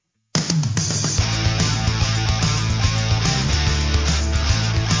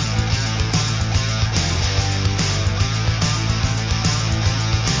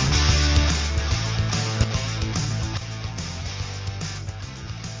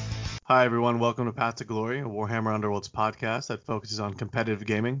Hi, everyone. Welcome to Path to Glory, a Warhammer Underworlds podcast that focuses on competitive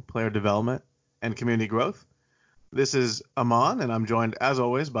gaming, player development, and community growth. This is Aman, and I'm joined, as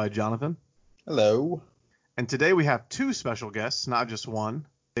always, by Jonathan. Hello. And today we have two special guests, not just one.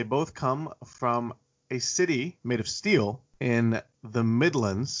 They both come from a city made of steel in the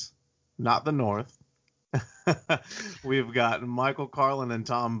Midlands, not the North. We've got Michael Carlin and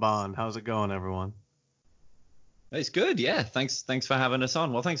Tom Bond. How's it going, everyone? It's good, yeah. Thanks for having us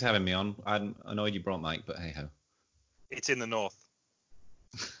on. Well, thanks for having me on. I'm annoyed you brought Mike, but hey ho. It's in the north.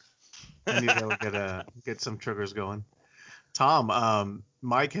 I knew that would get some triggers going. Tom,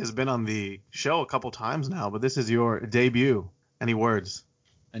 Mike has been on the show a couple times now, but this is your debut. Any words?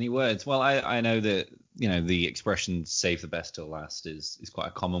 Any words? Well, I know that the expression "save the best till last" is quite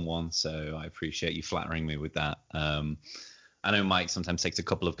a common one, so I appreciate you flattering me with that. I know Mike sometimes takes a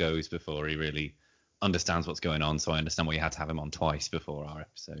couple of goes before he really understands what's going on, so I understand why you had to have him on twice before our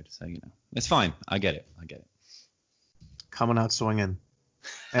episode. So it's fine. I get it. Coming out swinging.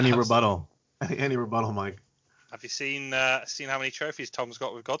 Any rebuttal? Any rebuttal, Mike? Have you seen how many trophies Tom's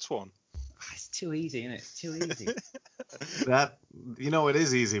got with Godsworn? It's too easy, isn't it? It's too easy. That it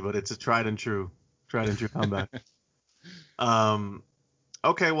is easy, but it's a tried and true comeback.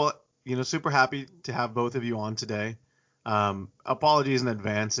 Okay, well, super happy to have both of you on today. Apologies in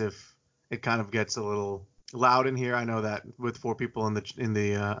advance if it kind of gets a little loud in here. I know that with four people in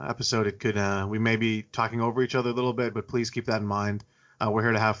the episode, it could we may be talking over each other a little bit, but please keep that in mind. We're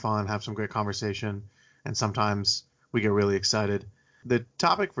here to have fun, have some great conversation, and sometimes we get really excited. The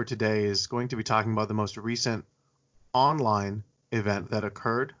topic for today is going to be talking about the most recent online event that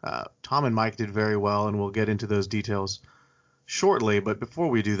occurred. Tom and Mike did very well, and we'll get into those details shortly. But before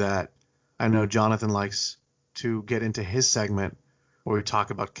we do that, I know Jonathan likes to get into his segment where we talk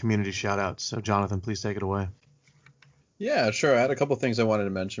about community shoutouts. So, Jonathan, please take it away. Yeah, sure. I had a couple things I wanted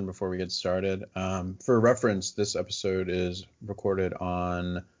to mention before we get started. For reference, this episode is recorded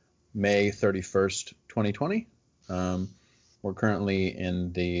on May 31st, 2020. We're currently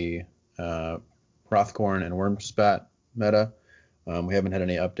in the Hrothgorn and Wormspat meta. We haven't had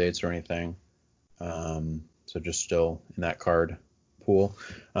any updates or anything, so just still in that card pool.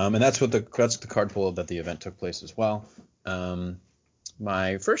 And that's the card pool that the event took place as well.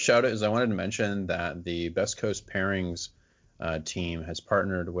 My first shout out is I wanted to mention that the Best Coast Pairings team has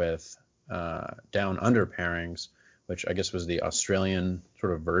partnered with Down Under Pairings, which I guess was the Australian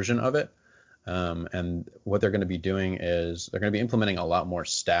sort of version of it. And what they're going to be doing is they're going to be implementing a lot more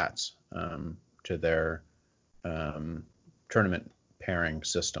stats to their tournament pairing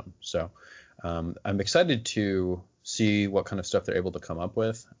system. So I'm excited to see what kind of stuff they're able to come up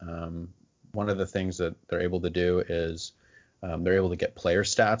with. One of the things that they're able to do is they're able to get player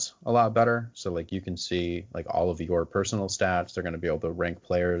stats a lot better. So like you can see like all of your personal stats. They're going to be able to rank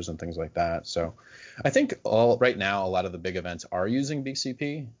players and things like that. So I think right now a lot of the big events are using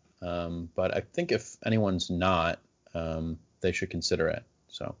BCP. But I think if anyone's not, they should consider it.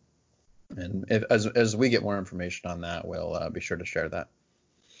 So, and as we get more information on that, we'll be sure to share that.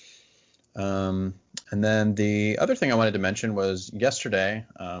 And then the other thing I wanted to mention was yesterday,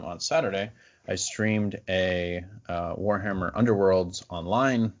 on Saturday, I streamed a Warhammer Underworlds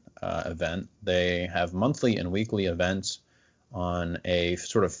online event. They have monthly and weekly events on a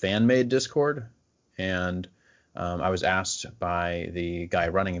sort of fan-made Discord, and I was asked by the guy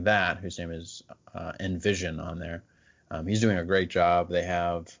running that, whose name is Envision on there. He's doing a great job. They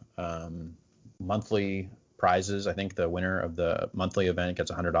have monthly prizes. I think the winner of the monthly event gets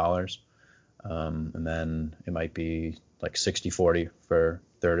 $100. And then it might be like 60-40 for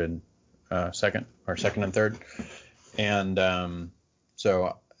third and second, or second and third. And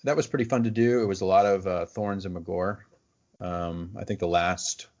so that was pretty fun to do. It was a lot of Thorns and Magor. I think the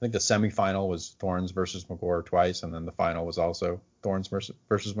semifinal was Thorns versus Magor twice, and then the final was also Thorns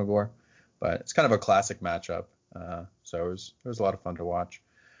versus Magor. But it's kind of a classic matchup, so it was a lot of fun to watch.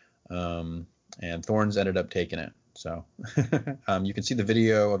 And Thorns ended up taking it. So you can see the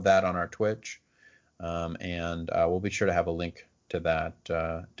video of that on our Twitch, and we'll be sure to have a link to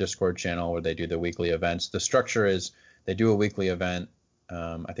that Discord channel where they do the weekly events. The structure is they do a weekly event.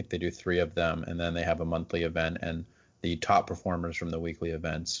 I think they do 3 of them, and then they have a monthly event, and the top performers from the weekly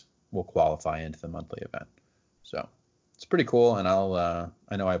events will qualify into the monthly event. So it's pretty cool, and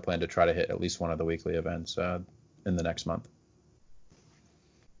I know I plan to try to hit at least one of the weekly events in the next month.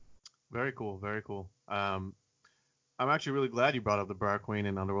 Very cool, very cool. I'm actually really glad you brought up the Briar Queen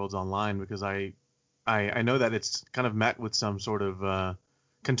and Underworlds Online, because I know that it's kind of met with some sort of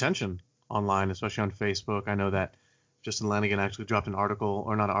contention online, especially on Facebook. I know that Justin Lanigan actually dropped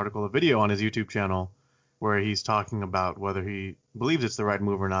a video on his YouTube channel where he's talking about whether he believes it's the right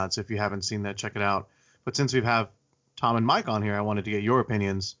move or not. So if you haven't seen that, check it out. But since we have Tom and Mike on here, I wanted to get your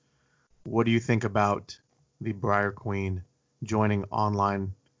opinions. What do you think about the Briar Queen joining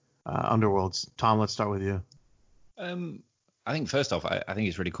online Underworlds? Tom, let's start with you. I think first off, I think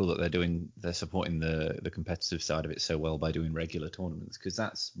it's really cool that they're supporting the competitive side of it so well by doing regular tournaments, because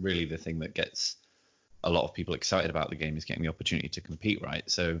that's really the thing that gets a lot of people excited about the game, is getting the opportunity to compete, right?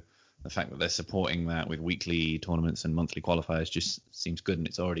 So the fact that they're supporting that with weekly tournaments and monthly qualifiers just seems good, and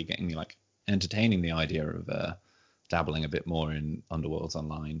it's already getting me like entertaining the idea of dabbling a bit more in Underworlds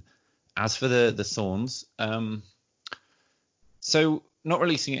Online. As for the Thorns, so not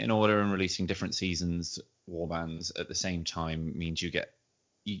releasing it in order and releasing different seasons warbands at the same time means you get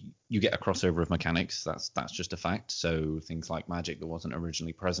a crossover of mechanics. That's just a fact. So things like magic that wasn't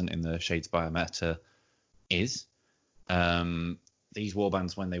originally present in the Shadespire meta is. These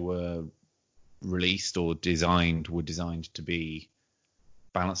warbands, when they were released or designed, were designed to be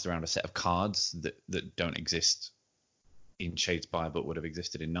balanced around a set of cards that don't exist in Shadespire but would have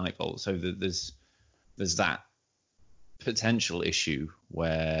existed in Nightvolt. So there's that potential issue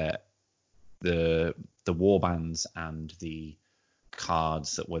where the warbands and the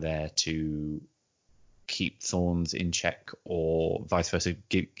cards that were there to keep Thorns in check, or vice versa,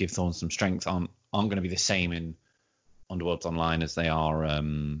 give Thorns some strength, aren't going to be the same in Underworlds Online as they are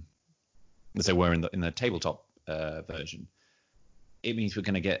as they were in the tabletop version. It means we're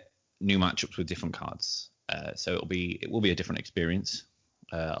going to get new matchups with different cards, so it will be a different experience.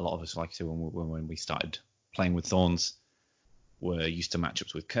 A lot of us, like to, when we started playing with Thorns, were used to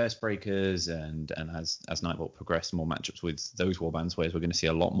matchups with Curse Breakers, and as Nightvolt progressed, more matchups with those warbands, whereas we're going to see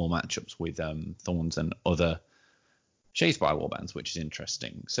a lot more matchups with Thorns and other Shadespire warbands, which is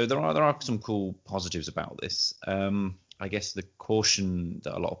interesting. So there are some cool positives about this. I guess the caution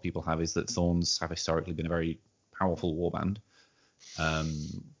that a lot of people have is that Thorns have historically been a very powerful warband,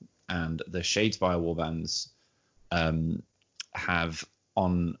 and the Shadespire warbands have,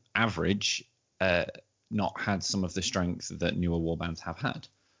 on average, not had some of the strength that newer warbands have had.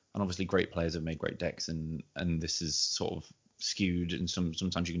 And obviously great players have made great decks, and this is sort of skewed, and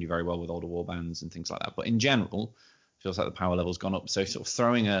sometimes you can do very well with older warbands and things like that. But in general, it feels like the power level's gone up. So sort of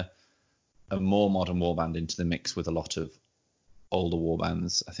throwing a more modern warband into the mix with a lot of older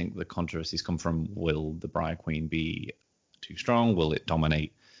warbands, I think the controversies come from, will the Briar Queen be too strong? Will it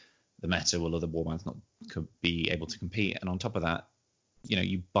dominate the meta? Will other warbands not be able to compete? And on top of that,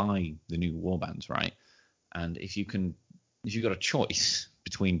 you buy the new warbands, right? And if you've got a choice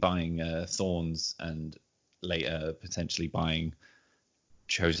between buying Thorns and later potentially buying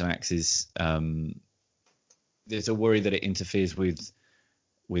Chosen Axes, there's a worry that it interferes with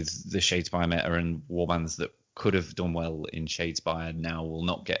the Shadespire meta, and warbands that could have done well in Shadespire now will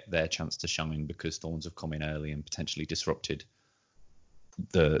not get their chance to shine because Thorns have come in early and potentially disrupted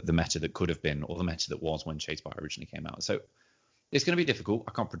the meta that could have been, or the meta that was when Shadespire originally came out. So it's going to be difficult.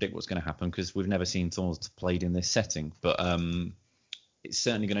 I can't predict what's going to happen because we've never seen Thorns played in this setting, but it's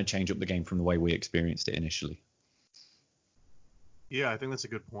certainly going to change up the game from the way we experienced it initially. Yeah, I think that's a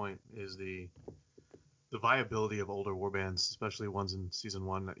good point, is the viability of older warbands, especially ones in Season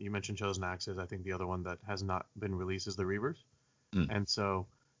 1. You mentioned Chosen Axes. I think the other one that has not been released is the Reavers. And so,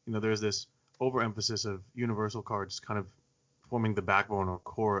 there's this overemphasis of universal cards kind of forming the backbone or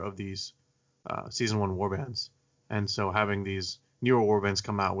core of these Season 1 warbands. And so having these newer warbands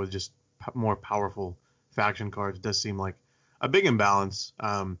come out with just more powerful faction cards does seem like a big imbalance.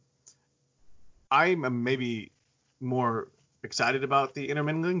 I'm maybe more excited about the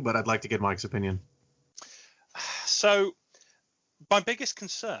intermingling, but I'd like to get Mike's opinion. So my biggest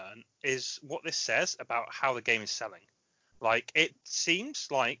concern is what this says about how the game is selling. Like, it seems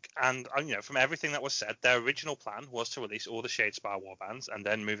like, and from everything that was said, their original plan was to release all the Shadespire warbands and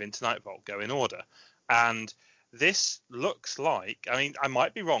then move into Nightvolt, go in order. And this looks like, I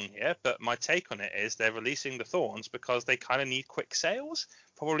might be wrong here, but my take on it is they're releasing the Thorns because they kind of need quick sales,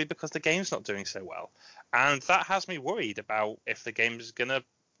 probably because the game's not doing so well. And that has me worried about if the game's going to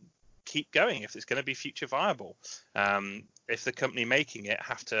keep going, if it's going to be future viable. If the company making it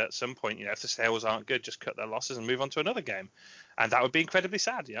have to, at some point, if the sales aren't good, just cut their losses and move on to another game. And that would be incredibly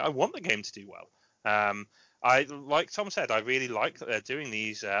sad. I want the game to do well. Like Tom said, I really like that they're doing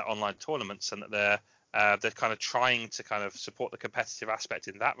these online tournaments, and that they're kind of trying to kind of support the competitive aspect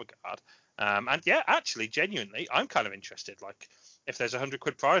in that regard. And yeah, actually, genuinely, I'm kind of interested. Like, if there's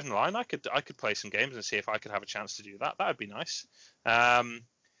 £100 prize in the line, I could play some games and see if I could have a chance to do that. That would be nice.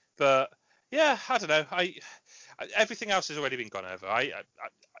 But yeah, I don't know. Everything else has already been gone over.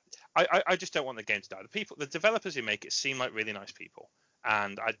 I just don't want the game to die. The developers who make it seem like really nice people.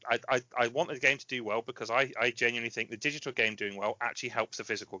 And I want the game to do well because I genuinely think the digital game doing well actually helps the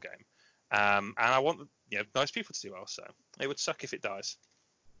physical game. And I want nice people to do well. So it would suck if it dies.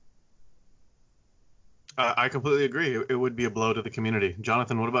 I completely agree. It would be a blow to the community.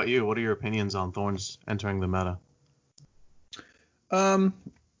 Jonathan, what about you? What are your opinions on Thorns entering the meta?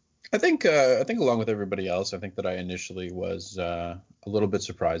 I think along with everybody else, I think that I initially was a little bit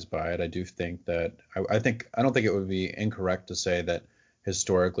surprised by it. I do think that I don't think it would be incorrect to say that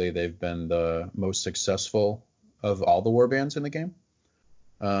historically they've been the most successful of all the warbands in the game.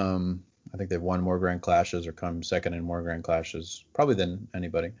 I think they've won more Grand Clashes or come second in more Grand Clashes probably than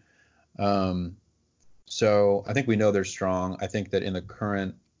anybody. So I think we know they're strong. I think that in the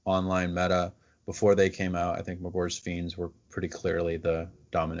current online meta, before they came out, I think Magor's Fiends were pretty clearly the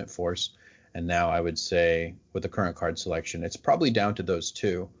dominant force. And now I would say with the current card selection, it's probably down to those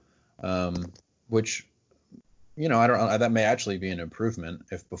two, which, I don't know, that may actually be an improvement.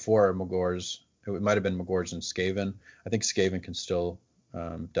 If before Magor's, it might have been Magor's and Skaven. I think Skaven can still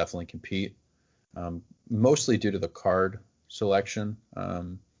definitely compete, mostly due to the card selection.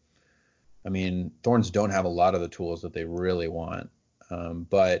 I mean, Thorns don't have a lot of the tools that they really want,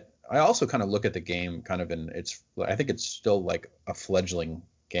 but I also kind of look at the game kind of I think it's still like a fledgling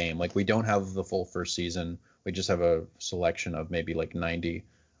game. Like we don't have the full first season. We just have a selection of maybe like 90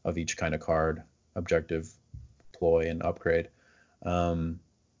 of each kind of card, objective, ploy, and upgrade. And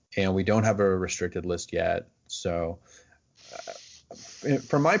we don't have a restricted list yet. So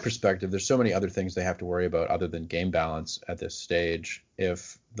from my perspective, there's so many other things they have to worry about other than game balance at this stage.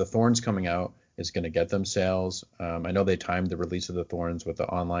 If the Thorns coming out is going to get them sales, I know they timed the release of the Thorns with the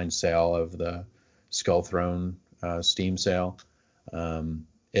online sale of the Skull Throne Steam sale.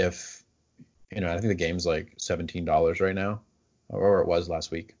 If I think the game's like $17 right now, or it was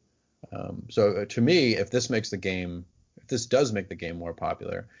last week. So to me, if this does make the game more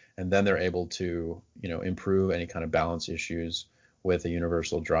popular, and then they're able to improve any kind of balance issues with a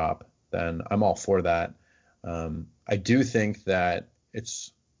universal drop, then I'm all for that. I do think that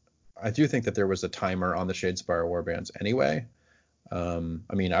there was a timer on the Shadespire warbands anyway. I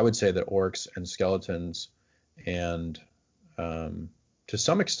mean, I would say that orcs and skeletons and to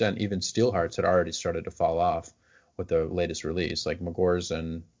some extent even Steelhearts had already started to fall off with the latest release. Like Magor's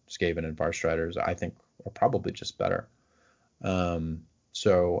and Skaven and Farstriders, I think are probably just better.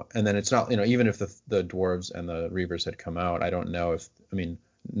 So, and then it's not, even if the Dwarves and the Reavers had come out, I don't know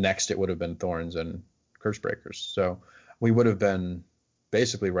next it would have been Thorns and Cursebreakers. So we would have been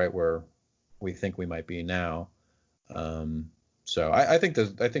basically right where we think we might be now. So I think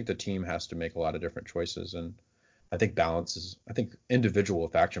the team has to make a lot of different choices, and I think individual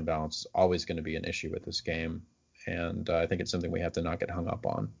faction balance is always going to be an issue with this game, and I think it's something we have to not get hung up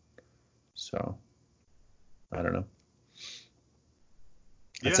on. So I don't know.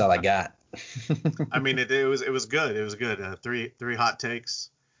 That's all I got. I mean, it was good. It was good. Three hot takes.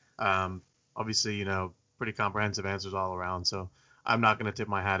 Obviously, pretty comprehensive answers all around. So I'm not going to tip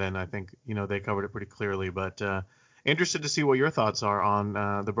my hat in. I think they covered it pretty clearly. But interested to see what your thoughts are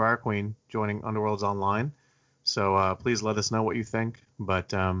on the Briar Queen joining Underworlds Online. So please let us know what you think.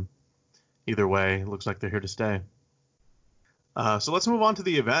 But either way, it looks like they're here to stay. So let's move on to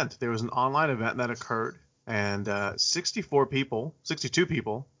the event. There was an online event that occurred, and 62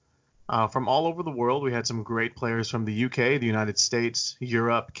 people from all over the world. We had some great players from the UK, the United States,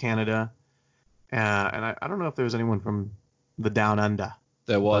 Europe, Canada, and I don't know if there was anyone from the Down Under.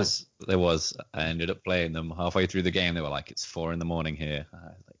 There was. I ended up playing them halfway through the game. They were like, "It's 4 a.m. here." I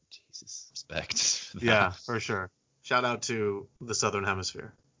was like, Jesus, respect. For that. Yeah, for sure. Shout out to the Southern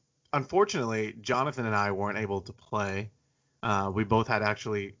Hemisphere. Unfortunately, Jonathan and I weren't able to play. We both had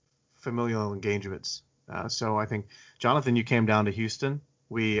actually familial engagements. So I think, Jonathan, you came down to Houston.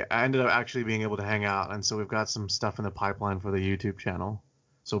 We ended up actually being able to hang out, and so we've got some stuff in the pipeline for the YouTube channel.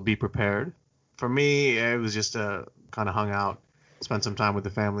 So be prepared. For me, it was just kind of hung out, spent some time with the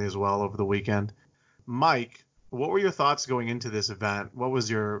family as well over the weekend. Mike, what were your thoughts going into this event? What was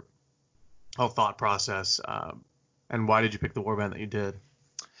your whole thought process, and why did you pick the warband that you did?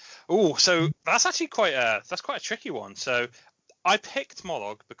 Oh, so that's actually quite a tricky one. So I picked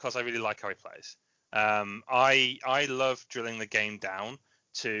Mollog because I really like how he plays. I love drilling the game down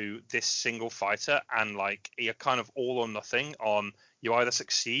to this single fighter, and like you're kind of all or nothing on. You either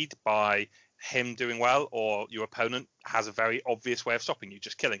succeed by him doing well, or your opponent has a very obvious way of stopping you,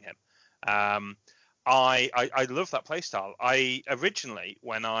 just killing him. I love that playstyle. I originally,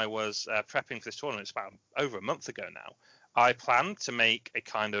 when I was prepping for this tournament, it's about over a month ago now, I planned to make a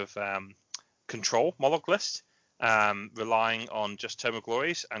kind of control Mollog list, relying on just Tome of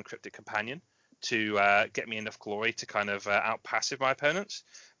Glories and Cryptic Companion, to get me enough glory to kind of out-passive my opponents.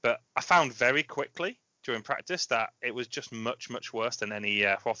 But I found very quickly during practice that it was just much, much worse than any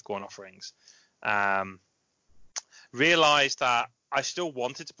Hrothgorn offerings. Realised that I still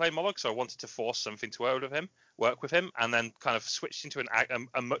wanted to play Mollog, so I wanted to force something to work with him, and then kind of switched into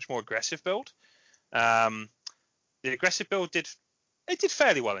a much more aggressive build. The aggressive build did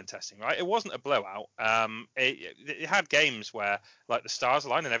fairly well in testing, right? It wasn't a blowout. It had games where like the stars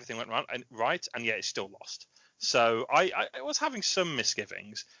aligned and everything went right, and yet it still lost. So I was having some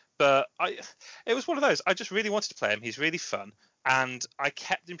misgivings, but it was one of those. I just really wanted to play him. He's really fun, and I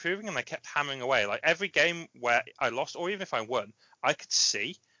kept improving and I kept hammering away. Like every game where I lost, or even if I won, I could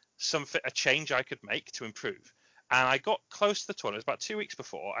see a change I could make to improve. And I got close to the tournament, it was about 2 weeks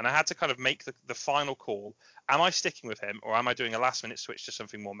before, and I had to kind of make the final call. Am I sticking with him, or am I doing a last-minute switch to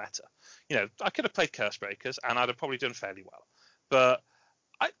something more meta? You know, I could have played Cursebreakers, and I'd have probably done fairly well. But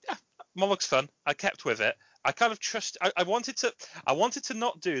Mollog's fun. I kept with it. I kind of I wanted to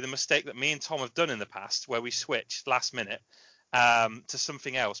not do the mistake that me and Tom have done in the past, where we switched last minute to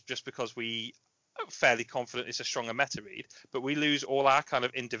something else just because we are fairly confident it's a stronger meta read, but we lose all our kind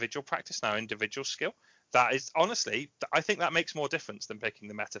of individual practice now, individual skill. That is honestly, I think that makes more difference than picking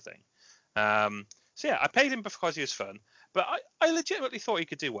the meta thing. So yeah, I paid him because he was fun, but I legitimately thought he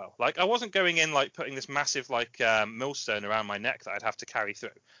could do well. Like I wasn't going in like putting this massive like millstone around my neck that I'd have to carry through.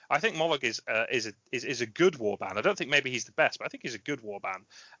 I think Mollog is a good warband. I don't think maybe he's the best, but I think he's a good warband.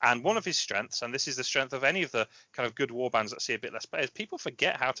 And one of his strengths, and this is the strength of any of the kind of good warbands that see a bit less players, people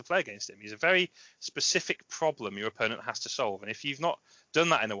forget how to play against him. He's a very specific problem your opponent has to solve, and if you've not done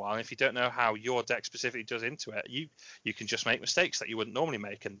that in a while, and if you don't know how your deck specifically does into it, you can just make mistakes that you wouldn't normally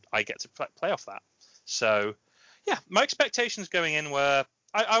make, and I get to play off that. So, yeah, my expectations going in were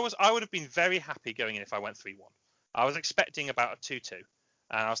I would have been very happy going in if I went 3-1. I was expecting about a 2-2, and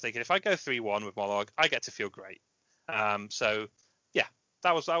I was thinking if I go 3-1 with Mollog, I get to feel great. So, yeah,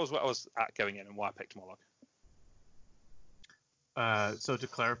 that was what I was at going in and why I picked Mollog. So to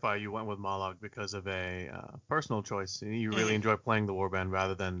clarify, you went with Mollog because of a personal choice. You really enjoy playing the warband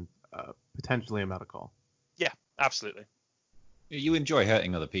rather than potentially a meta call. Yeah, absolutely. You enjoy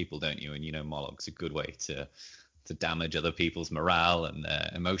hurting other people, don't you? And you know Mollog's a good way to damage other people's morale and their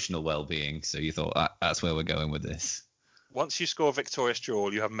emotional well-being. So you thought that's where we're going with this. Once you score a victorious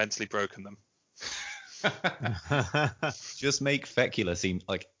duel, you have mentally broken them. Just make Fecula seem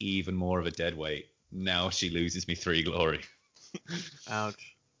like even more of a deadweight. Now she loses me 3 glory.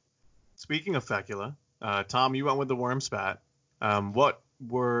 Ouch. Speaking of Fecula, Tom, you went with the Wormspat. What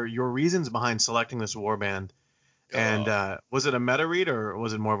were your reasons behind selecting this warband? And was it a meta read or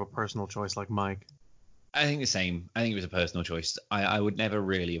was it more of a personal choice like Mike? I think the same. I think it was a personal choice. I would never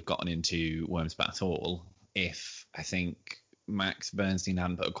really have gotten into Wormspat at all if I think Max Bernstein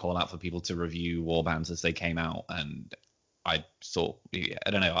hadn't put a call out for people to review warbands as they came out. And I thought, I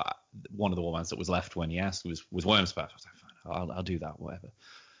don't know, one of the warbands that was left when he asked was Wormspat. I was like, fine, I'll do that, whatever.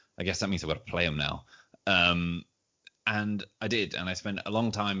 I guess that means I've got to play them now. And I did. And I spent a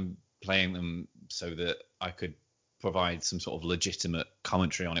long time playing them so that I could provide some sort of legitimate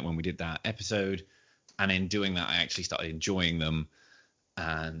commentary on it when we did that episode, and in doing that I actually started enjoying them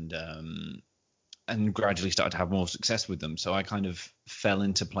and gradually started to have more success with them. So I kind of fell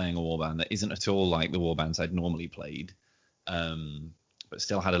into playing a warband that isn't at all like the warbands I'd normally played, but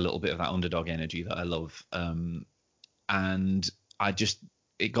still had a little bit of that underdog energy that I love, and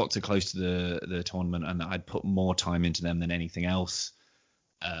it got too close to the tournament and I'd put more time into them than anything else.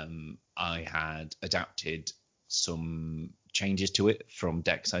 I had adapted some changes to it from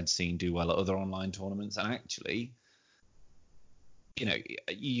decks I'd seen do well at other online tournaments, and actually, you know,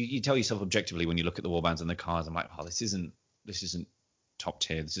 you tell yourself objectively when you look at the warbands and the cards, I'm like, oh, this isn't top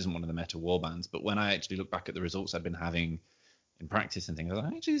tier, this isn't one of the meta warbands. But when I actually look back at the results I'd been having in practice and things, I was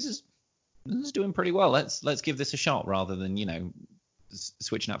like, actually, this is doing pretty well. Let's give this a shot rather than, you know,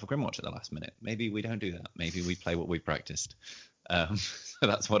 switching out for Grimwatch at the last minute. Maybe we don't do that. Maybe we play what we practiced. So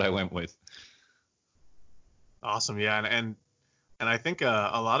that's what I went with. Awesome, yeah, and I think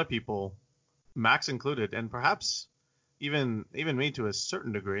a lot of people, Max included, and perhaps even me to a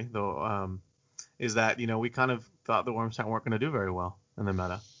certain degree, though, is that, you know, we kind of thought the Wormspat weren't going to do very well in the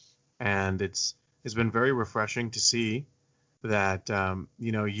meta, and it's been very refreshing to see that,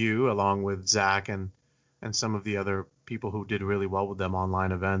 you know, you along with Zach and some of the other people who did really well with them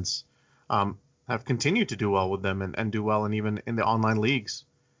online events, have continued to do well with them and do well even in the online leagues.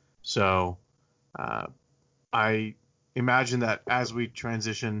 So I imagine that as we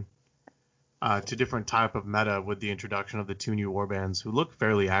transition to different type of meta with the introduction of the 2 new warbands who look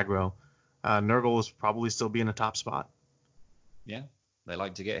fairly aggro, Nurgle will probably still be in a top spot. Yeah, they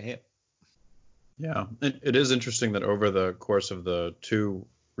like to get hit. Yeah, it is interesting that over the course of the two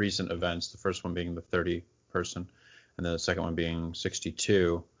recent events, the first one being the 30 person and the second one being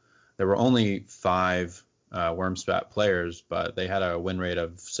 62, there were only 5 Wormspat players, but they had a win rate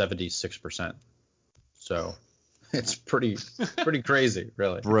of 76%. So it's pretty crazy,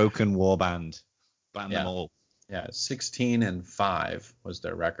 really. Broken warband. Ban them Yeah. all. Yeah, 16-5 was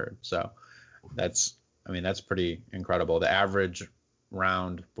their record. So that's pretty incredible. The average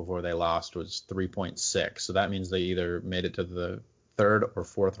round before they lost was 3.6. So that means they either made it to the third or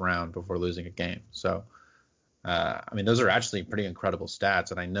fourth round before losing a game. So, those are actually pretty incredible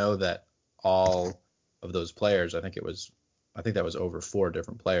stats. And I know that all of those players, I think that was over 4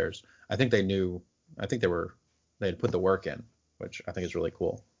 different players. I think they had put the work in, which I think is really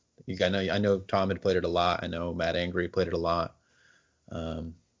cool. I know Tom had played it a lot. I know Matt Angry played it a lot.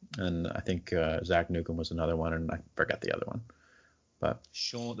 And I think Zach Newcomb was another one, and I forgot the other one. But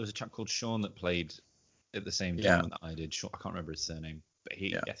Sean, there was a chap called Sean that played at the same tournament that I did. Sean, I can't remember his surname, but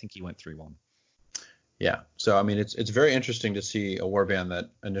I think he went 3-1. Yeah. So it's very interesting to see a warband that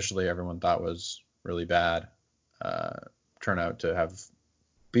initially everyone thought was really bad turn out to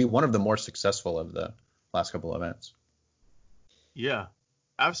be one of the more successful of the last couple of events. Yeah,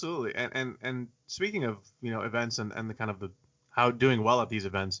 absolutely. And speaking of events and the kind of how doing well at these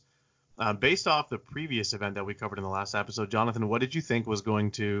events, based off the previous event that we covered in the last episode, Jonathan, what did you think was going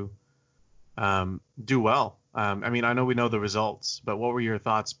to do well? I know we know the results, but what were your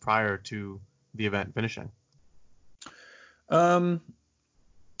thoughts prior to the event finishing? I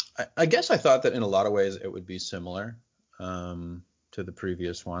guess I thought that in a lot of ways it would be similar to the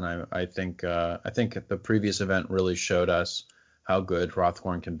previous one. I think the previous event really showed us how good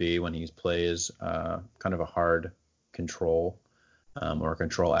Hrothgorn can be when he plays kind of a hard control or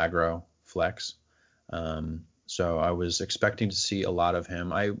control aggro flex. So I was expecting to see a lot of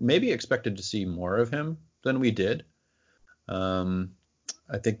him. I maybe expected to see more of him than we did. I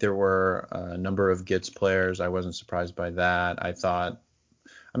think there were a number of Gitz players. I wasn't surprised by that. I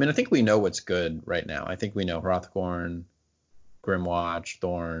think we know what's good right now. I think we know Hrothgorn, Grimwatch,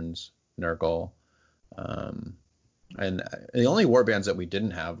 Thorns, Nurgle. And the only warbands that we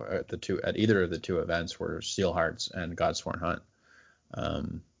didn't have at either of the two events were Steelhearts and Godsworn Hunt.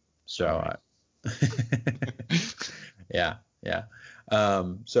 Yeah. I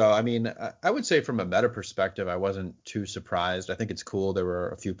would say from a meta perspective, I wasn't too surprised. I think it's cool. There were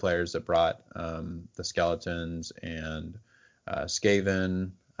a few players that brought the Skeletons and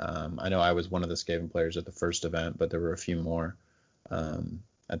Skaven. I know I was one of the Skaven players at the first event, but there were a few more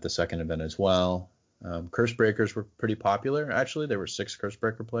at the second event as well. Cursebreakers were pretty popular, actually. There were 6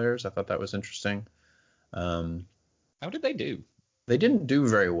 Cursebreaker players. I thought that was interesting. How did they do? They didn't do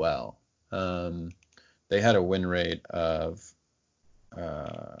very well. They had a win rate of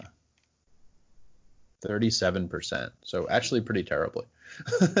 37%, so actually pretty terribly.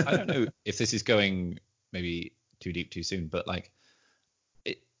 I don't know if this is going maybe too deep too soon, but a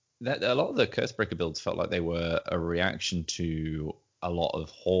lot of the Cursebreaker builds felt like they were a reaction to a lot of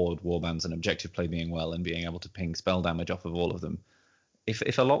Horde warbands and objective play being well and being able to ping spell damage off of all of them.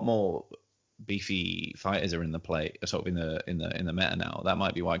 If a lot more beefy fighters are in the play, sort of in the meta now, that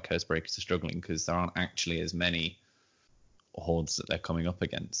might be why Cursebreakers are struggling, because there aren't actually as many Hordes that they're coming up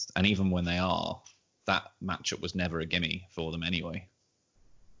against, and even when they are, that matchup was never a gimme for them anyway.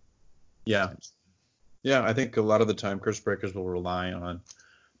 Yeah, I think a lot of the time Cursebreakers will rely on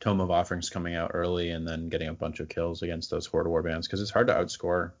Tome of Offerings coming out early and then getting a bunch of kills against those Horde warbands, because it's hard to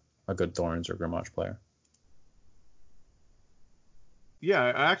outscore a good Thorns or Grimwatch player. Yeah,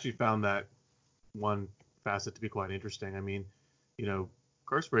 I actually found that one facet to be quite interesting.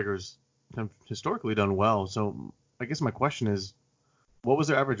 Cursebreakers have historically done well, so I guess my question is, what was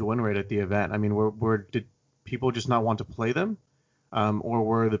their average win rate at the event? Did people just not want to play them, or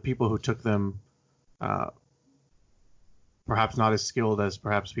were the people who took them perhaps not as skilled as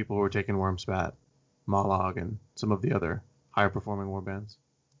perhaps people who were taking Wormspat, Mollog, and some of the other higher performing warbands?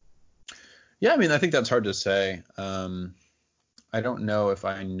 Yeah, I think that's hard to say. I don't know if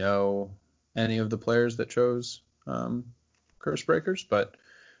I know any of the players that chose Cursebreakers, but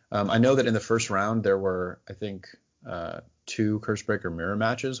I know that in the first round there were, I think, 2 Cursebreaker mirror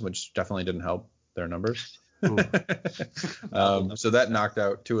matches, which definitely didn't help their numbers. So that knocked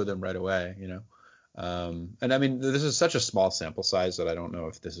out 2 of them right away, and this is such a small sample size that I don't know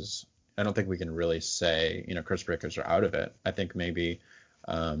if I don't think we can really say, Cursebreakers are out of it. I think maybe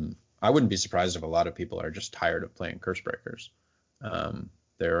I wouldn't be surprised if a lot of people are just tired of playing Cursebreakers.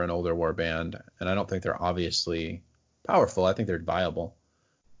 They're an older warband, and I don't think they're obviously powerful. I think they're viable.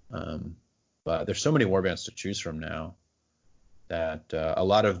 But there's so many warbands to choose from now that a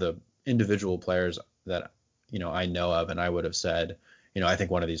lot of the individual players that I know of, and I would have said, I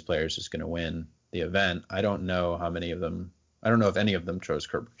think one of these players is going to win the event. I don't know how many of them. I don't know if any of them chose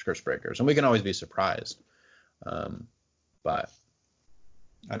Curse Breakers, and we can always be surprised. But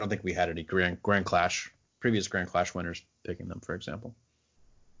I don't think we had any previous Grand Clash winners picking them, for example.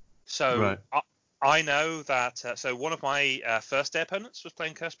 So Right. I know that. So one of my first day opponents was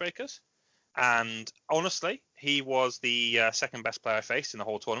playing Curse Breakers, and honestly, he was the second best player I faced in the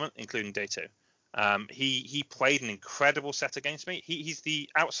whole tournament, including day 2. He played an incredible set against me. He's the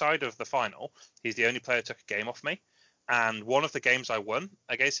outside of the final. He's the only player who took a game off me, and one of the games I won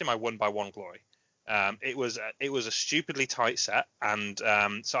against him, I won by 1 glory. It was a stupidly tight set, and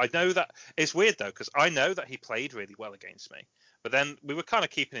so I know that it's weird though, because I know that he played really well against me. But then we were kind of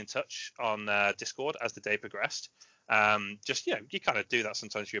keeping in touch on Discord as the day progressed. Just you kind of do that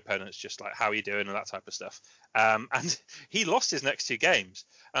sometimes with your opponents, just like how are you doing and that type of stuff. And he lost his next 2 games.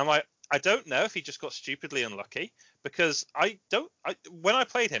 And I'm like, I don't know if he just got stupidly unlucky, because when I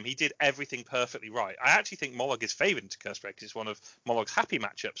played him, he did everything perfectly right. I actually think Mollog is favored into Curse Breakers. It's one of Mollog's happy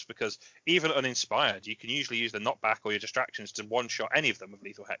matchups, because even uninspired, you can usually use the knockback or your distractions to one-shot any of them with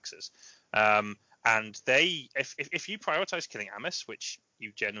lethal hexes. And they, if you prioritize killing Amos, which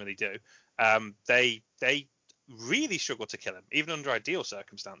you generally do, they really struggle to kill him, even under ideal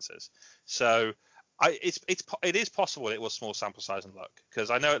circumstances. So it is possible it was small sample size and luck, because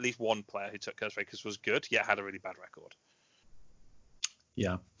I know at least one player who took Curse Breakers was good, yet had a really bad record.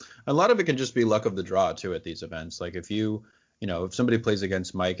 Yeah, a lot of it can just be luck of the draw too at these events. Like if if somebody plays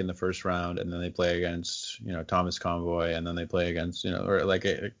against Mike in the first round, and then they play against Thomas Convoy, and then they play against or like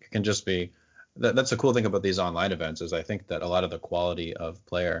it can just be. That's the cool thing about these online events, is I think that a lot of the quality of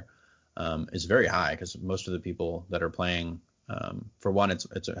player is very high, because most of the people that are playing, for one, it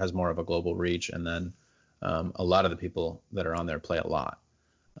has more of a global reach, and then a lot of the people that are on there play a lot.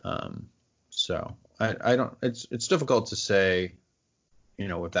 So I don't. It's difficult to say,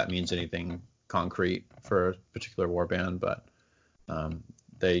 if that means anything concrete for a particular warband, but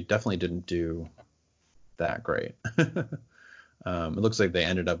they definitely didn't do that great. It looks like they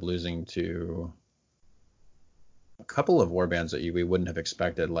ended up losing to a couple of warbands that we wouldn't have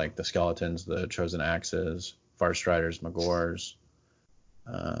expected, like the Skeletons, the Chosen Axes, Farstriders, Magors.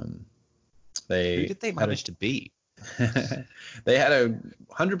 Who did they manage to beat? They had a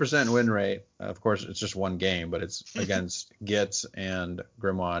 100% win rate. Of course, it's just one game, but it's against Gitz and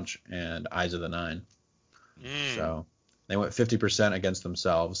Grimwatch and Eyes of the Nine. So they went 50% against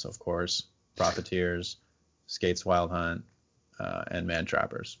themselves, of course. Profiteers, Skates Wild Hunt, and Man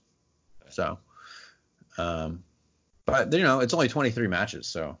Trappers. So, but it's only 23 matches,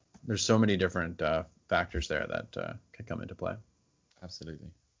 so there's so many different factors there that can come into play. Absolutely.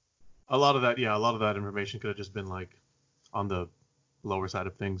 A lot of that information could have just been like on the lower side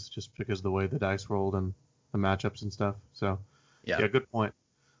of things, just because of the way the dice rolled and the matchups and stuff. So yeah, good point.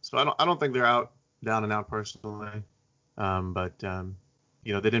 So I don't think they're down and out personally, but they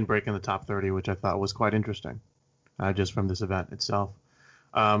didn't break in the top 30, which I thought was quite interesting, just from this event itself.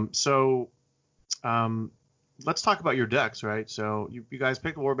 So let's talk about your decks, right? So you guys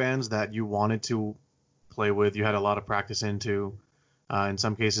picked warbands that you wanted to play with. You had a lot of practice into. In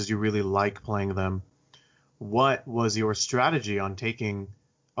some cases, you really like playing them. What was your strategy on taking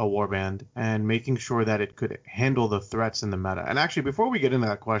a warband and making sure that it could handle the threats in the meta? And actually, before we get into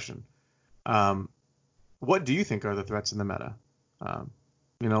that question, what do you think are the threats in the meta?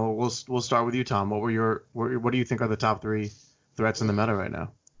 We'll start with you, Tom. What do you think are the top 3 threats in the meta right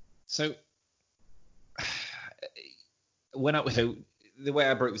now? So the way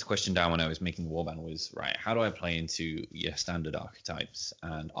I broke this question down when I was making Warband was, right, how do I play into your standard archetypes,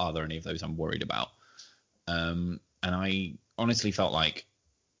 and are there any of those I'm worried about? And I honestly felt like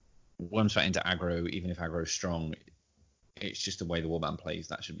once I into aggro, even if aggro is strong, it's just the way the Warband plays,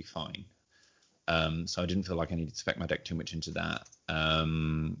 that should be fine. So I didn't feel like I needed to spec my deck too much into that.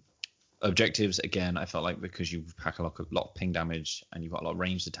 Objectives, again, I felt like because you pack a lot of ping damage and you've got a lot of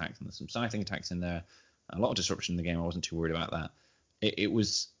ranged attacks and there's some scything attacks in there, a lot of disruption in the game, I wasn't too worried about that. It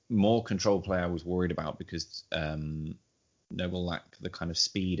was more control play I was worried about, because Noble lacked the kind of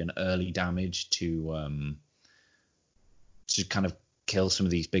speed and early damage to kind of kill some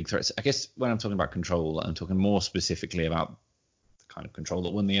of these big threats. I guess when I'm talking about control, I'm talking more specifically about the kind of control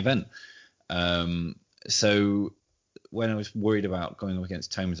that won the event. So when I was worried about going up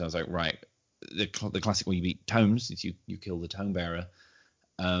against Tomes, I was like, right, the classic way you beat Tomes is you kill the Tome Bearer.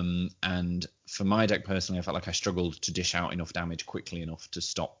 And for my deck personally, I felt like I struggled to dish out enough damage quickly enough to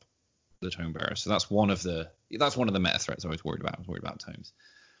stop the Tome Bearer. So that's one of the meta threats I was worried about. I was worried about Tomes.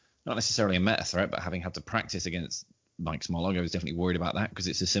 Not necessarily a meta threat, but having had to practice against Mike Smolog, I was definitely worried about that because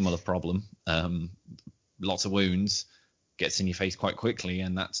it's a similar problem. Lots of wounds, gets in your face quite quickly,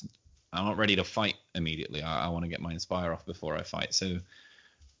 and I'm not ready to fight immediately. I want to get my Inspire off before I fight. So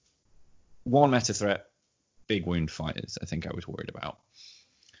one meta threat, big wound fighters, I think I was worried about.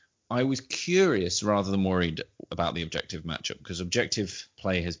 I was curious rather than worried about the objective matchup because objective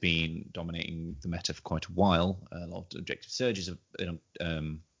play has been dominating the meta for quite a while. A lot of objective surges have been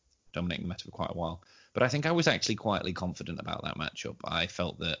dominating the meta for quite a while. But I think I was actually quietly confident about that matchup. I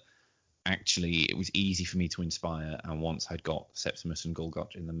felt that actually it was easy for me to Inspire, and once I'd got Septimus and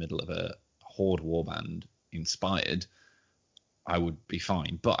Golgot in the middle of a Horde warband inspired, I would be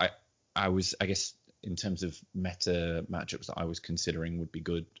fine. But I was, I guess, in terms of meta matchups that I was considering would be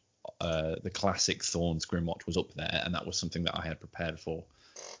good, the classic Thorns Grimwatch was up there, and that was something that I had prepared for.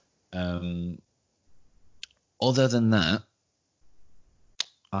 Other than that,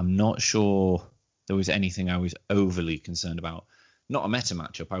 I'm not sure there was anything I was overly concerned about. Not a meta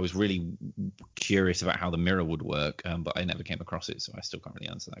matchup. I was really curious about how the mirror would work, but I never came across it, so I still can't really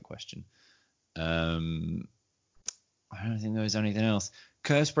answer that question. I don't think there was anything else.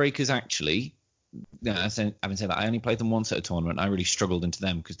 Curse Breakers, actually, having said that, I only played them once at a tournament. I really struggled into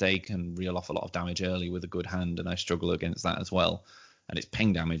them because they can reel off a lot of damage early with a good hand, and I struggle against that as well. And it's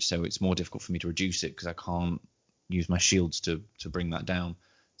ping damage, so it's more difficult for me to reduce it because I can't use my shields to bring that down.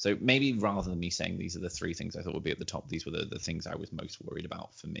 So maybe rather than me saying these are the three things I thought would be at the top, these were the things I was most worried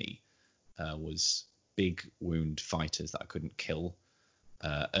about for me. Was big wound fighters that I couldn't kill,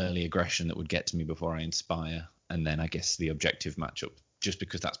 early aggression that would get to me before I Inspire, and then I guess the objective matchup, just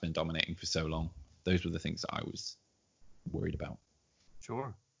because that's been dominating for so long. Those were the things that I was worried about.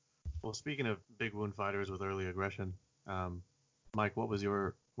 Sure. Well, speaking of big wound fighters with early aggression, Mike, what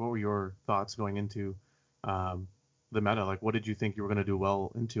were your thoughts going into the meta? Like, what did you think you were going to do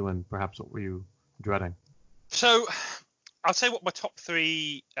well into, and perhaps what were you dreading? So I'll say what my top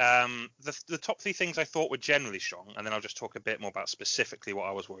three, the top three things I thought were generally strong, and then I'll just talk a bit more about specifically what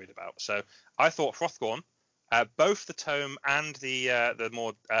I was worried about. So I thought Hrothgorn, both the tome and the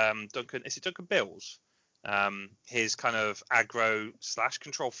more Duncan, is it Duncan Bills? His kind of aggro /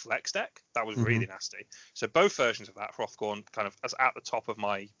 control flex deck, that was really nasty. So both versions of that, Hrothgorn kind of as at the top of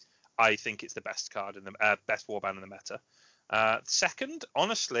my, I think it's the best card in the best warband in the meta. Second,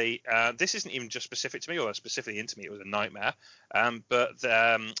 honestly, this isn't even just specific to me, or specifically into me. It was a nightmare. But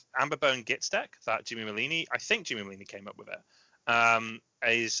the Amberbone Gits deck that Jimmy Molini, I think Jimmy Molini came up with it,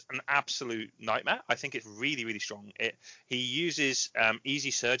 is an absolute nightmare. I think it's really, really strong. He uses easy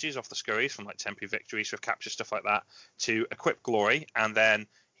surges off the scurries from like temporary victories, swift capture, stuff like that, to equip glory, and then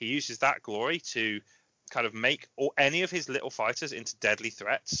he uses that glory to kind of make any of his little fighters into deadly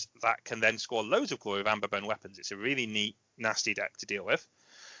threats that can then score loads of glory with Amberbone weapons. It's a really neat, nasty deck to deal with.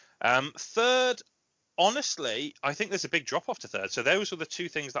 Third, honestly, I think there's a big drop off to third. So those were the two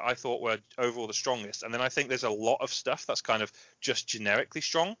things that I thought were overall the strongest. And then I think there's a lot of stuff that's kind of just generically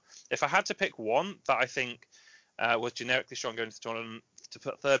strong. If I had to pick one that I think was generically strong going into the tournament to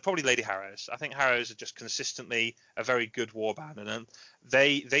put third, probably Lady Harrows. I think Harrows are just consistently a very good warband, and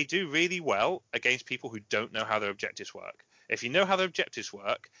they do really well against people who don't know how their objectives work. If you know how their objectives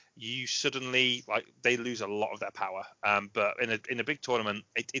work, you suddenly they lose a lot of their power. But in a big tournament,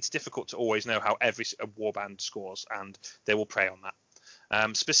 it's difficult to always know how every warband scores, and they will prey on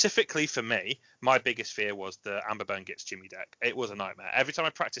that. Specifically for me, my biggest fear was the Amberbone Gits Jimmy deck. It was a nightmare. Every time I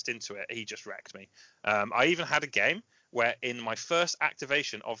practiced into it, he just wrecked me. I even had a game where in my first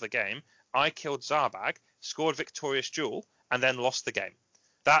activation of the game, I killed Zarbag, scored Victorious Jewel, and then lost the game.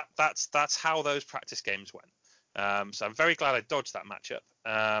 That's how those practice games went. So I'm very glad I dodged that matchup.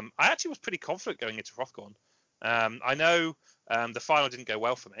 I actually was pretty confident going into Hrothgorn. I know the final didn't go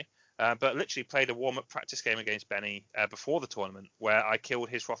well for me, but literally played a warm-up practice game against Benny before the tournament where I killed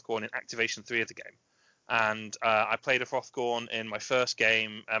his Hrothgorn in activation 3 of the game. And I played a Hrothgorn in my first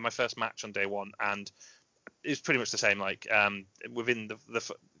game, my first match on day one, and it was pretty much the same. Within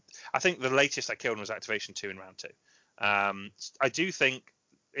I think the latest I killed was activation 2 in round 2. I do think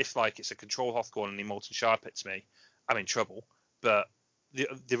if it's a control Hrothgorn and the Molten Shard pits me, I'm in trouble. But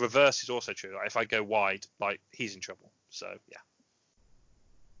the reverse is also true. If I go wide, he's in trouble. So yeah.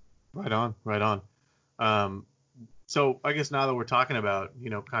 Right on. So I guess now that we're talking about,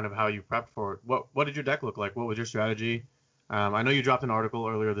 kind of how you prepped for it, what did your deck look like? What was your strategy? I know you dropped an article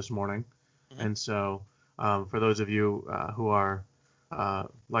earlier this morning, and so for those of you who are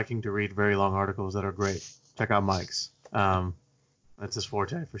liking to read very long articles that are great, check out Mike's. That's his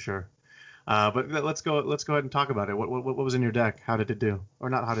forte for sure. But let's go ahead and talk about it. What was in your deck? How did it do? Or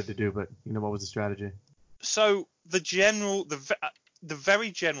not how did it do, but what was the strategy? So the very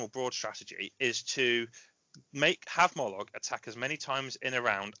general broad strategy is to have Mollog attack as many times in a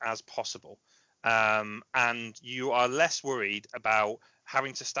round as possible, and you are less worried about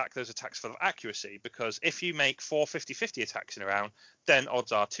having to stack those attacks for accuracy, because if you make 4 50-50 attacks in a round, then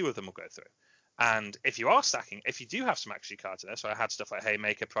odds are 2 of them will go through. And if you are stacking, if you do have some accuracy cards in there, so I had stuff like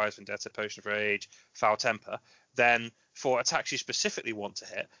Haymaker, Prize Vendetta, Potion of Rage, Foul Temper, then for attacks you specifically want to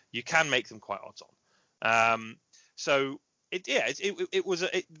hit, you can make them quite odds on. So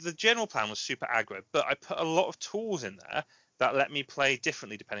the general plan was super aggro, but I put a lot of tools in there that let me play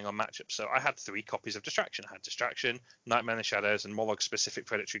differently depending on matchups. So I had 3 copies of Distraction. I had Distraction, Nightmare in the Shadows, and Mollog-specific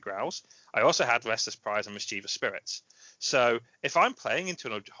Predatory Growls. I also had Restless Prize and Mischievous Spirits. So if I'm playing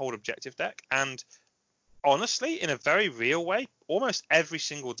into a hold objective deck, and honestly, in a very real way, almost every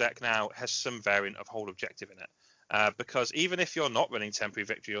single deck now has some variant of hold objective in it. Because even if you're not running Temporary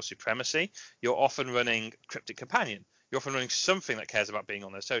Victory or Supremacy, you're often running Cryptic Companion. You're often running something that cares about being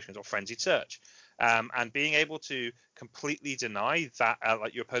on those tokens, or Frenzied Search. And being able to completely deny that,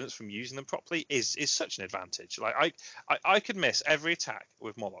 like your opponents from using them properly, is such an advantage. Like I could miss every attack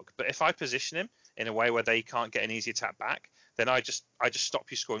with Mollog, but if I position him in a way where they can't get an easy attack back, then I just stop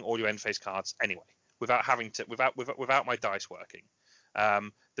you scoring all your end phase cards anyway, without my dice working.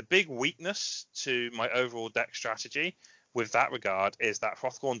 The big weakness to my overall deck strategy with that regard is that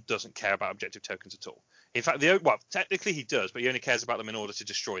Hrothgorn doesn't care about objective tokens at all. In fact, technically he does, but he only cares about them in order to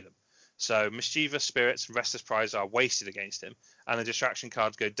destroy them. So Mischievous Spirits and Restless Prize are wasted against him, and the distraction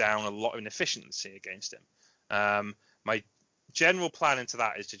cards go down a lot in efficiency against him. My general plan into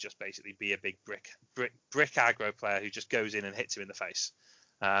that is to just basically be a big brick aggro player who just goes in and hits him in the face,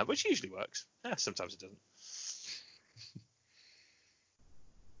 which usually works. Sometimes it doesn't.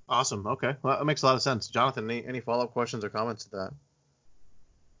 Awesome. Okay, well, that makes a lot of sense. Jonathan, any follow-up questions or comments to that?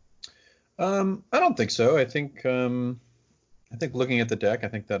 I don't think so. I think looking at the deck, I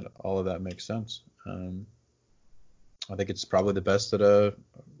think that all of that makes sense. I think it's probably the best that a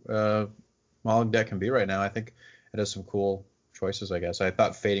Mollog deck can be right now. I think it has some cool choices, I guess. I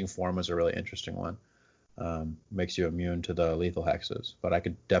thought Fading Form was a really interesting one. Makes you immune to the lethal hexes, but I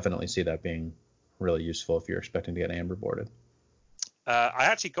could definitely see that being really useful if you're expecting to get amber boarded. I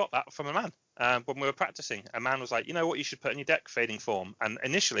actually got that from a man when we were practicing. A man was like, you know what you should put in your deck? Fading Form. And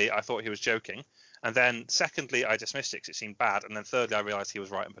initially I thought he was joking. And then secondly, I dismissed it because it seemed bad. And then thirdly, I realized he was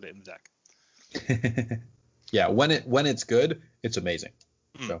right and put it in the deck. Yeah, when it's good, it's amazing.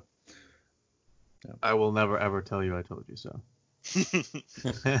 So yeah. I will never ever tell you I told you so.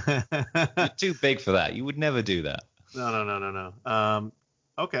 You're too big for that. You would never do that. No.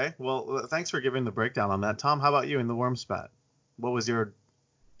 Okay, well, thanks for giving the breakdown on that. Tom, how about you in the Wurmspat? What was your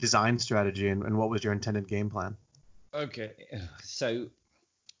design strategy and what was your intended game plan? Okay, so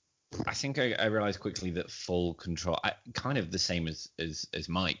I think I realized quickly that full control, kind of the same as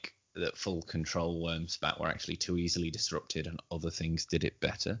Mike, that full control Wurmspat were actually too easily disrupted and other things did it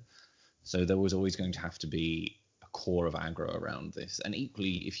better. So there was always going to have to be a core of aggro around this. And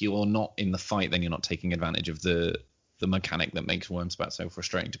equally, if you're not in the fight, then you're not taking advantage of the mechanic that makes Wurmspat so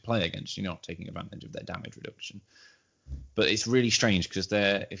frustrating to play against. You're not taking advantage of their damage reduction. But it's really strange because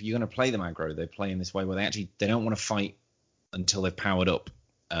if you're going to play them aggro, they play in this way where they don't want to fight until they've powered up.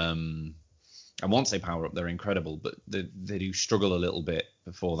 And once they power up, they're incredible, but they do struggle a little bit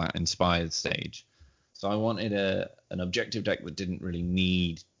before that inspired stage. So I wanted an objective deck that didn't really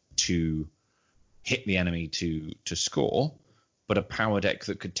need to hit the enemy to score, but a power deck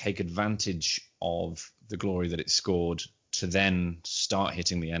that could take advantage of the glory that it scored to then start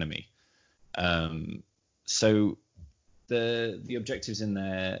hitting the enemy. So the objectives in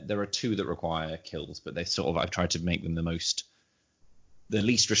there are 2 that require kills, but I've tried to make them the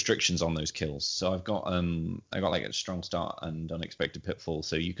least restrictions on those kills. So I've got like a strong start and unexpected pitfall.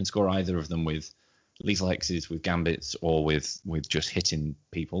 So you can score either of them with lethal hexes, with gambits, or with just hitting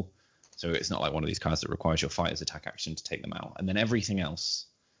people. So it's not like one of these cards that requires your fighter's attack action to take them out. And then everything else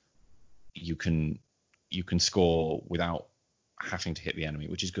you can score without having to hit the enemy,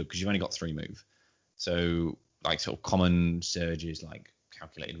 which is good because you've only got 3 move. So like sort of common surges like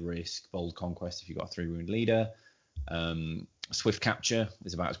Calculated Risk, Bold Conquest if you've got a 3 wound leader. Swift Capture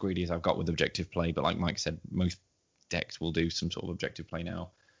is about as greedy as I've got with objective play, but like Mike said, most decks will do some sort of objective play now.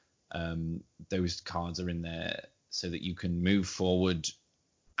 Those cards are in there so that you can move forward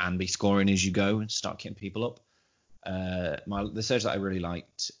and be scoring as you go and start getting people up. The surge that I really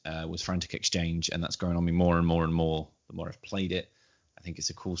liked was Frantic Exchange, and that's growing on me more and more and more the more I've played it. I think it's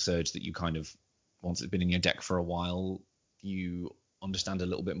a cool surge that you kind of, once it's been in your deck for a while, you understand a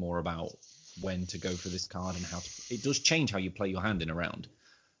little bit more about when to go for this card and it does change how you play your hand in a round,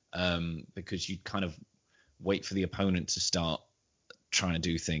 because you kind of wait for the opponent to start trying to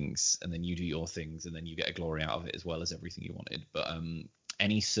do things, and then you do your things, and then you get a glory out of it as well as everything you wanted. But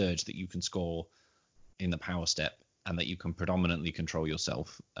any surge that you can score in the power step and that you can predominantly control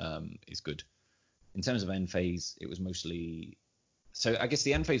yourself is good. In terms of end phase, it was mostly... So I guess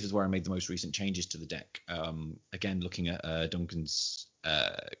the end phase was where I made the most recent changes to the deck. Again, looking at Duncan's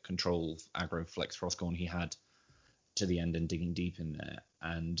control aggro flex Frostgorn he had to the end and digging deep in there.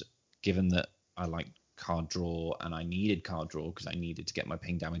 And given that I like card draw and I needed card draw because I needed to get my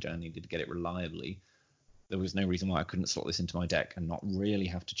ping damage and I needed to get it reliably, there was no reason why I couldn't slot this into my deck and not really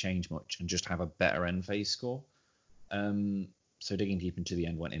have to change much and just have a better end phase score. So digging deep into the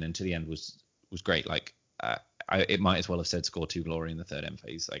end went in, and to the end was great. Like it might as well have said score 2 glory in the third end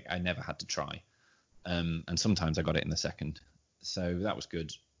phase. Like I never had to try. And sometimes I got it in the second. So that was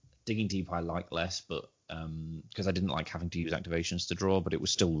good. Digging deep I like less, but because I didn't like having to use activations to draw, but it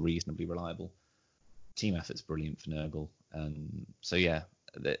was still reasonably reliable. Team effort's brilliant for Nurgle. So yeah,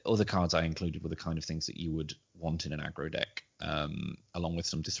 the other cards I included were the kind of things that you would want in an aggro deck, along with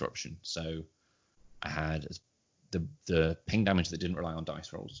some disruption. So I had the ping damage that didn't rely on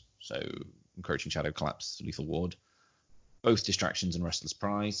dice rolls. So Encroaching Shadow, Collapse, Lethal Ward, both Distractions and Restless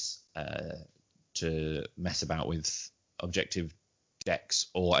Prize, to mess about with objective decks,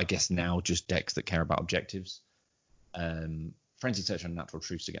 or I guess now just decks that care about objectives. Frenzied Search and Natural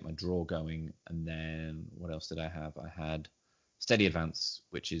Truths to get my draw going, and then what else did I have? I had Steady Advance,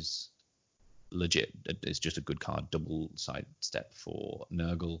 which is legit. It's just a good card, double side step for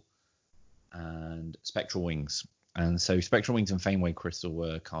Nurgle, and Spectral Wings. And so Spectral Wings and Fameway Crystal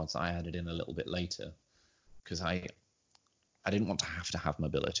were cards that I added in a little bit later because I didn't want to have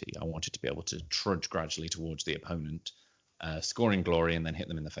mobility. I wanted to be able to trudge gradually towards the opponent, scoring glory and then hit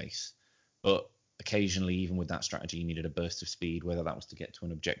them in the face. But occasionally, even with that strategy, you needed a burst of speed, whether that was to get to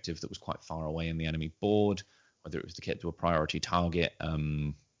an objective that was quite far away in the enemy board, whether it was to get to a priority target,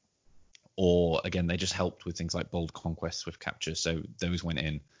 or again, they just helped with things like Bold Conquest, Swift Capture. So those went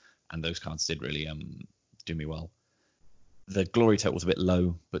in, and those cards did really do me well. The glory total was a bit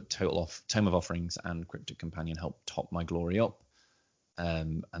low, but Tome of Offerings and Cryptic Companion helped top my glory up.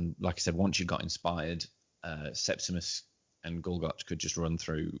 And like I said, once you got inspired, Septimus and Golgotch could just run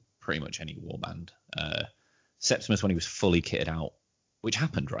through pretty much any warband. Septimus, when he was fully kitted out, which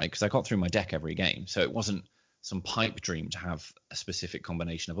happened, right? Because I got through my deck every game, so it wasn't some pipe dream to have a specific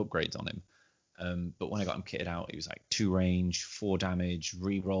combination of upgrades on him. But when I got him kitted out, he was like 2 range, 4 damage,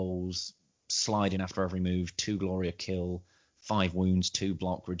 re-rolls, sliding after every move, 2 glory a kill, 5 wounds, 2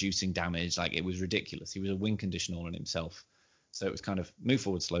 block, reducing damage. Like, it was ridiculous. He was a win condition all in himself. So it was kind of move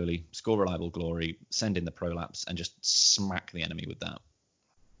forward slowly, score reliable glory, send in the prolapse, and just smack the enemy with that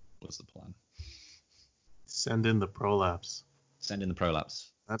was the plan. Send in the prolapse. Send in the prolapse.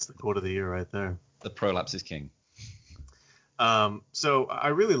 That's the quote of the year right there. The prolapse is king. So I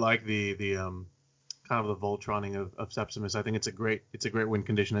really like the kind of the Voltroning of Septimus. I think it's a great win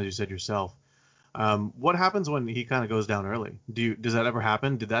condition, as you said yourself. What happens when he kind of goes down early? Does that ever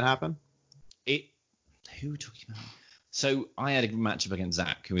happen? Did that happen? Who took him out? So I had a matchup against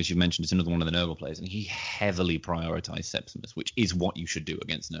Zach, who, as you mentioned, is another one of the Nurgle players, and he heavily prioritized Septimus, which is what you should do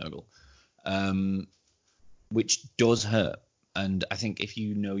against Nurgle, which does hurt. And I think if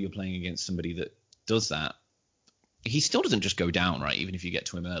you know you're playing against somebody that does that, he still doesn't just go down, right? Even if you get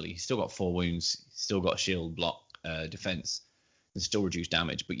to him early, he's still got 4 wounds, he's still got shield, block, defense, and still reduced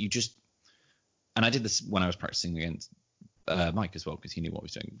damage. But you just, and I did this when I was practicing against Mike as well, because he knew what he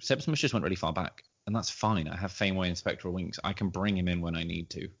was doing. Septimus just went really far back, and that's fine. I have Fameway and Spectral Wings. I can bring him in when I need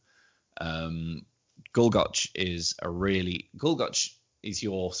to. Golgotch is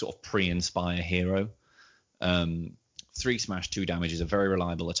your sort of pre-inspire hero. 3 smash, 2 damage is a very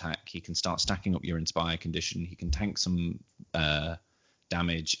reliable attack. He can start stacking up your inspire condition. He can tank some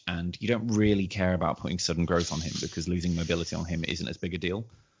damage, and you don't really care about putting sudden growth on him because losing mobility on him isn't as big a deal.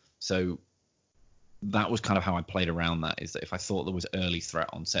 So that was kind of how I played around that, is that if I thought there was early threat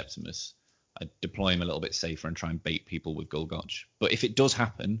on Septimus, I'd deploy him a little bit safer and try and bait people with Golgotch. But if it does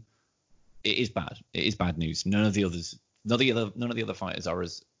happen, it is bad. It is bad news. None of the other fighters are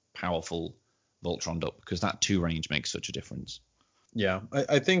as powerful Voltroned up, because that 2 range makes such a difference. Yeah,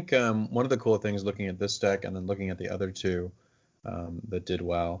 I think one of the cool things looking at this deck and then looking at the other 2 that did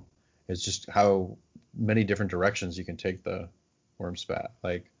well is just how many different directions you can take the Wormspat.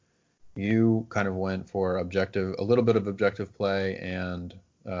 Like, you kind of went for a little bit of objective play and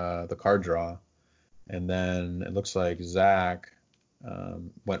the card draw, and then it looks like Zach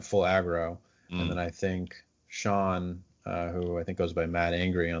went full aggro, and then I think Sean, who I think goes by Mad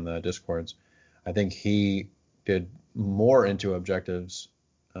Angry on the Discords, I think he did more into objectives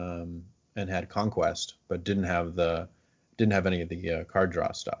and had conquest, but didn't didn't have any of the card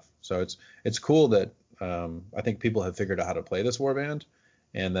draw stuff. So it's cool that I think people have figured out how to play this warband,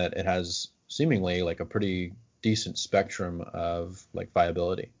 and that it has seemingly like a pretty decent spectrum of like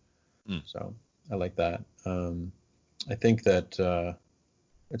viability. So I like that. I think that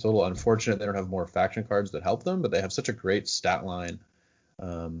it's a little unfortunate they don't have more faction cards that help them, but they have such a great stat line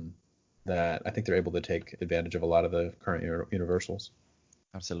that I think they're able to take advantage of a lot of the current universals.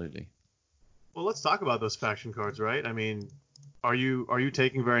 Absolutely. Well, let's talk about those faction cards, right? I mean, are you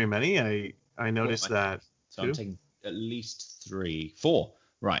taking very many? I noticed that. So I'm taking at least 4.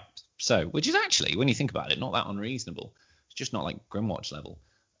 Right. So, which is actually, when you think about it, not that unreasonable. It's just not like Grimwatch level.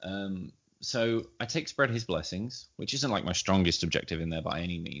 So I take Spread His Blessings, which isn't like my strongest objective in there by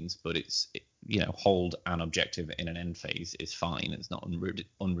any means, but hold an objective in an end phase is fine. It's not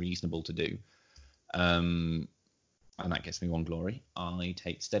unreasonable to do. And that gets me 1 glory. I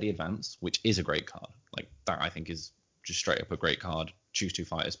take Steady Advance, which is a great card. Like that, I think is just straight up a great card. Choose 2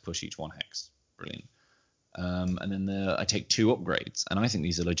 fighters, push each 1 hex. Brilliant. And then I take 2 upgrades, and I think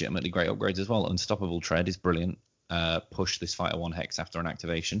these are legitimately great upgrades as well. Unstoppable Tread is brilliant. Push this fighter 1 hex after an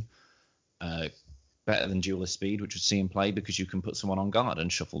activation. Better than Duelist Speed, which would see in play because you can put someone on guard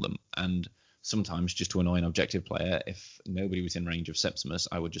and shuffle them. And sometimes, just to annoy an objective player, if nobody was in range of Sepsimus,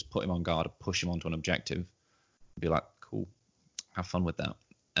 I would just put him on guard, push him onto an objective, and be like, cool, have fun with that.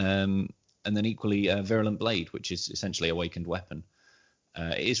 And then equally, Virulent Blade, which is essentially Awakened Weapon.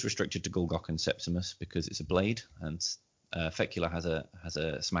 It is restricted to Gulgok and Sepsimus because it's a blade, and Fecula has a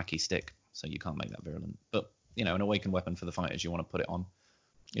smacky stick, so you can't make that virulent. But an Awakened Weapon for the fighters you want to put it on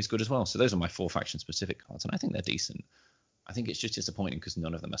is good as well. So those are my 4 faction-specific cards, and I think they're decent. I think it's just disappointing because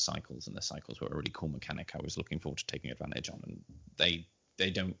none of them are cycles, and the cycles were a really cool mechanic I was looking forward to taking advantage on, and they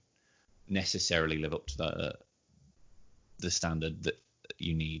don't necessarily live up to the standard that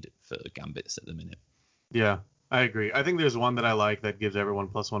you need for Gambits at the minute. Yeah, I agree. I think there's one that I like that gives everyone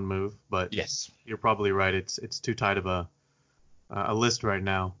 +1 move, but yes, you're probably right. It's too tight of a list right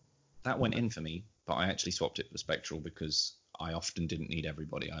now. That went in for me, but I actually swapped it for Spectral because I often didn't need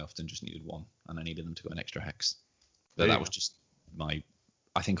everybody. I often just needed 1, and I needed them to go an extra hex. But that was just I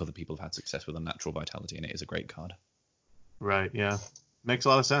think other people have had success with Unnatural Vitality, and it is a great card. Right, yeah. Makes a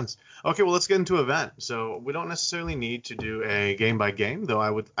lot of sense. Okay, well, let's get into event. So we don't necessarily need to do a game by game, though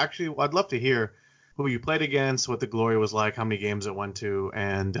I'd love to hear who you played against, what the glory was like, how many games it went to,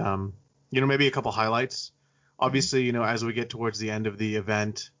 and maybe a couple highlights. Obviously, as we get towards the end of the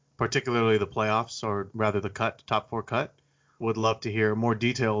event, particularly the playoffs, or rather the top 4 cut, would love to hear more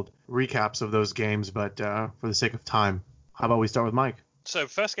detailed recaps of those games, but for the sake of time, how about we start with Mike? So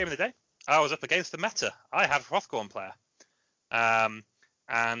first game of the day, I was up against the meta. I had Hrothgorn player.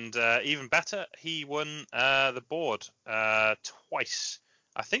 And even better, he won the board twice.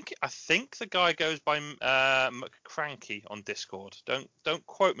 I think the guy goes by McCranky on Discord. Don't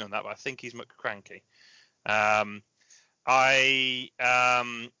quote me on that, but I think he's McCranky.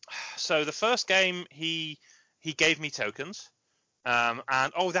 So the first game he gave me tokens, and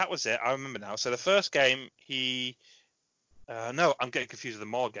that was it. I remember now. So the first game no, I'm getting confused with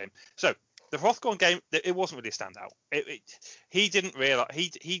the Morg game. So the Hrothgorn game, it wasn't really a standout. He didn't realize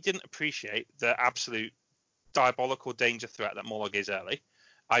he didn't appreciate the absolute diabolical danger threat that Morlog is early.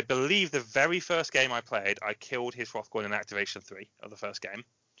 I believe the very first game I played, I killed his Hrothgorn in Activation 3 of the first game.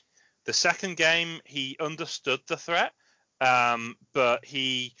 The second game, he understood the threat, but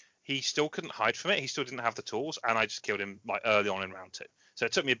he still couldn't hide from it. He still didn't have the tools, and I just killed him like early on in round 2. So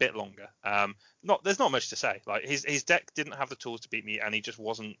it took me a bit longer. There's not much to say. Like his deck didn't have the tools to beat me, and he just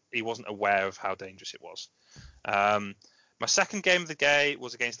wasn't aware of how dangerous it was. My second game of the day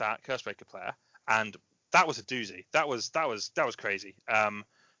was against that Cursebreaker player, and that was a doozy. That was crazy. I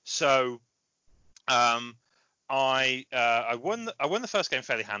won the first game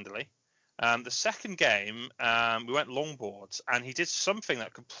fairly handily. The second game, we went longboards, and he did something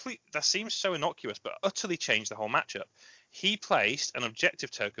that seems so innocuous, but utterly changed the whole matchup. He placed an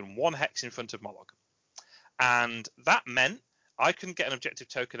objective token 1 hex in front of Mollog, and that meant I couldn't get an objective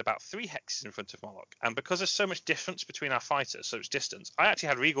token about 3 hexes in front of Mollog. And because there's so much difference between our fighters, so much distance, I actually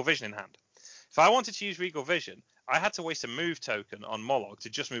had Regal Vision in hand. If I wanted to use Regal Vision, I had to waste a move token on Mollog to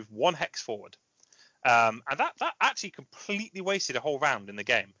just move 1 hex forward. And that actually completely wasted a whole round in the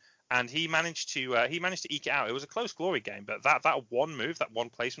game. And he managed to eke it out. It was a close glory game, but that one move, that one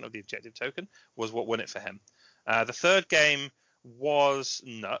placement of the objective token, was what won it for him. The third game was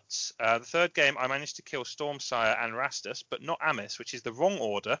nuts. The third game, I managed to kill Stormsire and Rastus, but not Amis, which is the wrong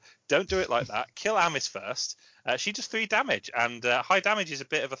order. Don't do it like that. Kill Amis first. She does 3 damage, and high damage is a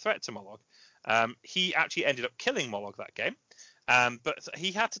bit of a threat to Mollog. He actually ended up killing Mollog that game. But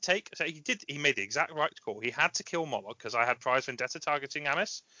he had to take. So he made the exact right call. He had to kill Mollog because I had Prize Vendetta targeting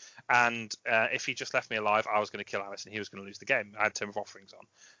Amiss, and if he just left me alive, I was going to kill Amiss and he was going to lose the game. I had Tomb of Offerings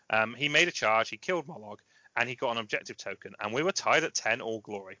on. He made a charge. He killed Mollog, and he got an objective token, and we were tied at 10 all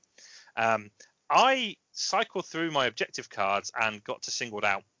glory. I cycled through my objective cards and got to singled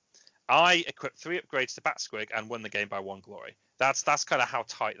out. I equipped 3 upgrades to Bat Squig and won the game by 1 glory. That's kind of how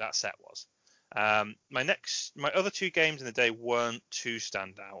tight that set was. My other 2 games in the day weren't too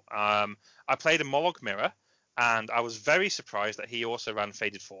standout. I played a Mollog Mirror, and I was very surprised that he also ran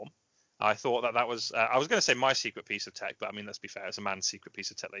Faded Form. I thought that was I was going to say my secret piece of tech, but I mean, let's be fair, it's a man's secret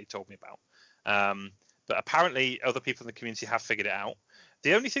piece of tech that he told me about. But apparently other people in the community have figured it out.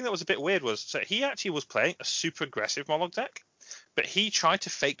 The only thing that was a bit weird was, so he actually was playing a super aggressive Mollog deck, but he tried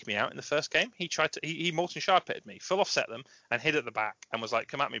to fake me out in the first game. He Molten Shard pitted me, full offset them, and hid at the back, and was like,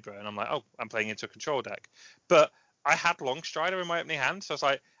 "Come at me, bro." And I'm like, "Oh, I'm playing into a control deck." But I had Long Strider in my opening hand, so I was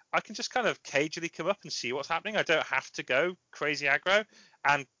like, I can just kind of cagily come up and see what's happening. I don't have to go crazy aggro.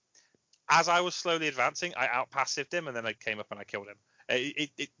 And as I was slowly advancing, I out-passived him, and then I came up and I killed him.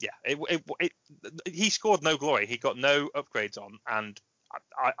 He scored no glory. He got no upgrades on, and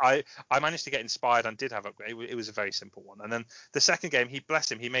I managed to get inspired and did have upgrade. It was a very simple one. And then the second game,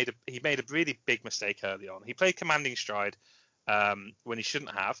 bless him, he made a really big mistake early on. He played Commanding Stride when he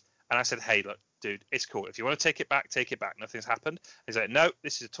shouldn't have, and I said, "Hey, look, dude, it's cool. If you want to take it back, take it back. Nothing's happened." He's like, "No,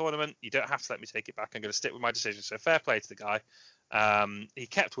 this is a tournament. You don't have to let me take it back. I'm going to stick with my decision." So fair play to the guy. He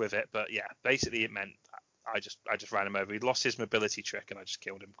kept with it, but yeah, basically it meant I just ran him over. He lost his mobility trick, and I just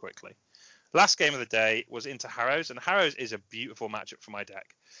killed him quickly. Last game of the day was into Harrows, and Harrows is a beautiful matchup for my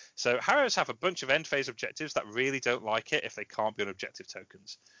deck. So Harrows have a bunch of end phase objectives that really don't like it if they can't be on objective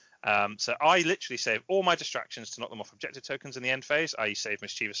tokens. So I literally save all my distractions to knock them off objective tokens in the end phase. I save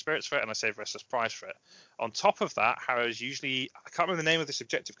Mischievous Spirits for it, and I save Restless Prize for it. On top of that, Harrows usually, I can't remember the name of this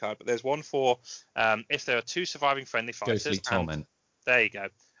objective card, but there's one for if there are 2 surviving friendly fighters. Ghostly Torment. There you go.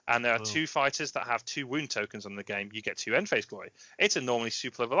 And there are 2 fighters that have 2 wound tokens on the game. You get 2 end phase glory. It's a normally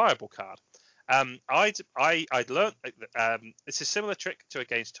super reliable card. I'd learned it's a similar trick to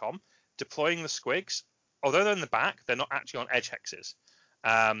against Tom, deploying the squigs. Although they're in the back, they're not actually on edge hexes.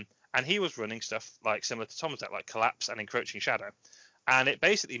 And he was running stuff like similar to Tom's deck, like Collapse and Encroaching Shadow. And it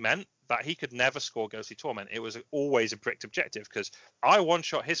basically meant that he could never score Ghostly Torment. It was always a bricked objective because I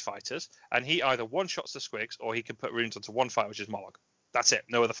one-shot his fighters, and he either one-shots the squigs or he can put runes onto one fighter, which is Mollog. That's it.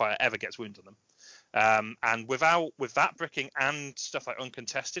 No other fighter ever gets wounds on them. And with that bricking and stuff like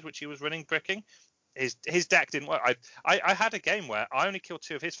Uncontested, which he was running bricking, his deck didn't work. I had a game where I only killed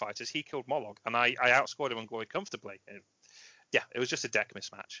 2 of his fighters. He killed Mollog, and I outscored him on glory comfortably. It was just a deck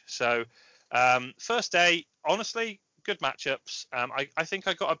mismatch. So first day, honestly, good matchups. I think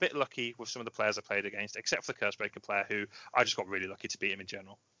I got a bit lucky with some of the players I played against, except for the Cursebreaker player, who I just got really lucky to beat him in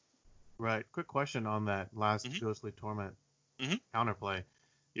general. Right. Quick question on that last Ghostly Torment counterplay.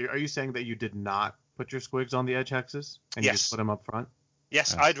 Are you saying that you did not put your squigs on the edge hexes and you just put them up front?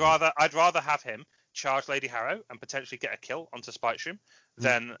 Yes, I'd rather have him charge Lady Harrow and potentially get a kill onto Spiteshroom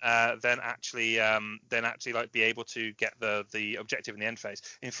than actually like be able to get the objective in the end phase.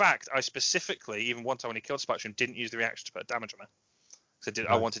 In fact, I specifically, even one time when he killed Spiteshroom, didn't use the reaction to put damage on her. So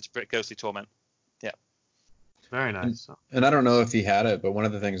I wanted to brick Ghostly Torment. Yeah. Very nice. And I don't know if he had it, but one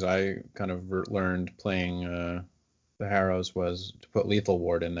of the things I kind of learned playing the Harrows was to put Lethal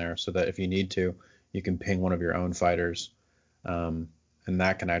Ward in there so that if you need to, you can ping one of your own fighters. And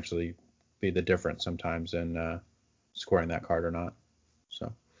that can actually be the difference sometimes in scoring that card or not.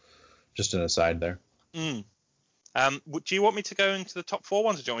 So just an aside there. Do you want me to go into the top 4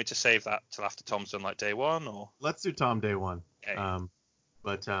 ones, or do you want me to save that till after Tom's done, like day 1? Or let's do Tom day 1. Okay.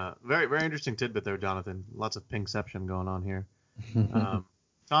 But very, very interesting tidbit there, Jonathan. Lots of pingception going on here.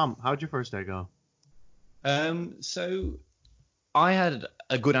 Tom, how'd your first day go? So I had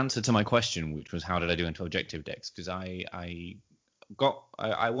a good answer to my question, which was how did I do into objective decks? Because I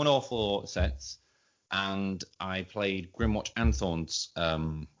won all 4 sets, and I played Grimwatch and Thorns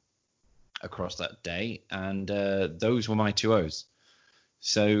across that day, and those were my 2-0s.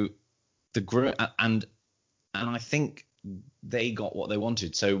 So and I think they got what they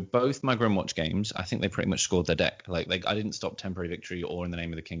wanted. So both my Grimwatch games, I think they pretty much scored their deck. Like I didn't stop Temporary Victory or In the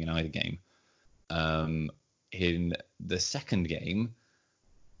Name of the King in either game. In the second game,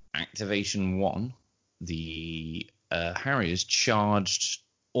 Activation 1, the Harriers charged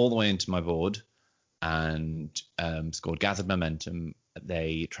all the way into my board and scored Gathered Momentum.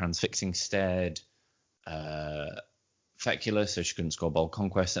 They Transfixing Stared Fecula, so she couldn't score Bold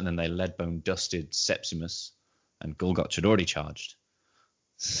Conquest, and then they Leadbone Dusted Sepsimus, and Gulgotch had already charged.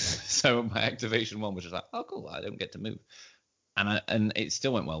 So my Activation 1 was just like, oh cool, I don't get to move. and it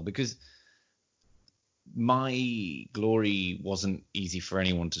still went well because my glory wasn't easy for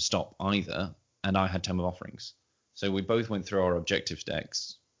anyone to stop either, and I had Tome of Offerings. So we both went through our objectives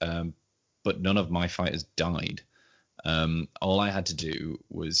decks, but none of my fighters died. All I had to do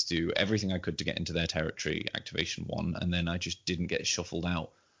was do everything I could to get into their territory, activation 1, and then I just didn't get shuffled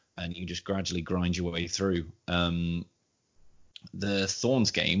out, and you just gradually grind your way through. The Thorns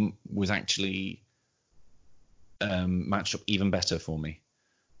game was actually matched up even better for me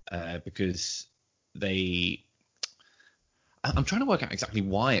because I'm trying to work out exactly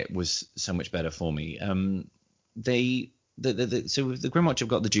why it was so much better for me. So with the Grimwatch have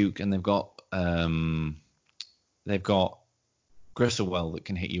got the Duke, and they've got Gristlewell that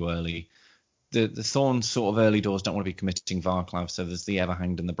can hit you early. The Thorns sort of early doors don't want to be committing Varclav, so there's the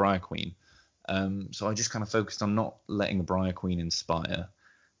Everhanged and the Briar Queen. So I just kind of focused on not letting the Briar Queen inspire,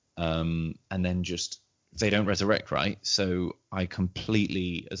 and then just they don't resurrect, right? So I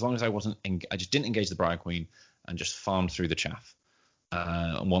completely, as long as I just didn't engage the Briar Queen and just farmed through the chaff.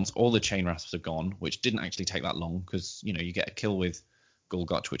 And once all the chain rasps are gone, which didn't actually take that long, because you get a kill with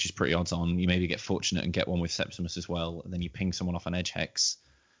Gulgotch, which is pretty odds on. You maybe get fortunate and get one with Septimus as well, and then you ping someone off an Edge Hex.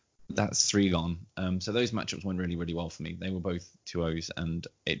 That's 3 gone. So those matchups went really, really well for me. They were both 2-0s, and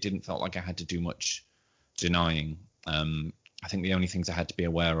it didn't feel like I had to do much denying. I think the only things I had to be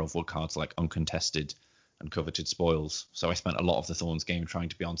aware of were cards like Uncontested and Coveted Spoils. So I spent a lot of the Thorns game trying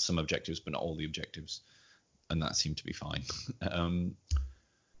to be on some objectives, but not all the objectives, and that seemed to be fine.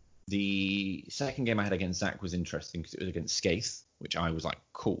 The second game I had against Zach was interesting because it was against Skaith, which I was like,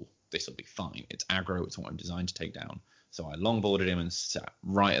 cool, this will be fine. It's aggro, it's what I'm designed to take down. So I longboarded him and sat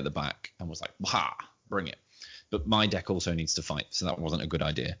right at the back and was like, ha, bring it. But my deck also needs to fight, so that wasn't a good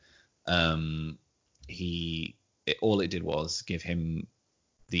idea. All it did was give him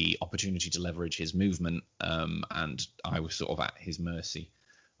the opportunity to leverage his movement, and I was sort of at his mercy.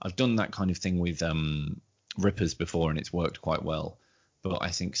 I've done that kind of thing with Rippers before, and it's worked quite well. But I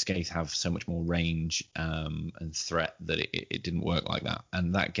think Skaith have so much more range and threat that it didn't work like that.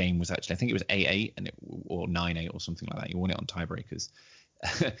 And that game was actually, I think it was 8-8 or 9-8 or something like that. You won it on tiebreakers.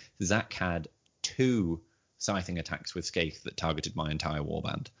 Zach had 2 scything attacks with Skaith that targeted my entire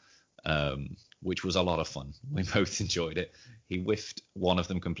warband, which was a lot of fun. We both enjoyed it. He whiffed one of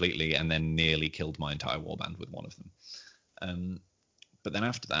them completely and then nearly killed my entire warband with one of them. But then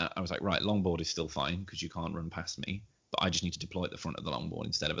after that, I was like, right, longboard is still fine because you can't run past me. But I just need to deploy at the front of the longboard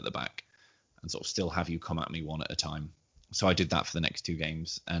instead of at the back and sort of still have you come at me one at a time. So I did that for the next 2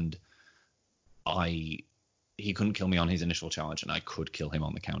 games, and he couldn't kill me on his initial charge, and I could kill him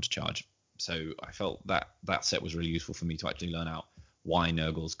on the counter charge. So I felt that set was really useful for me to actually learn out why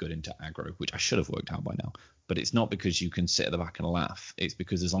Nurgle's good into aggro, which I should have worked out by now. But it's not because you can sit at the back and laugh. It's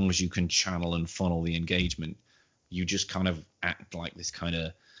because as long as you can channel and funnel the engagement, you just kind of act like this kind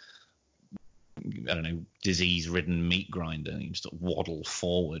of, I don't know, disease-ridden meat grinder. You just sort of waddle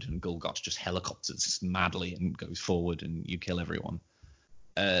forward, and Gulgotch just helicopters madly and goes forward, and you kill everyone.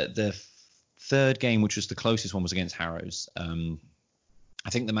 The third game, which was the closest one, was against Harrows. I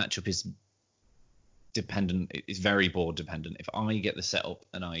think the matchup is dependent. It's very board dependent. If I get the setup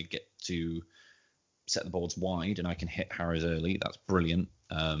and I get to set the boards wide and I can hit Harrows early, that's brilliant,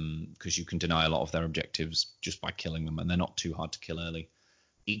 because you can deny a lot of their objectives just by killing them, and they're not too hard to kill early.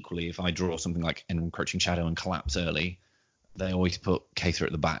 Equally, if I draw something like Encroaching Shadow and collapse early, they always put Kaither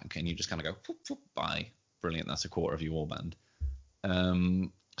at the back, and you just kind of go, whoop, whoop, bye. Brilliant, that's a quarter of your warband.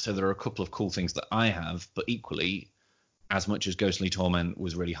 So there are a couple of cool things that I have, but equally, as much as Ghostly Torment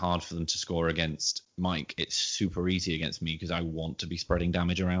was really hard for them to score against Mike, it's super easy against me because I want to be spreading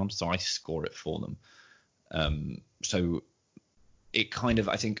damage around, so I score it for them. So it kind of,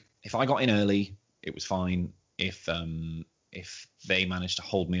 I think, if I got in early, it was fine. If they managed to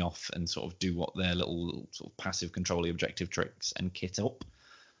hold me off and sort of do what their little sort of passive control objective tricks and kit up,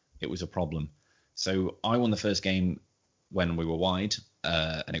 it was a problem. So I won the first game when we were wide,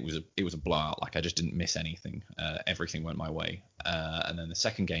 and it was a blowout. Like, I just didn't miss anything. Everything went my way. And then the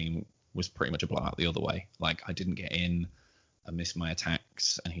second game was pretty much a blowout the other way. Like, I didn't get in, I missed my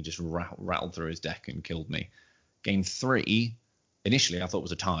attacks, and he just rattled through his deck and killed me. Game 3, initially I thought it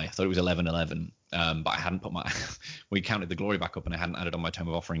was a tie. I thought it was 11-11. But I hadn't put we counted the glory back up, and I hadn't added on my Tome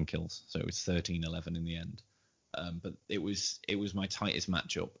of Offering kills, so it was 13-11 in the end. But it was my tightest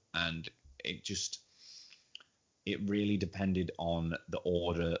matchup, and it really depended on the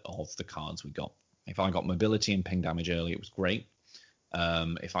order of the cards we got. If I got mobility and ping damage early, it was great.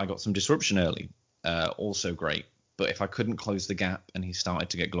 If I got some disruption early, also great. But if I couldn't close the gap and he started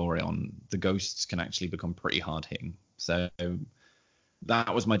to get glory on, the ghosts can actually become pretty hard hitting. So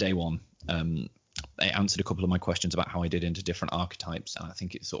that was my day one. it answered a couple of my questions about how I did into different archetypes, and I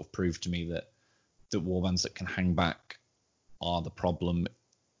think it sort of proved to me that warbands that can hang back are the problem,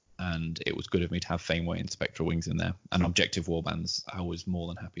 and it was good of me to have Fameway and Spectral Wings in there. And objective warbands I was more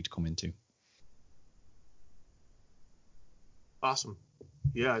than happy to come into. Awesome.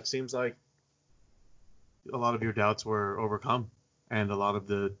 Yeah, it seems like a lot of your doubts were overcome, and a lot of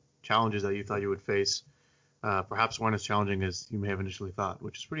the challenges that you thought you would face perhaps weren't as challenging as you may have initially thought,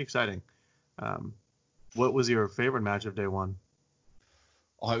 which is pretty exciting. What was your favorite match of day one?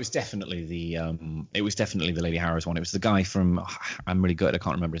 Oh, it was definitely the Lady Harrows one. It was the guy from, I'm really good, I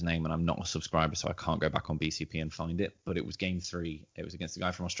can't remember his name, and I'm not a subscriber, so I can't go back on BCP and find it. But it was game 3. It was against the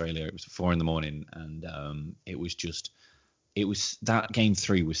guy from Australia. It was 4 a.m, and that game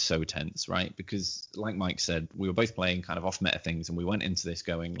 3 was so tense, right? Because like Mike said, we were both playing kind of off meta things, and we went into this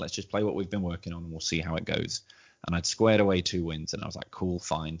going, let's just play what we've been working on, and we'll see how it goes. And I'd squared away 2 wins, and I was like, cool,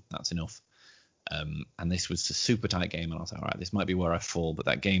 fine, that's enough. And this was a super tight game, and I was like, all right, this might be where I fall. But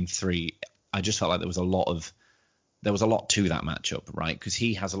that game 3, I just felt like there was a lot to that matchup, right? Because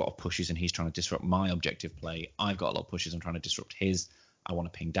he has a lot of pushes, and he's trying to disrupt my objective play. I've got a lot of pushes, I'm trying to disrupt his. I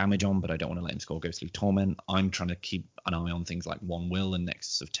want to ping damage on, but I don't want to let him score Ghostly Torment. I'm trying to keep an eye on things like One Will and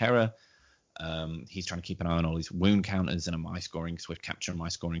Nexus of Terror. He's trying to keep an eye on all these wound counters, and my scoring Swift Capture and my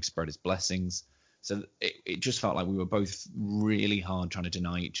scoring Spread His Blessings. So it just felt like we were both really hard trying to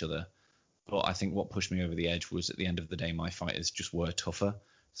deny each other. But I think what pushed me over the edge was, at the end of the day, my fighters just were tougher.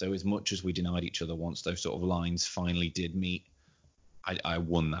 So as much as we denied each other, once those sort of lines finally did meet, I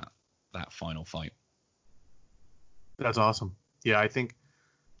won that final fight. That's awesome. Yeah, I think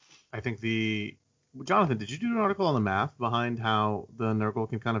Jonathan, did you do an article on the math behind how the Nurgle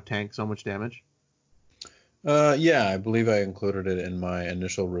can kind of tank so much damage? Yeah, I believe I included it in my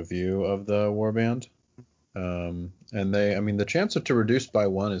initial review of the Warband. And the chance to reduce by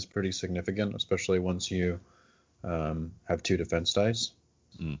 1 is pretty significant, especially once you have 2 defense dice.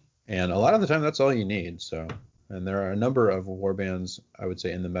 And a lot of the time, that's all you need. So, and there are a number of warbands, I would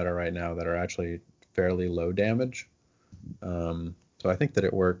say, in the meta right now that are actually fairly low damage. So I think that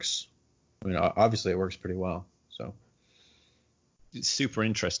it works. I mean, obviously, it works pretty well. So. It's super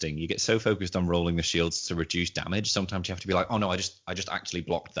interesting. You get so focused on rolling the shields to reduce damage. Sometimes you have to be like, oh no, I just actually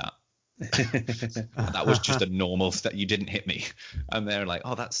blocked that. That was just a normal step. You didn't hit me. And they're like,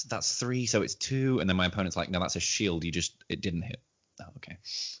 oh, that's 3, so it's 2. And then my opponent's like, no, that's a shield. It didn't hit. Oh, okay.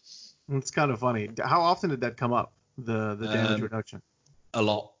 It's kind of funny. How often did that come up? The damage reduction. A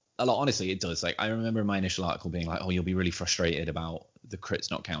lot. Honestly, it does. Like, I remember my initial article being like, oh, you'll be really frustrated about the crits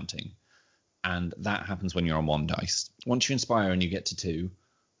not counting. And that happens when you're on 1 dice. Once you inspire and you get to 2,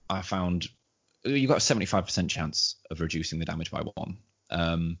 I found you've got a 75% chance of reducing the damage by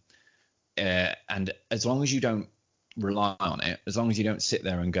 1. And as long as you don't rely on it, as long as you don't sit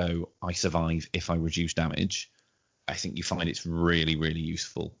there and go, I survive if I reduce damage, I think you find it's really, really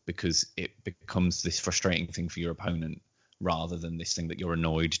useful, because it becomes this frustrating thing for your opponent rather than this thing that you're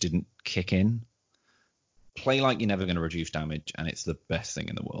annoyed didn't kick in. Play like you're never going to reduce damage, and it's the best thing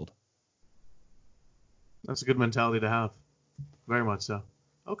in the world. That's a good mentality to have. Very much so.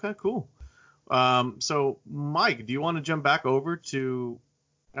 Okay, cool. So, Mike, do you want to jump back over to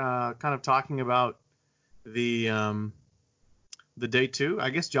kind of talking about the day 2? I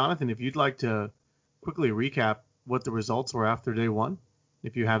guess, Jonathan, if you'd like to quickly recap what the results were after day 1,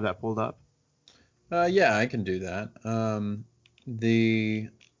 if you have that pulled up. Yeah, I can do that.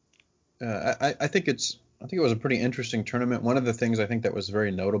 I think it was a pretty interesting tournament. One of the things I think that was very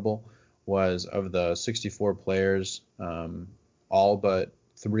notable was, of the 64 players, all but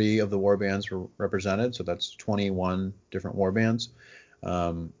 3 of the warbands were represented. So that's 21 different warbands.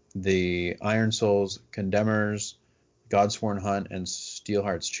 The Iron Souls, Condemners, Godsworn Hunt, and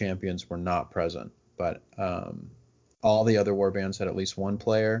Steelheart's Champions were not present, but all the other warbands had at least 1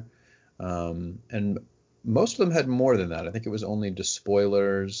 player, and most of them had more than that. I think it was only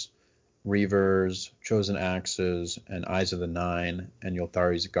Despoilers, Reavers, Chosen Axes, and Eyes of the Nine, and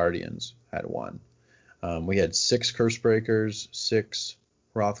Yulthari's Guardians had 1. We had 6 Cursebreakers, 6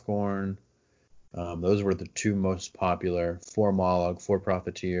 Hrothgorn. Those were the 2 most popular. 4 Mollog, 4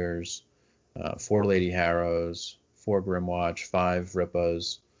 Profiteers, 4 Lady Harrows, 4 Grimwatch, 5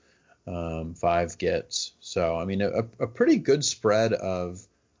 Rippas, 5 Gits. So, I mean, a pretty good spread of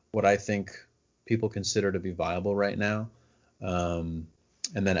what I think people consider to be viable right now.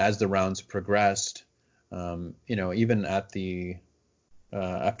 And then as the rounds progressed, even at the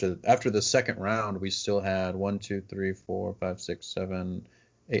after the second round, we still had 1, 2, 3, 4, 5, 6, 7,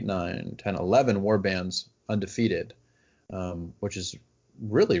 8, 9, 10, 11 warbands undefeated, which is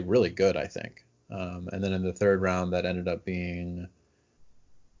really, really good, I think. And then in the third round, that ended up being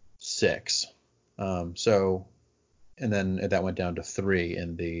 6. So, and then that went down to 3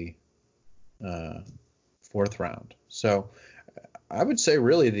 in the fourth round. So I would say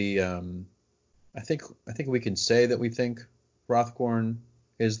really I think we can say that we think Hrothgorn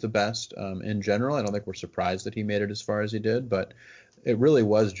is the best in general. I don't think we're surprised that he made it as far as he did, but it really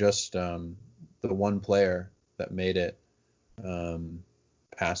was just the one player that made it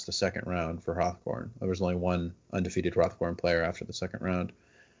past the second round for Hrothgorn. There was only one undefeated Hrothgorn player after the second round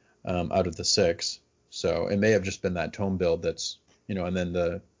out of the 6. So it may have just been that tome build that's, and then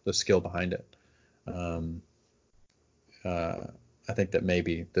the skill behind it. I think that may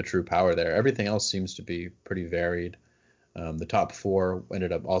be the true power there. Everything else seems to be pretty varied. The top 4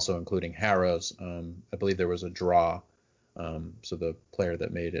 ended up also including Harrows. I believe there was a draw. So the player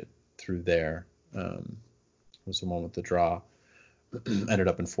that made it through there was the one with the draw. Ended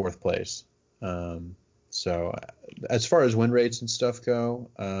up in 4th place. So as far as win rates and stuff go,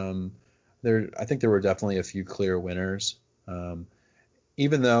 I think there were definitely a few clear winners.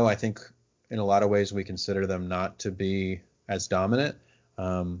 Even though I think in a lot of ways we consider them not to be as dominant.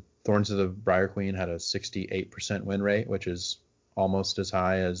 Thorns of the Briar Queen had a 68% win rate, which is almost as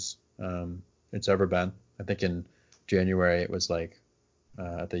high as it's ever been. I think in January it was like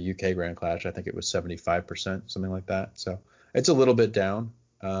at the UK Grand Clash, I think it was 75%, something like that. So it's a little bit down.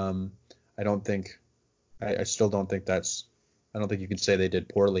 I still don't think I don't think you can say they did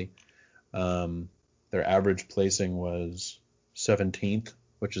poorly. Their average placing was 17th,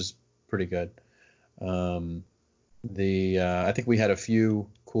 which is pretty good. I think we had a few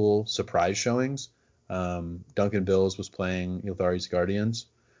cool surprise showings. Duncan Bills was playing Ylthari's Guardians,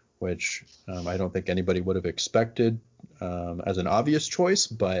 which I don't think anybody would have expected as an obvious choice,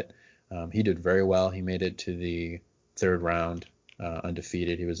 but he did very well. He made it to the 3rd round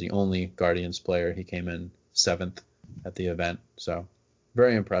undefeated. He was the only Guardians player. He came in 7th at the event, so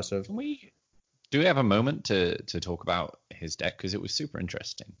very impressive. Do we have a moment to talk about his deck, because it was super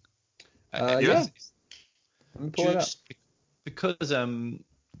interesting? Yeah. Let me pull it up. Because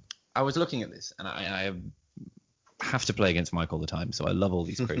I was looking at this, and I have to play against Mike all the time, so I love all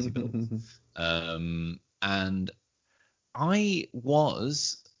these crazy builds. And I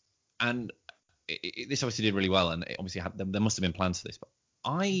was, and this obviously did really well, and it obviously there must have been plans for this, but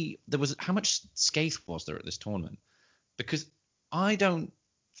how much Scathe was there at this tournament? Because I don't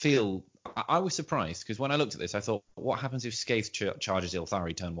feel, I was surprised, because when I looked at this, I thought, what happens if Scathe charges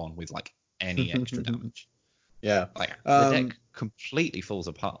Ylthari turn 1 with like any extra damage? Yeah. Like the deck completely falls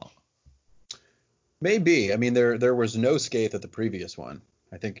apart. Maybe. I mean, there was no Scathe at the previous one.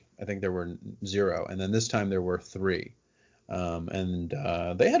 I think there were 0, and then this time there were 3. And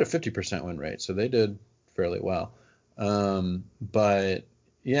they had a 50% win rate, so they did fairly well. But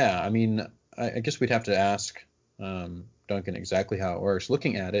yeah, I mean, I guess we'd have to ask Duncan exactly how it works.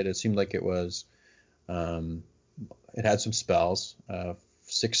 Looking at it, it seemed like it was it had some spells,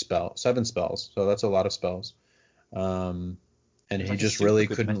 7 spells, so that's a lot of spells. And he just really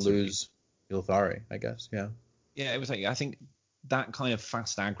couldn't lose Ylthari, I guess. Yeah. Yeah, it was like, I think that kind of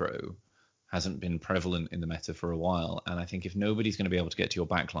fast aggro hasn't been prevalent in the meta for a while, and I think if nobody's going to be able to get to your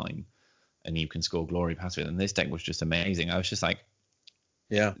backline and you can score glory past it, then this deck was just amazing. I was just like,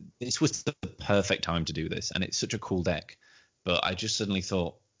 yeah, this was the perfect time to do this, and it's such a cool deck. But I just suddenly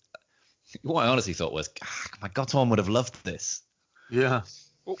thought, what I honestly thought was, my Gotorn would have loved this. Yeah.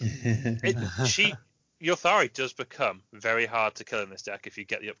 Well, Ylthari does become very hard to kill in this deck if you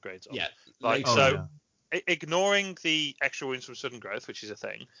get the upgrades on. Yeah. Ignoring the extra wounds from sudden growth, which is a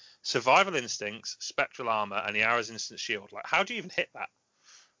thing, survival instincts, spectral armor, and Yara's instant shield. Like, how do you even hit that?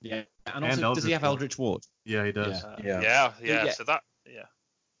 Yeah, and also, does he have Eldritch Ward? Yeah, he does. Yeah. So that, yeah.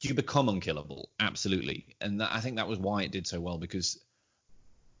 Do you become unkillable? Absolutely, and I think that was why it did so well, because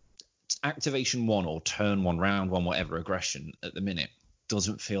activation 1 or turn 1, round 1, whatever, aggression at the minute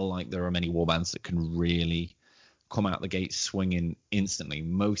doesn't feel like there are many warbands that can really come out the gate swinging instantly.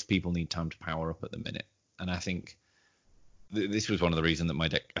 Most people need time to power up at the minute, and I think this was one of the reasons that my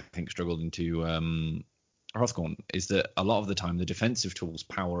deck, I think, struggled into Hrothgorn, is that a lot of the time the defensive tools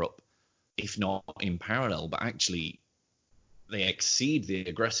power up, if not in parallel, but actually they exceed the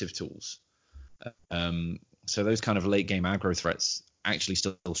aggressive tools. So those kind of late game aggro threats actually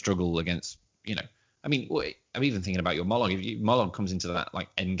still struggle against, I mean, I'm even thinking about your Mollog. If Mollog comes into that like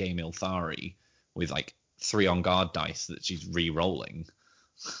end game Ylthari with like 3 on guard dice that she's re-rolling,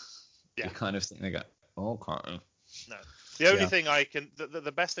 you kind of think they go, okay. No. The only thing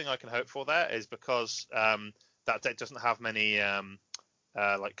the best thing I can hope for there is, because that deck doesn't have many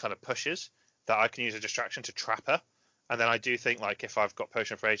like kind of pushes, that I can use a distraction to trap her. And then I do think, like, if I've got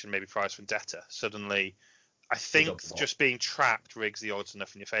Potion of Rage and maybe Prize Vendetta, suddenly I think just being trapped rigs the odds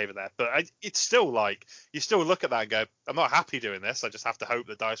enough in your favor there. But it's still like, you still look at that and go, I'm not happy doing this. I just have to hope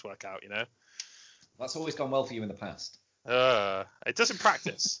the dice work out, you know? That's always gone well for you in the past. It doesn't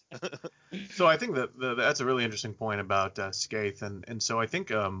practice. So I think that's a really interesting point about Skaith, and so I think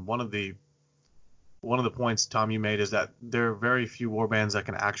one of the points, Tom, you made is that there are very few warbands that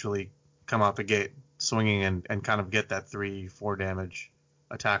can actually come out the gate swinging and kind of get that 3-4 damage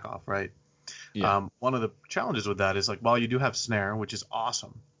attack off, right? Yeah. One of the challenges with that is, like, while you do have snare, which is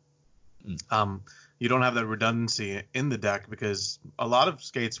awesome, you don't have that redundancy in the deck because a lot of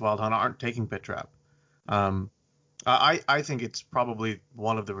Skaith's Wild Hunt aren't taking Pit Trap. I think it's probably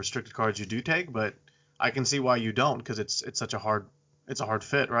one of the restricted cards you do take, but I can see why you don't, because it's such a hard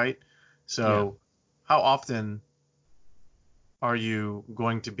fit, right? So how often are you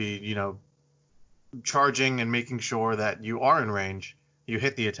going to be, charging and making sure that you are in range, you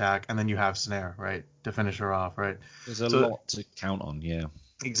hit the attack, and then you have snare, right, to finish her off, right? There's a lot to count on, yeah.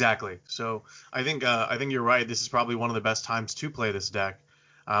 Exactly. So I think you're right. This is probably one of the best times to play this deck.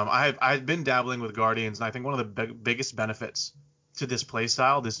 I've been dabbling with Guardians, and I think one of the biggest benefits to this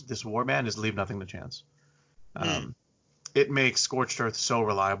playstyle, this warband, is leave nothing to chance. It makes Scorched Earth so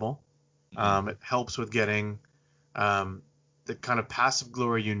reliable. It helps with getting the kind of passive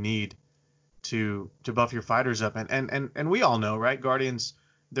glory you need to buff your fighters up, and we all know, right? Guardians,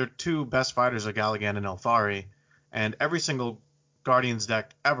 their two best fighters are Galligan and Elthari, and every single Guardians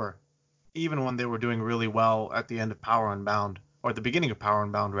deck ever, even when they were doing really well at the end of Power Unbound, or at the beginning of Power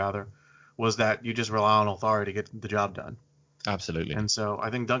Unbound rather, was that you just rely on Elthari to get the job done. Absolutely. And so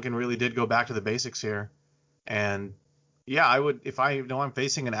I think Duncan really did go back to the basics here, and yeah, I would, if I know I'm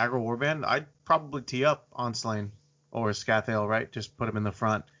facing an aggro warband, I'd probably tee up Onslane or Scathale, right? Just put them in the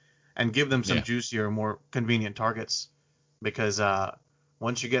front and give them some juicier, more convenient targets, because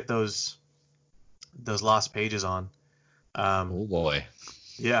once you get those lost pages on, oh boy,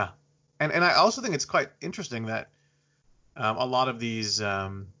 yeah, and I also think it's quite interesting that a lot of these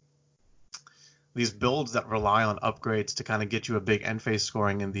builds that rely on upgrades to kind of get you a big end phase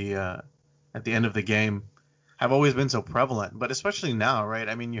scoring in the at the end of the game have always been so prevalent, but especially now, right?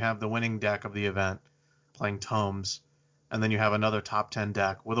 I mean, you have the winning deck of the event playing Tomes, and then you have another top 10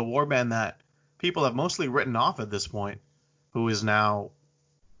 deck with a warband that people have mostly written off at this point, who is now,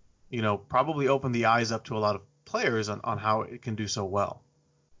 probably opened the eyes up to a lot of players on how it can do so well.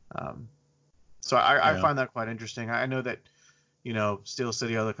 So I find that quite interesting. I know that, Steel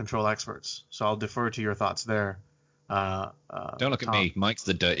City are the control experts, so I'll defer to your thoughts there. Don't look Tom. at me. Mike's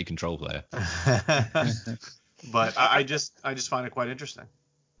the dirty control player. But I just find it quite interesting.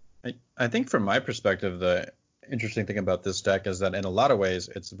 I think from my perspective, the interesting thing about this deck is that in a lot of ways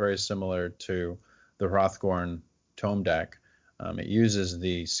it's very similar to the Hrothgorn Tome deck. It uses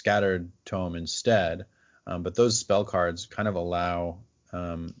the scattered tome instead, but those spell cards kind of allow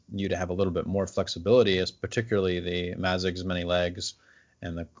you to have a little bit more flexibility, as particularly the Mazig's Many Legs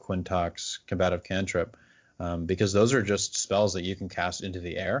and the Quintox Combative Cantrip, because those are just spells that you can cast into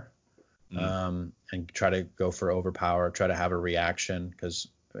the air and try to go for overpower, try to have a reaction. Because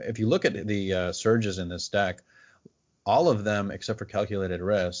if you look at the surges in this deck, all of them except for Calculated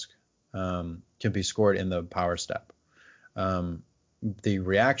Risk can be scored in the power step. The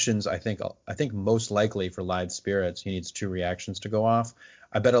reactions, I think most likely for Lithe Spirits, he needs 2 reactions to go off.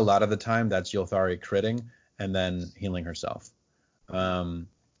 I bet a lot of the time that's Yulthari critting and then healing herself. And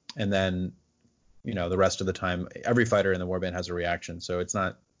then, the rest of the time, every fighter in the warband has a reaction, so it's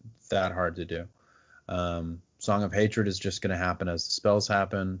not that hard to do. Song of Hatred is just going to happen as the spells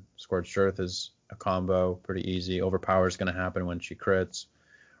happen. Scorched Earth is a combo, pretty easy. Overpower is going to happen when she crits.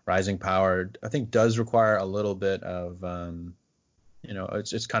 Rising Power, I think, does require a little bit of,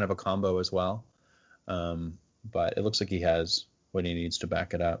 it's kind of a combo as well. But it looks like he has what he needs to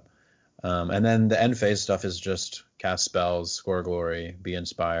back it up. And then the end phase stuff is just cast spells, score glory, be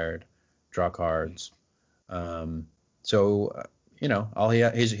inspired, draw cards.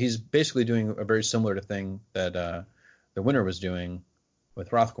 He's basically doing a very similar thing that the winner was doing with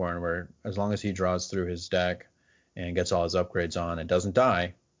Hrothgorn, where as long as he draws through his deck and gets all his upgrades on and doesn't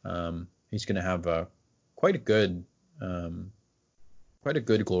die, he's going to have quite a good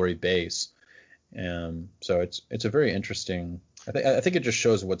glory base. So it's a very interesting. I think it just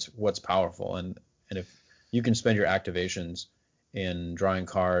shows what's powerful, and if you can spend your activations in drawing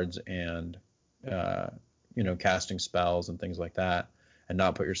cards and casting spells and things like that, and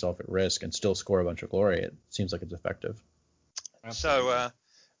not put yourself at risk and still score a bunch of glory, it seems like it's effective. So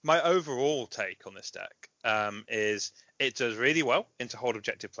my overall take on this deck is it does really well into hold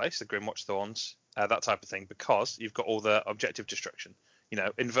objective place, the Grimwatch Thorns, that type of thing, because you've got all the objective destruction.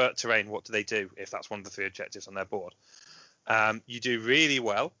 invert terrain. What do they do if that's one of the 3 objectives on their board? You do really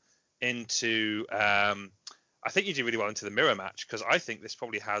well into. I think you do really well into the mirror match, because I think this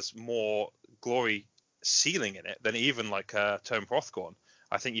probably has more glory ceiling in it than even like Tome Hrothgorn.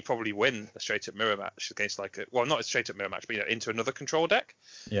 I think you probably win a straight up mirror match against not a straight up mirror match, but into another control deck.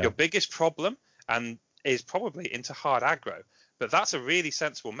 Yeah. Your biggest problem is probably into hard aggro, but that's a really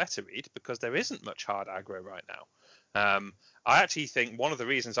sensible meta read because there isn't much hard aggro right now. I actually think one of the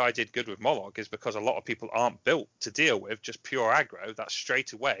reasons I did good with Mollog is because a lot of people aren't built to deal with just pure aggro that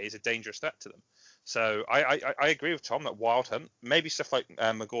straight away is a dangerous threat to them. So I agree with Tom that Wild Hunt, maybe stuff like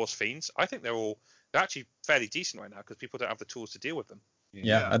Magor's Fiends, I think they're actually fairly decent right now because people don't have the tools to deal with them.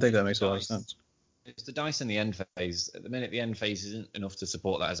 Yeah, I think that makes a lot of sense. It's the dice in the end phase. At the minute, the end phase isn't enough to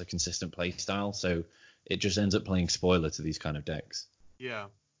support that as a consistent play style, so it just ends up playing spoiler to these kind of decks. Yeah.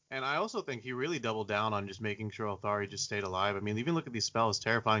 And I also think he really doubled down on just making sure Elthari just stayed alive. I mean, even look at these spells.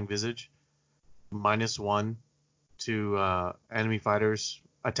 Terrifying Visage, -1 to enemy fighters'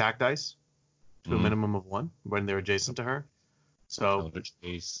 attack dice to a minimum of 1 when they're adjacent to her. So Eldritch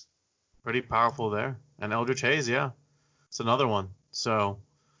Haze. Pretty powerful there. And Eldritch Haze, yeah. It's another one. So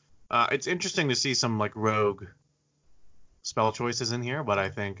it's interesting to see some like rogue spell choices in here, but I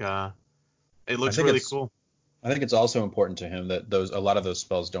think it looks really cool. I think it's also important to him that a lot of those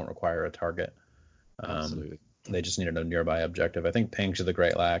spells don't require a target. Absolutely. They just needed a nearby objective. I think Ping to the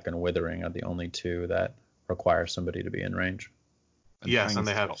Great Lack and Withering are the only 2 that require somebody to be in range. Yes, and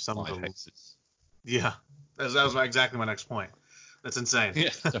they have some of them. Hexes. Yeah, that was exactly my next point. That's insane. Yeah,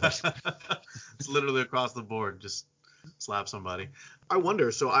 it's literally across the board. Just slap somebody. I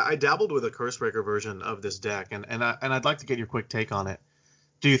wonder. So I dabbled with a Cursebreaker version of this deck, and I'd like to get your quick take on it.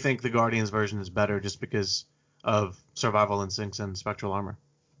 Do you think the Guardians version is better just because of Survival Instincts and Spectral Armor?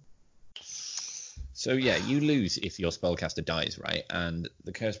 So yeah, you lose if your spellcaster dies, right? And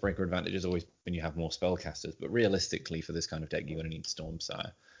the Cursebreaker advantage has always been you have more spellcasters, but realistically for this kind of deck, you're going to need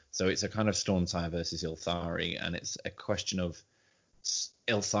Stormsire. So it's a kind of Stormsire versus Ilthari, and it's a question of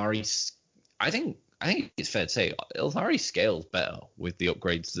Ilthari. I think it's fair to say Ilthari scales better with the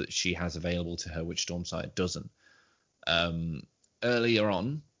upgrades that she has available to her, which Stormsire doesn't. Earlier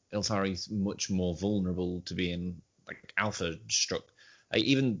on, Ilthari's much more vulnerable to being like alpha struck.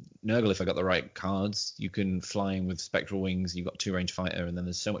 Even Nurgle, if I got the right cards, you can fly in with Spectral Wings, you've got 2-range fighter, and then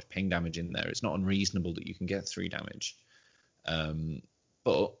there's so much ping damage in there. It's not unreasonable that you can get 3 damage.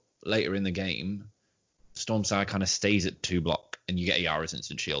 But later in the game, Stormsire kind of stays at 2 block, and you get a Yara's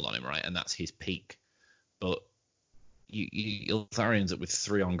instant shield on him, right? And that's his peak. But Ilthari ends up with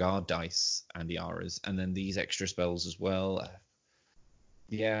 3 on guard dice and Yaras, and then these extra spells as well.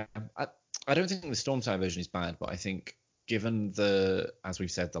 Yeah, I don't think the Stormsire version is bad, but I think given as we've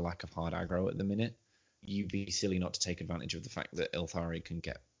said, the lack of hard aggro at the minute, you'd be silly not to take advantage of the fact that Ilthari can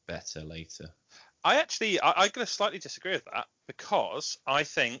get better later. I'm going to slightly disagree with that because I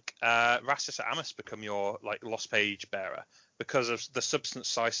think Rastus Amus become your like lost page bearer because of the Substance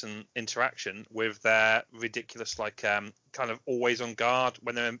Siphon interaction with their ridiculous kind of always on guard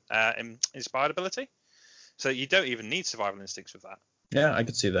when they're inspired ability. So you don't even need Survival Instincts with that. Yeah, I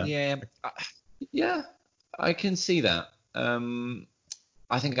could see that. Yeah, I can see that.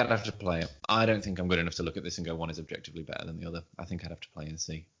 I think I'd have to play it. I don't think I'm good enough to look at this and go one is objectively better than the other. I think I'd have to play and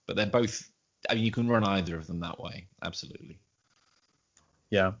see. But they're both. I mean, you can run either of them that way. Absolutely.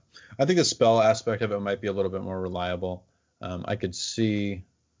 Yeah, I think the spell aspect of it might be a little bit more reliable. I could see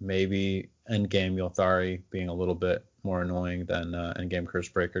maybe endgame Ilthari being a little bit more annoying than endgame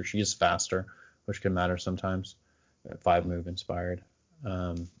Cursebreaker. She is faster, which can matter sometimes. 5 move inspired.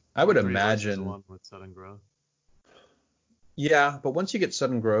 I would imagine one with sudden growth. Yeah, but once you get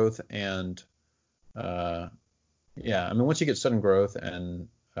sudden growth and once you get sudden growth and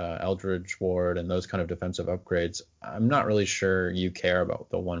Eldritch Ward and those kind of defensive upgrades, I'm not really sure you care about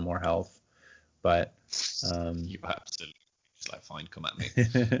the 1 more health. But you absolutely just like fine, come at me.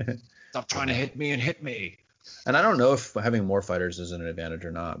 Stop trying to hit me and hit me. And I don't know if having more fighters is an advantage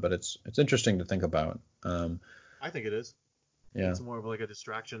or not, but it's interesting to think about. I think it is. Yeah. It's more of like a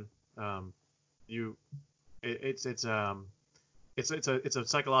distraction. It's a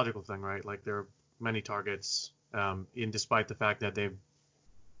psychological thing, right? Like there are many targets, despite the fact that they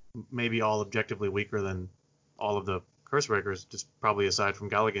may be all objectively weaker than all of the Cursebreakers, just probably aside from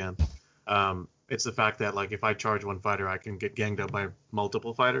Galligan. It's the fact that like if I charge 1 fighter, I can get ganged up by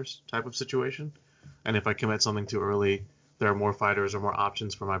multiple fighters type of situation. And if I commit something too early, there are more fighters or more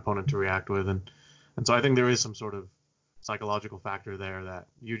options for my opponent to react with. And so I think there is some sort of psychological factor there that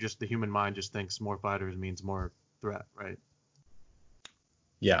the human mind just thinks more fighters means more threat, right?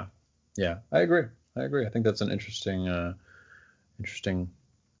 Yeah, I agree. I think that's an interesting interesting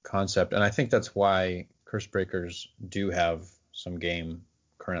concept, and I think that's why Curse Breakers do have some game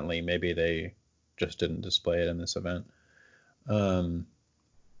currently. Maybe they just didn't display it in this event.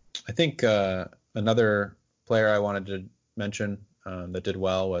 I think another player I wanted to mention that did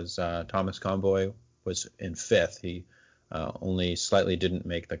well was Thomas Convoy was in 5th. He only slightly didn't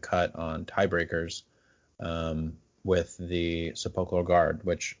make the cut on tiebreakers with the Sepulchral Guard,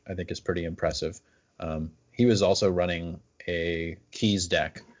 which I think is pretty impressive. He was also running a Keys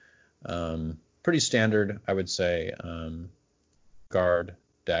deck. Pretty standard, I would say, Guard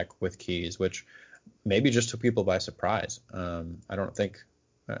deck with Keys, which maybe just took people by surprise. I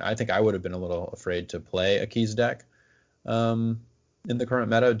think I would have been a little afraid to play a Keys deck in the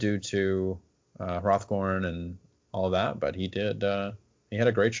current meta due to Hrothgorn and all of that, but he did. He had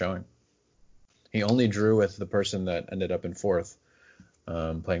a great showing. He only drew with the person that ended up in 4th,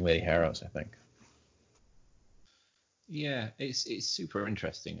 playing Lady Harrows, I think. Yeah, it's super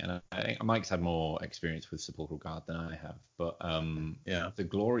interesting, and I think Mike's had more experience with Sepulchral Guard than I have, but the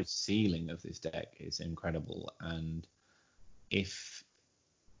glory ceiling of this deck is incredible, and if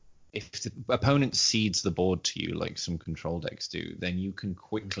the opponent cedes the board to you like some control decks do, then you can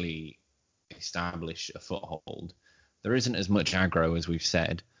quickly establish a foothold. There isn't as much aggro as we've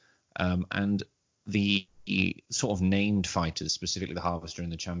said, and the sort of named fighters, specifically the Harvester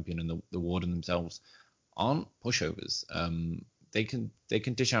and the Champion and the Warden themselves, aren't pushovers. They can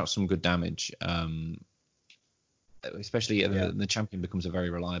dish out some good damage, especially the Champion becomes a very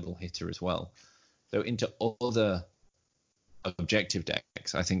reliable hitter as well. So into other objective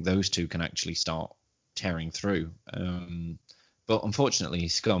decks, I think those two can actually start tearing through. But unfortunately,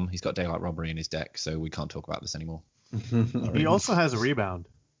 he's scum. He's got Daylight Robbery in his deck, so we can't talk about this anymore. He also has a Rebound.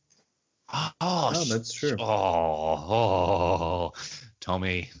 Oh, that's true. Oh,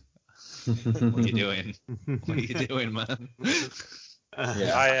 Tommy. What are you doing? What are you doing, man?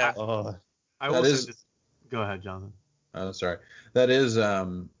 I will say this. Go ahead, Jonathan. Oh, sorry. That is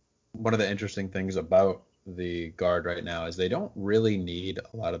one of the interesting things about the Guard right now is they don't really need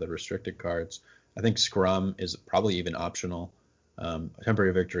a lot of the restricted cards. I think Scrum is probably even optional.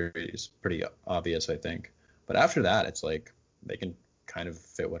 Temporary Victory is pretty obvious, I think. But after that, it's like they can kind of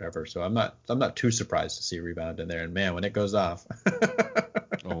fit whatever. So I'm not too surprised to see Rebound in there. And man, when it goes off.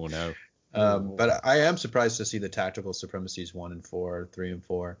 Oh no. But I am surprised to see the Tactical Supremacies 1 and 4, 3 and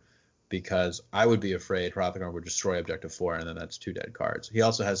 4, because I would be afraid Hrothgar would destroy Objective 4, and then that's 2 dead cards. He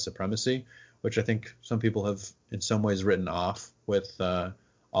also has Supremacy, which I think some people have in some ways written off with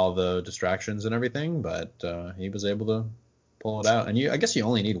all the distractions and everything, but he was able to pull it out. And I guess you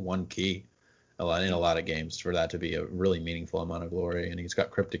only need 1 key in a lot of games for that to be a really meaningful amount of glory. And he's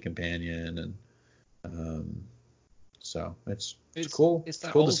got Cryptic Companion, and so it's cool. It's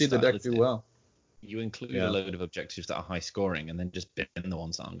cool to see the deck do well. You include a load of objectives that are high scoring and then just bin the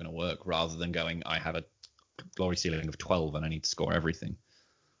ones that aren't going to work, rather than going, I have a glory ceiling of 12 and I need to score everything.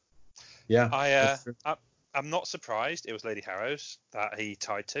 Yeah. I'm not surprised it was Lady Harrows that he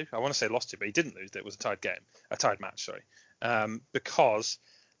tied to. I want to say lost to, but he didn't lose. It was a tied match, sorry. Because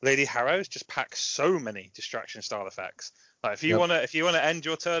Lady Harrows just packs so many distraction style effects. Like if you want to end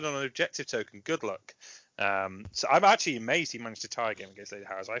your turn on an objective token, good luck. So I'm actually amazed he managed to tie a game against Lady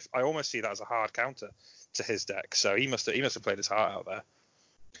Harrows. I almost see that as a hard counter to his deck. So he must have played his heart out there.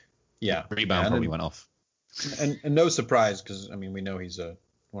 Yeah, Rebound probably went off. And no surprise, because I mean we know he's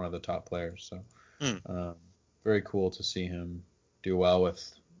one of the top players. So very cool to see him do well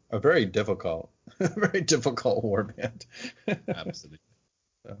with a very difficult warband. Absolutely.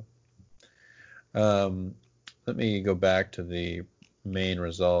 So, let me go back to the main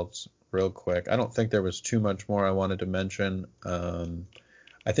results real quick. I don't think there was too much more I wanted to mention.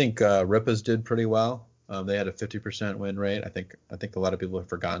 I think Ripas did pretty well. They had a 50% win rate. I think a lot of people have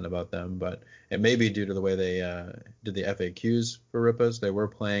forgotten about them, but it may be due to the way they did the FAQs for Ripas. They were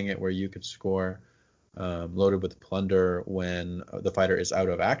playing it where you could score loaded with plunder when the fighter is out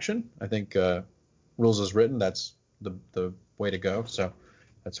of action. I think rules as written, that's the way to go. So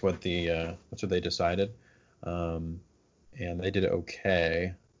that's what they decided, and they did it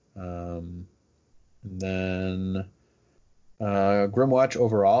okay. Then Grimwatch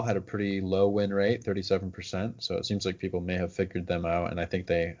overall had a pretty low win rate, 37%. So it seems like people may have figured them out, and I think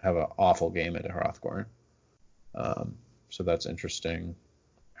they have an awful game at Hrothgorn. So that's interesting.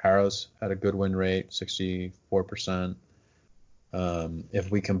 Harrows had a good win rate, 64%. If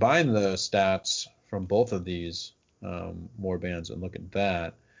we combine the stats from both of these warbands and look at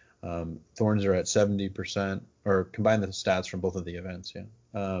that, Thorns are at 70%, or combine the stats from both of the events,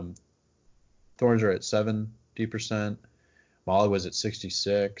 Thorns are at 70%. Molly was at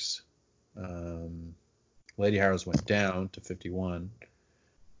 66. Lady Harrows went down to 51.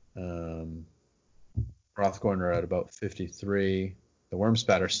 Hrothgorn are at about 53. The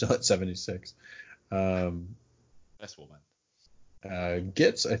Wormspat are still at 76. Best warband.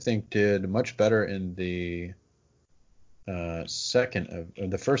 Gitz, I think, did much better in the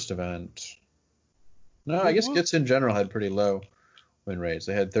first event. No, I guess Gitz in general had pretty low win rates.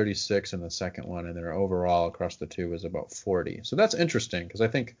 They had 36 in the second one, and their overall across the two was about 40. So that's interesting because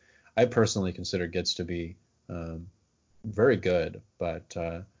I personally consider Gitz to be very good, but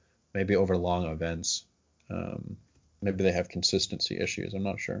maybe over long events, maybe they have consistency issues. I'm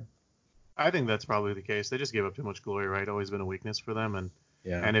not sure. I think that's probably the case. They just gave up too much glory, right? Always been a weakness for them, and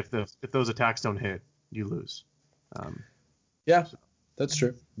if those attacks don't hit, you lose. That's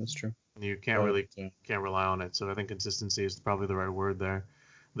true. That's true. You can't rely on it. So I think consistency is probably the right word there.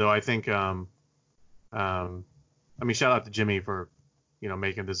 Though I think, shout out to Jimmy for,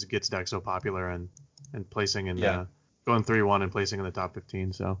 making this Gitz deck so popular and placing in going 3-1 and placing in the top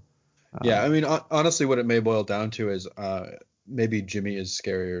 15. So. Honestly, what it may boil down to is maybe Jimmy is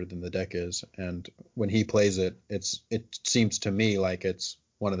scarier than the deck is, and when he plays it, it seems to me like it's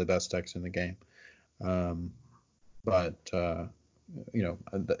one of the best decks in the game.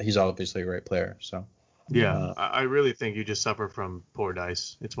 He's obviously a great player. So I really think you just suffer from poor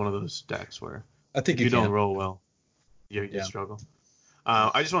dice. It's one of those decks where I think if you don't roll well, you struggle.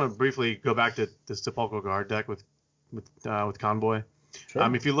 I just want to briefly go back to the Sepulchral Guard deck with Convoy.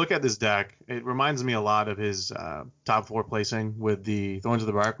 Sure. If you look at this deck, it reminds me a lot of his top 4 placing with the Thorns of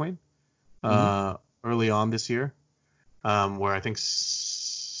the Briar Queen early on this year, where I think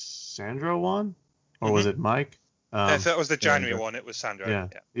Sandro won, or was it Mike? If that was the January one, it was Sandro. Yeah,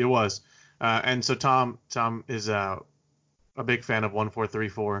 it was. And so Tom is a big fan of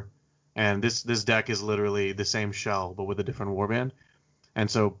 1-4-3-4, and this deck is literally the same shell but with a different warband. And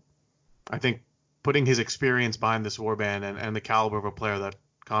so I think putting his experience behind this warband and the caliber of a player that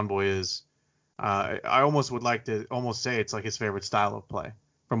Convoy is, I almost would like to almost say it's like his favorite style of play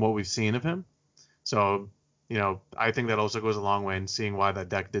from what we've seen of him. So, I think that also goes a long way in seeing why that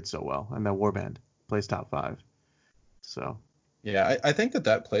deck did so well and that warband plays top 5. So. Yeah, I think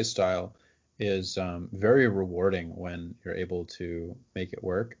that play style is very rewarding when you're able to make it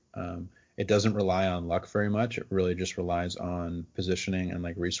work. It doesn't rely on luck very much. It really just relies on positioning and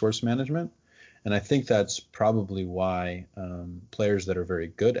like resource management. And I think that's probably why players that are very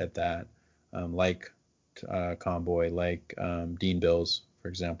good at that, like Convoy, like Dean Bills, for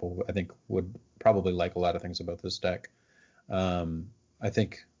example, I think would probably like a lot of things about this deck. I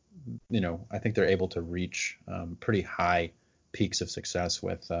think they're able to reach pretty high peaks of success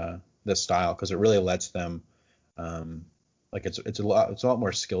with this style because it really lets them it's a lot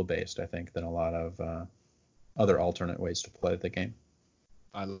more skill based, I think, than a lot of other alternate ways to play the game.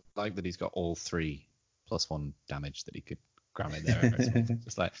 I like that he's got all 3 +1 damage that he could cram in there.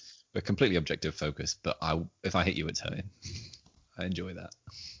 It's like we're completely objective focused, but if I hit you, it's hurting. I enjoy that.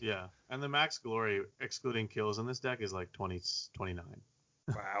 Yeah, and the max glory excluding kills in this deck is like 29.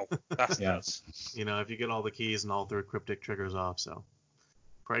 Wow, that's nuts. If you get all the keys and all 3 cryptic triggers off, so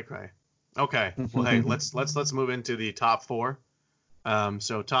cray. Okay, well, hey, let's move into the top 4.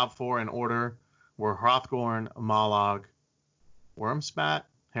 So top 4 in order were Hrothgorn, Mollog, Wormspat,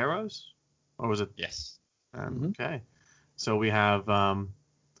 Harrows, or was it? Yes. Okay, so we have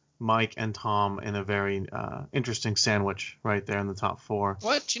Mike and Tom in a very interesting sandwich right there in the top 4.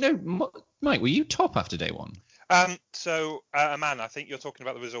 What? Mike, were you top after day 1? Aman, I think you're talking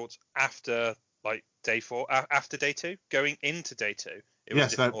about the results after day 4, after day 2, going into day 2. It was a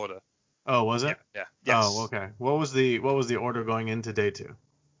different order. Oh, was it? Yeah. Yes. Oh, okay. What was the order going into day 2?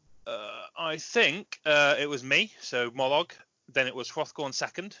 I think it was me, so Mollog. Then it was Hrothgorn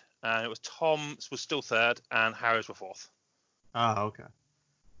second, and it was Tom was still third, and Harrows were fourth. Ah, okay.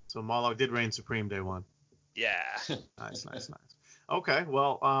 So Mollog did reign supreme day 1. Yeah. Nice. Okay,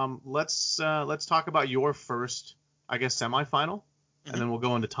 well, let's talk about your first, I guess, semifinal, and then we'll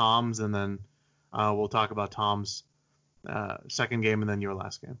go into Tom's, and then we'll talk about Tom's second game, and then your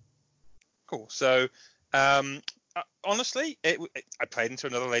last game. Cool. So, honestly, I played into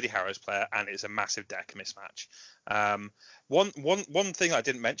another Lady Harrows player, and it's a massive deck mismatch. One thing I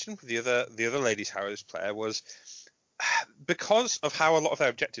didn't mention with the other Lady Harrows player was because of how a lot of their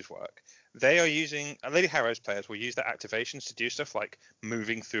objectives work. They are using Lady Harrows players will use their activations to do stuff like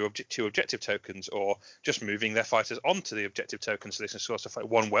moving through 2 objective tokens, or just moving their fighters onto the objective tokens so they can score stuff like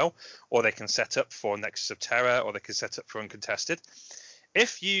 1 will, or they can set up for Nexus of Terror, or they can set up for Uncontested.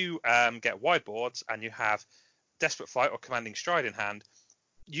 If you get wide boards and you have Desperate Flight or Commanding Stride in hand,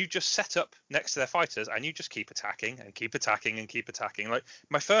 you just set up next to their fighters and you just keep attacking and keep attacking and keep attacking. Like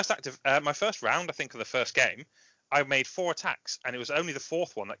my first round, I think, of the first game, I made 4 attacks and it was only the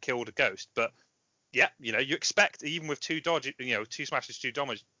 4th one that killed a ghost. But yeah, you expect, even with 2 dodges, 2 smashes, 2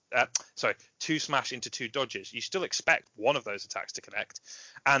 damage, 2 smash into 2 dodges, you still expect one of those attacks to connect.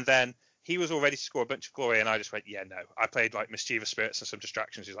 And then he was all ready to score a bunch of glory, and I just went, yeah, no. I played like Mischievous Spirits and some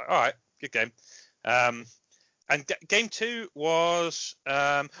distractions. He's like, all right, good game. And game 2 was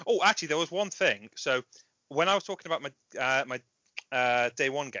actually there was one thing. So when I was talking about my day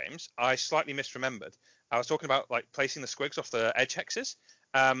 1 games, I slightly misremembered. I was talking about like placing the squigs off the edge hexes.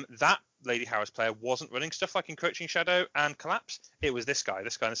 That Lady Harris player wasn't running stuff like Encroaching Shadow and Collapse. It was this guy in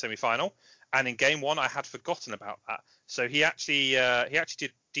the semi-final. And in game 1, I had forgotten about that. So he actually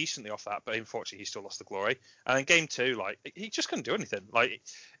did decently off that, but unfortunately he still lost the glory. And in game 2, like, he just couldn't do anything. Like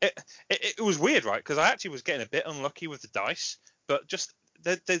it was weird, right? Because I actually was getting a bit unlucky with the dice, but just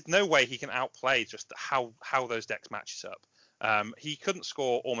there's no way he can outplay just how those decks matches up. He couldn't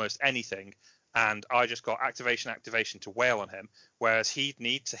score almost anything, and I just got activation to wail on him, whereas he'd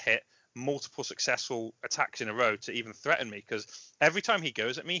need to hit multiple successful attacks in a row to even threaten me, because every time he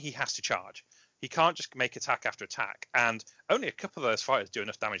goes at me, he has to charge. He can't just make attack after attack, and only a couple of those fighters do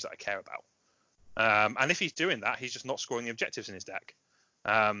enough damage that I care about. And if he's doing that, he's just not scoring the objectives in his deck.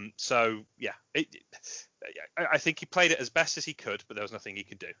 So yeah, I think he played it as best as he could, but there was nothing he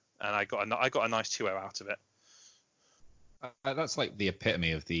could do, and I got a nice 2-0 out of it. That's like the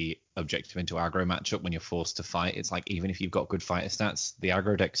epitome of the objective into aggro matchup when you're forced to fight. It's like, even if you've got good fighter stats, the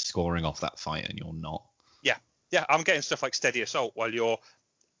aggro deck's scoring off that fight and you're not. Yeah, I'm getting stuff like Steady Assault while you're,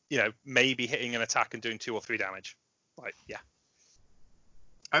 maybe hitting an attack and doing 2 or 3 damage. Like, yeah.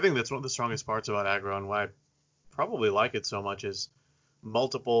 I think that's one of the strongest parts about aggro, and why I probably like it so much, is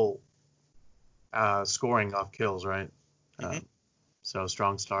multiple scoring off kills, right? Mm-hmm. So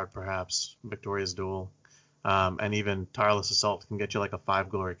Strong Start, perhaps, Victoria's Duel, and even Tireless Assault can get you like a 5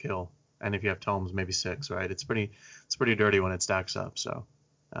 glory kill, and if you have tomes, maybe 6, right? It's pretty dirty when it stacks up. So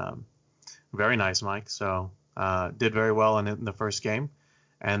very nice, Mike. So did very well in the first game,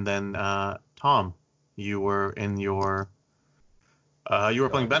 and then Tom, you were playing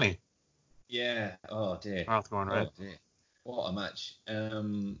Benny. Yeah. Oh dear. Hearthgorn, right? Oh dear. What a match.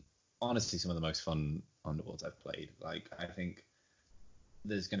 Honestly, some of the most fun Underworlds I've played. Like, I think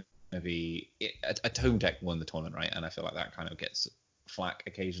there's going to be a tome deck won the tournament, right? And I feel like that kind of gets flack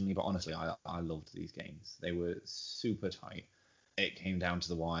occasionally, but honestly, I loved these games. They were super tight. It came down to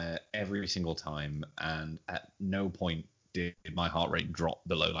the wire every single time, and at no point did my heart rate drop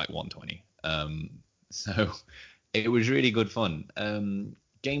below like 120. So it was really good fun.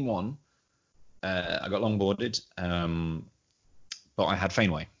 Game 1, I got longboarded, but I had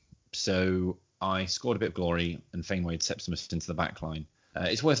Fenway. So I scored a bit of glory and Fenwayed Septimus into the back line.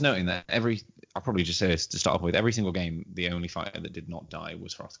 It's worth noting that I'll probably just say this to start off with, every single game, the only fighter that did not die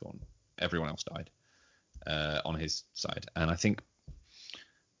was Hrothgorn. Everyone else died on his side. And I think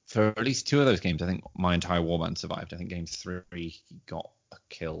for at least 2 of those games, I think my entire warband survived. I think game 3, he got a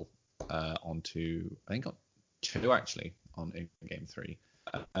kill onto, I think got 2 actually in game 3.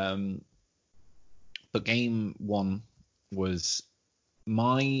 But game 1 was,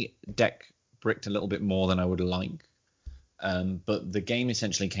 my deck bricked a little bit more than I would like. But the game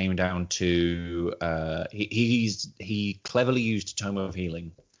essentially came down to he cleverly used Tome of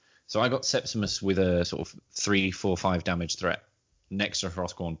Healing. So I got Septimus with a sort of 3, 4, 5 damage threat next to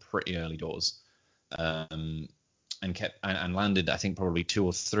Hrothgorn pretty early doors, and landed, I think, probably 2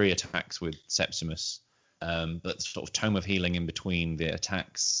 or 3 attacks with Septimus. But sort of Tome of Healing in between the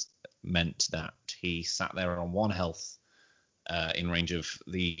attacks meant that he sat there on 1 health in range of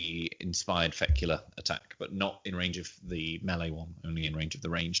the inspired Fecula attack, but not in range of the melee one, only in range of the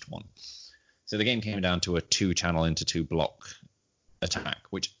ranged one. So the game came down to a 2 channel into 2 block attack,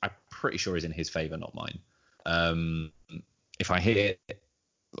 which I'm pretty sure is in his favor, not mine. If I hit it,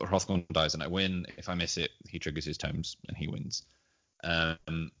 Hrothgorn dies and I win. If I miss it, he triggers his tomes and he wins.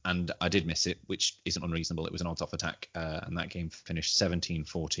 And I did miss it, which isn't unreasonable. It was an odds-off attack, and that game finished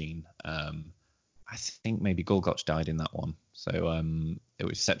 17-14. I think maybe Gulgotch died in that one. So it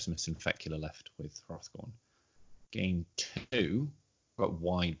was Septimus and Fecula left with Hrothgorn. Game 2 got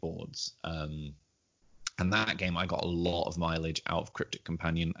wide boards. And that game I got a lot of mileage out of Cryptic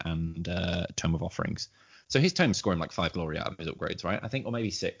Companion and Tome of Offerings. So his tomes score him like 5 glory out of his upgrades, right? I think, or maybe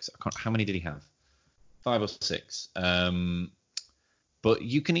 6. How many did he have? 5 or 6. But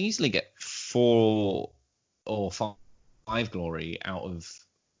you can easily get 4 or 5 glory out of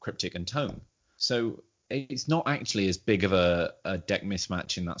Cryptic and Tome. So it's not actually as big of a deck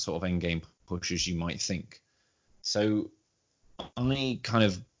mismatch in that sort of endgame push as you might think. So I kind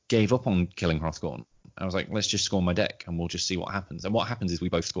of gave up on killing Hrothgorn. I was like, let's just score my deck and we'll just see what happens. And what happens is we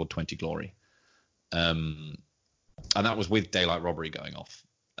both scored 20 glory. And that was with Daylight Robbery going off.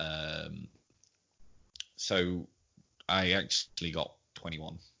 So I actually got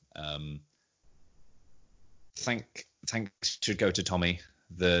 21. Thanks should go to Tommy,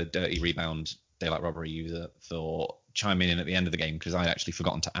 the Dirty Rebound Daylight Robbery user, for chiming in at the end of the game, because I'd actually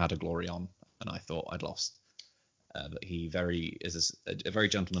forgotten to add a glory on and I thought I'd lost. But he is a very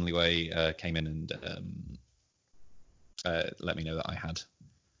gentlemanly way came in and let me know that I had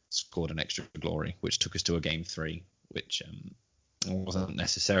scored an extra glory, which took us to a game 3, which I wasn't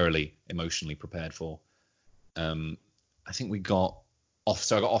necessarily emotionally prepared for. I think we got off,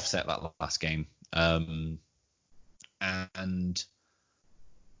 so I got offset that last game, and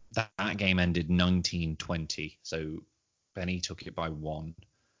that game ended 19-20. So Benny took it by 1.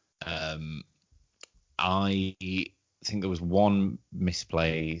 I think there was one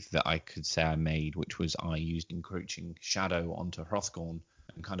misplay that I could say I made, which was I used Encroaching Shadow onto Hrothgorn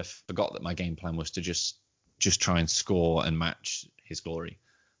and kind of forgot that my game plan was to just try and score and match his glory.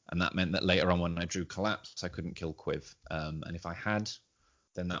 And that meant that later on when I drew Collapse, I couldn't kill Quiv. And if I had,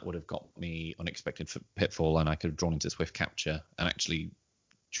 then that would have got me Unexpected Pitfall, and I could have drawn into Swift Capture and actually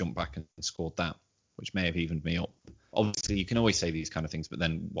jumped back and scored that, which may have evened me up. Obviously, you can always say these kind of things, but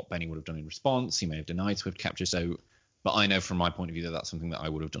then what Benny would have done in response, he may have denied Swift Capture. So, but I know from my point of view that that's something that I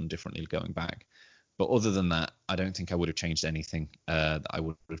would have done differently going back. But other than that, I don't think I would have changed anything that I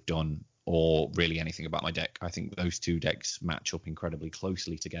would have done, or really anything about my deck. I think those two decks match up incredibly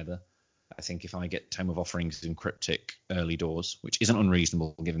closely together. I think if I get Tome of Offerings and Cryptic early doors, which isn't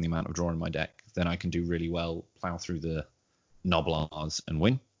unreasonable given the amount of draw in my deck, then I can do really well, plow through the Noblars and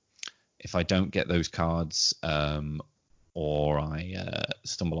win. If I don't get those cards, or I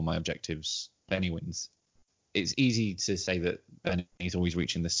stumble on my objectives, Benny wins. It's easy to say that Benny's always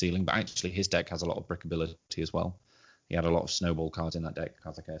reaching the ceiling, but actually his deck has a lot of brickability as well. He had a lot of snowball cards in that deck,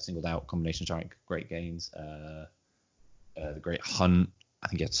 cards like a Singled Out, Combination Strike, Great Gains, the Great Hunt. I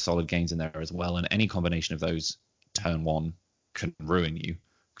think he had solid gains in there as well, and any combination of those turn 1 can ruin you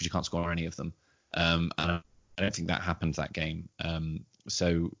because you can't score any of them. And I don't think that happened that game.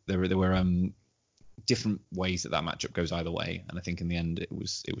 So there were different ways that matchup goes either way, and I think in the end it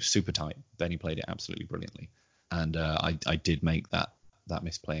was super tight. Benny played it absolutely brilliantly, and I did make that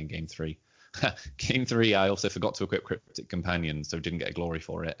misplay in game 3. Game 3, I also forgot to equip Cryptic Companion, so didn't get a glory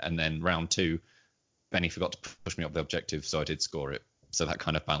for it. And then round 2, Benny forgot to push me up the objective, so I did score it. So that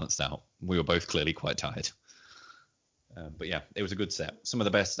kind of balanced out. We were both clearly quite tired. But yeah, it was a good set. Some of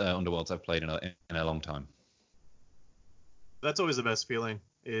the best Underworlds I've played in a long time. That's always the best feeling,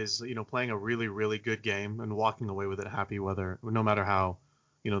 is playing a really, really good game and walking away with it happy, no matter how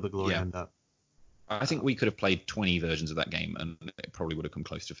the glory end up. I think we could have played 20 versions of that game and it probably would have come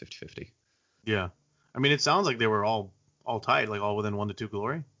close to 50-50. Yeah, I mean, it sounds like they were all tied, like all within 1 to 2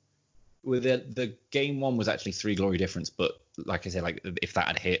 glory. With the game 1 was actually 3 glory difference, but like I said, like if that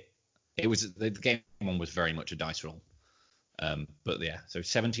had hit, it was the game 1 was very much a dice roll. But yeah, so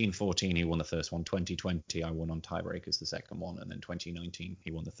 17-14 he won the first one, 2020 I won on tiebreakers the second one, and then 2019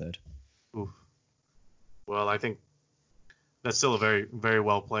 he won the third. Oof. Well, I think that's still a very, very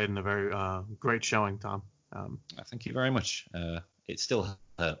well played and a very great showing, Tom. Thank you very much. It still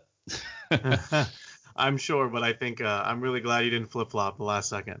hurt. I'm sure, but I think I'm really glad you didn't flip-flop the last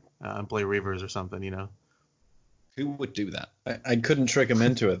second and play Reavers or something, Who would do that? I couldn't trick him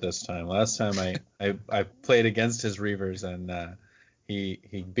into it this time. Last time I played against his Reavers and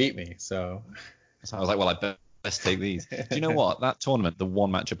he beat me. So I was like, well, I best take these. Do you know what? That tournament, the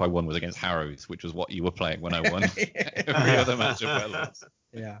one matchup I won was against Harrows, which was what you were playing when I won. Every other matchup I lost.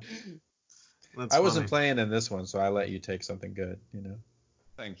 Yeah. That's I wasn't funny. playing in this one, so I let you take something good,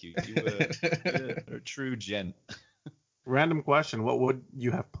 Thank you. You were a true gent. Random question: what would you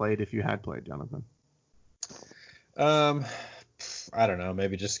have played if you had played, Jonathan? I don't know.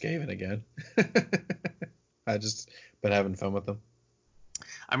 Maybe just Skaven again. I just been having fun with them.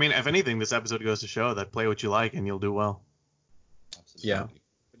 I mean, if anything, this episode goes to show that play what you like and you'll do well. Absolutely. Yeah,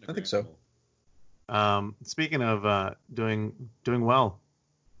 I think so. Speaking of doing well,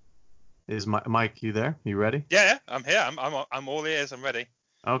 is Mike? You there? You ready? Yeah, I'm here. I'm all ears. I'm ready.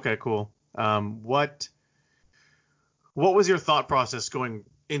 Okay, cool. What was your thought process going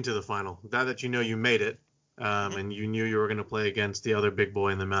into the final? Now that you made it, and you knew you were going to play against the other big boy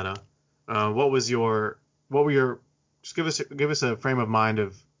in the meta, just give us a frame of mind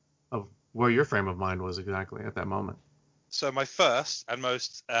of where your frame of mind was exactly at that moment. So my first and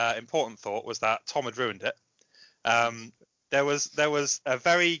most important thought was that Tom had ruined it. There was a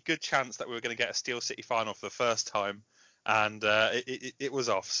very good chance that we were going to get a Steel City final for the first time and it was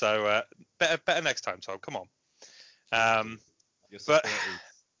off. So better next time, Tom. Come on. Your But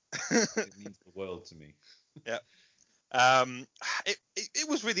support it means the world to me. yeah. It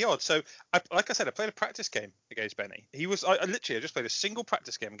was really odd. So, like I said, I played a practice game against Benny. I just played a single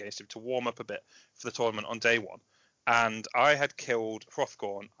practice game against him to warm up a bit for the tournament on day one, and I had killed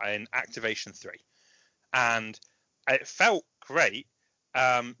Hrothgorn in Activation 3, and it felt great.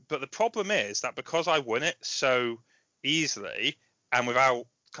 But the problem is that because I won it so easily and without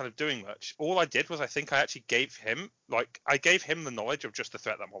kind of doing much, all I did was I think I actually gave him the knowledge of just the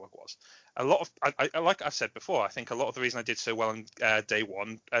threat that Mollog was. A lot of like I've said before, I think a lot of the reason I did so well on day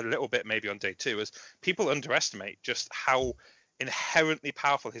one, a little bit maybe on day two, is people underestimate just how inherently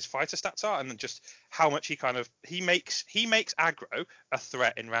powerful his fighter stats are, and then just how much he makes aggro a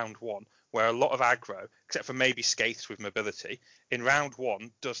threat in round one, where a lot of aggro, except for maybe Skaiths with mobility, in round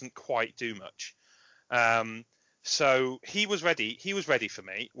one doesn't quite do much. So he was ready for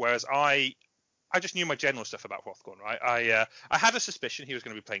me, whereas I just knew my general stuff about Hrothgorn, right? I had a suspicion he was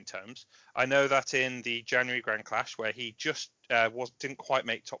going to be playing Tomes. I know that in the January Grand Clash, where he just didn't quite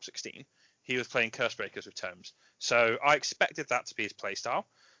make top 16, he was playing Cursebreakers with Tomes. So I expected that to be his playstyle.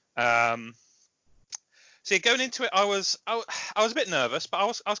 So yeah, going into it, I was a bit nervous, but I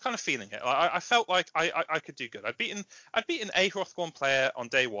was kind of feeling it. I felt like I could do good. I'd beaten a Hrothgorn player on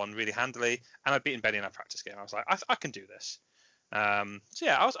day one really handily, and I'd beaten Benny in a practice game. I was like, I can do this. So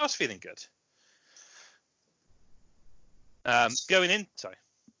yeah, I was feeling good. Going in, sorry.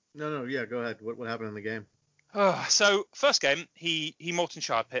 No, yeah, go ahead. What happened in the game? So first game, he Molten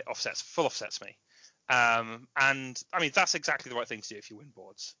Shard Pit full offsets me. And I mean, that's exactly the right thing to do if you win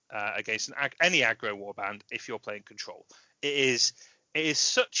boards against any aggro warband if you're playing control. It is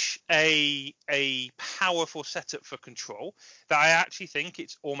such a powerful setup for control that I actually think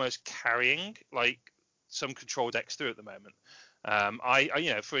it's almost carrying like some control decks through at the moment.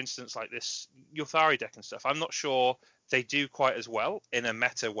 I for instance, like this Yulthari deck and stuff, I'm not sure they do quite as well in a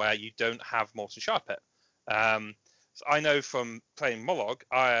meta where you don't have Molten Shard Pit. So I know from playing Mollog,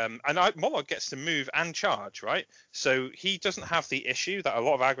 Mollog gets to move and charge, right? So he doesn't have the issue that a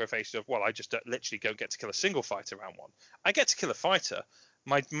lot of aggro faces of, well, I just literally don't get to kill a single fighter round one. I get to kill a fighter.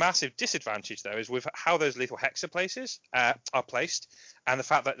 My massive disadvantage, though, is with how those lethal hex are placed, and the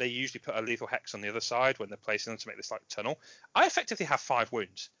fact that they usually put a lethal hex on the other side when they're placing them to make this like tunnel. I effectively have 5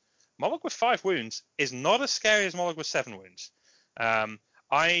 wounds. Mollog with 5 wounds is not as scary as Mollog with 7 wounds.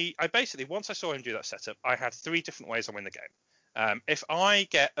 I basically, once I saw him do that setup, I had 3 different ways I win the game. If I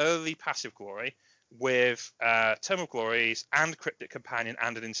get early passive glory with Tome of Glories and Cryptic Companion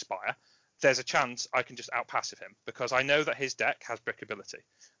and an Inspire, there's a chance I can just out-passive him because I know that his deck has brick ability.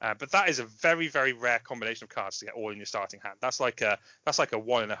 But that is a very, very rare combination of cards to get all in your starting hand. That's like a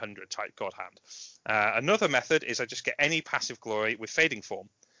 1 in 100 type god hand. Another method is I just get any passive glory with Fading Form.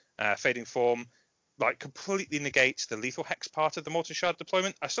 Fading Form like completely negates the lethal hex part of the Molten Shard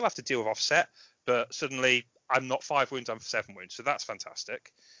deployment. I still have to deal with offset, but suddenly I'm not 5 wounds, I'm 7 wounds, so that's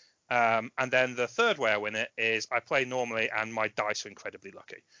fantastic. And then the third way I win it is I play normally and my dice are incredibly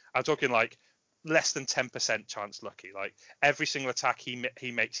lucky. I'm talking like less than 10% chance lucky. Like every single attack he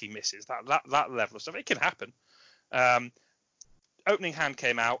makes, he misses. That level of stuff, it can happen. Opening hand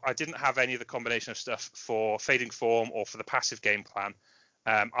came out. I didn't have any of the combination of stuff for Fading Form or for the passive game plan.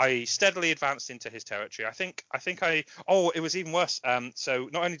 I steadily advanced into his territory. It was even worse. So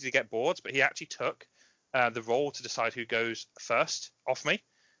not only did he get boards, but he actually took the role to decide who goes first off me.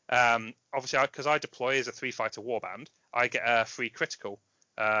 Obviously, because I deploy as a 3-fighter warband, I get a free critical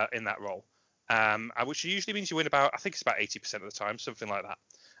in that role, which usually means you win about 80% of the time, something like that.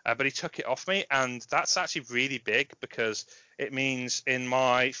 But he took it off me, and that's actually really big because it means in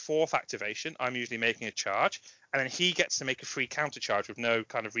my 4th activation, I'm usually making a charge, and then he gets to make a free counter charge with no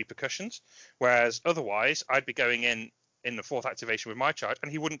kind of repercussions. Whereas otherwise, I'd be going in the 4th activation with my charge,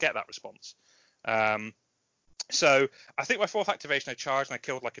 and he wouldn't get that response. So I think my 4th activation, I charged and I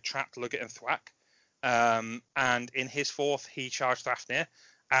killed like a trapped Lugget and Thwack. And in his 4th, he charged Fafnir,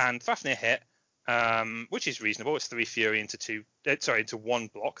 and Fafnir hit. Which is reasonable. It's 3 Fury into 1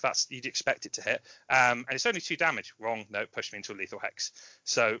 block. That's you'd expect it to hit. And it's only 2 damage. Wrong. No, pushed me into a lethal hex.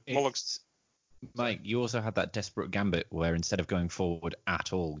 So Mollog's. Mike, you also had that desperate gambit where instead of going forward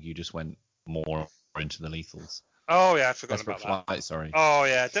at all, you just went more into the lethals. Oh yeah, I forgot Desperate about that. Flight, sorry. Oh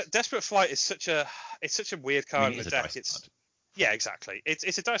yeah, Desperate Flight is such a weird card in the deck. Card. Yeah, exactly.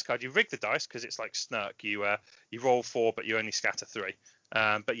 It's a dice card. You rig the dice because it's like Snurk. You roll 4, but you only scatter 3.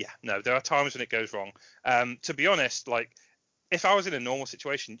 But yeah, no, there are times when it goes wrong. To be honest, like if I was in a normal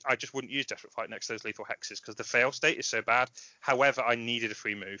situation, I just wouldn't use Desperate Flight next to those lethal hexes because the fail state is so bad. However, I needed a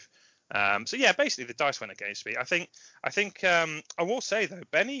free move. So yeah, basically the dice went against me. I think I will say though,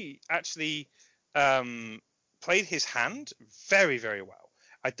 Benny actually played his hand very, very well.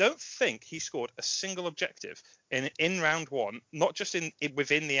 I don't think he scored a single objective in round one, not just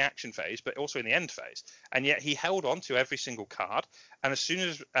within the action phase, but also in the end phase. And yet he held on to every single card. And as soon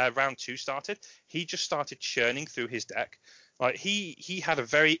as round two started, he just started churning through his deck. Like he had a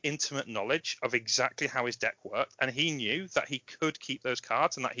very intimate knowledge of exactly how his deck worked, and he knew that he could keep those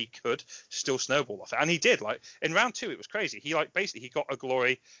cards and that he could still snowball off it. And he did. Like in round two, it was crazy. He basically he got a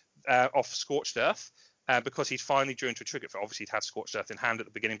glory off Scorched Earth. Because he'd finally drew into a trigger for, obviously he'd had Scorched Earth in hand at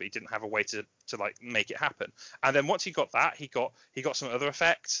the beginning, but he didn't have a way to like make it happen. And then once he got that, he got some other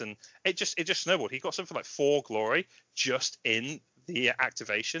effects, and it just snowballed. He got something like 4 glory just in the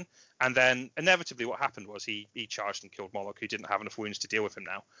activation, and then inevitably what happened was he charged and killed Moloch, who didn't have enough wounds to deal with him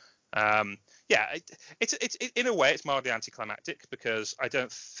now. It's in a way it's mildly anticlimactic because I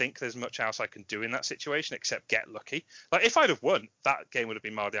don't think there's much else I can do in that situation except get lucky. Like if I'd have won, that game would have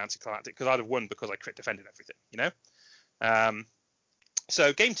been mildly anticlimactic because I'd have won because I crit defended everything, you know.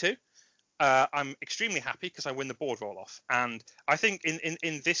 So game 2, I'm extremely happy because I win the board roll off, and I think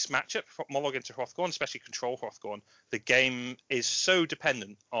in this matchup, Mollog into Hrothgorn, especially control Hrothgorn, the game is so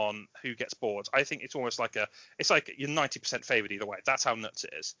dependent on who gets boards. I think it's almost like you're 90% favored either way. That's how nuts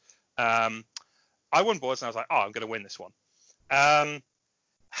it is. I won boards and I was like, oh, I'm going to win this one.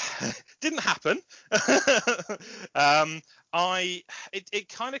 Didn't happen. It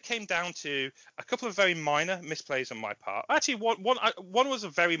kind of came down to a couple of very minor misplays on my part. Actually, one was a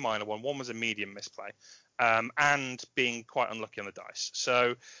very minor one. One was a medium misplay, and being quite unlucky on the dice.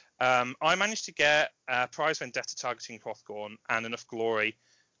 So I managed to get Prize Vendetta targeting Hrothgorn and enough glory.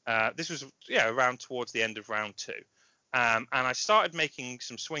 This was around towards the end of round 2, and I started making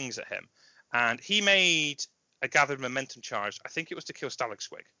some swings at him, and he made a gathered momentum charge. I think it was to kill Stalag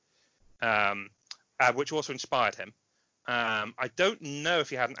Squig, which also inspired him. I don't know if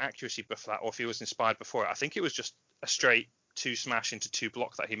he had an accuracy buff for that or if he was inspired before it. I think it was just a straight 2 smash into 2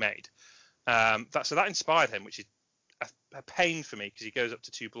 block that he made. So that inspired him, which is a pain for me because he goes up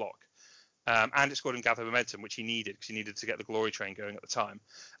to 2 block. And it scored him gather momentum, which he needed because he needed to get the glory train going at the time.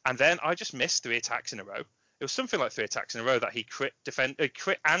 And then I just missed 3 attacks in a row. It was something like 3 attacks in a row that he crit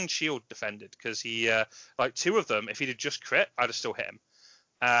and shield defended because he like 2 of them. If he'd have just crit, I'd have still hit him.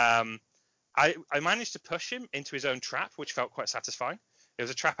 I managed to push him into his own trap, which felt quite satisfying. It was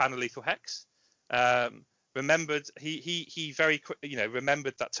a trap and a lethal hex. Remembered he very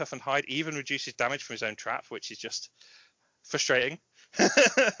remembered that toughened hide even reduces damage from his own trap, which is just frustrating.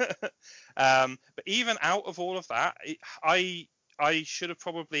 But even out of all of that, I should have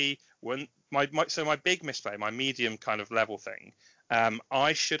probably won my big misplay, my medium kind of level thing.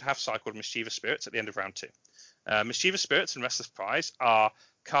 I should have cycled Mischievous Spirits at the end of round 2. Mischievous Spirits and Restless Prize are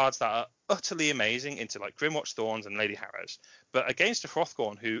cards that are utterly amazing into like Grimwatch Thorns and Lady Harrows, but against a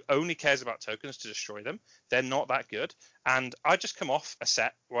Hrothgorn who only cares about tokens to destroy them, they're not that good. And I just come off a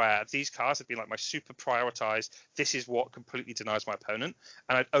set where these cards had been like my super prioritized, this is what completely denies my opponent,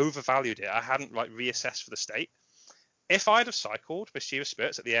 and I'd overvalued it. I hadn't like reassessed for the state. If I'd have cycled Mischievous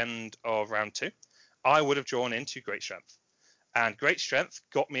Spirits at the end of round 2, I would have drawn into Great Strength, and Great Strength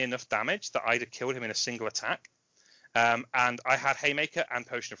got me enough damage that I'd have killed him in a single attack. And I had Haymaker and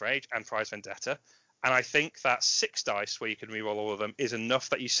Potion of Rage and Prize Vendetta. And I think that 6 dice where you can reroll all of them is enough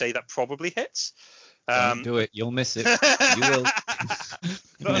that you say that probably hits. Don't do it. You'll miss it. You will.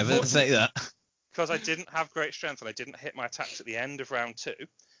 Never say that. Because I didn't have Great Strength and I didn't hit my attacks at the end of round 2,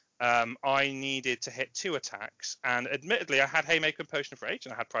 I needed to hit 2 attacks. And admittedly, I had Haymaker and Potion of Rage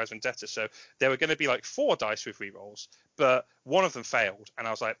and I had Prize Vendetta. So there were going to be like 4 dice with rerolls. But one of them failed. And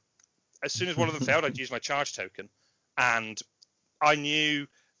I was like, as soon as one of them failed, I'd use my charge token. And I knew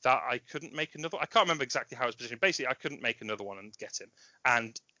that I couldn't make another. I can't remember exactly how it was positioned. Basically, I couldn't make another one and get him.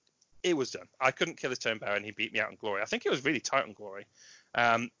 And it was done. I couldn't kill his Tone Bearer, and he beat me out in Glory. I think it was really tight on Glory.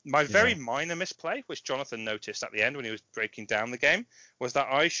 My very minor misplay, which Jonathan noticed at the end when he was breaking down the game, was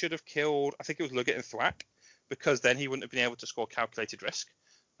that I should have killed, I think it was Luggett and Thwack, because then he wouldn't have been able to score Calculated Risk.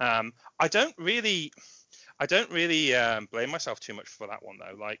 I don't really blame myself too much for that one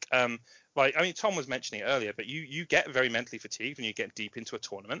though. Like I mean, Tom was mentioning it earlier, but you get very mentally fatigued when you get deep into a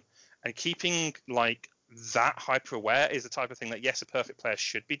tournament, and keeping like that hyper aware is the type of thing that yes, a perfect player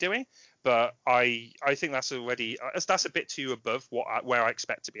should be doing, but I think that's a bit too above where I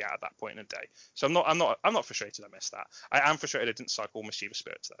expect to be at that point in the day. So I'm not frustrated I missed that. I am frustrated I didn't cycle Mischievous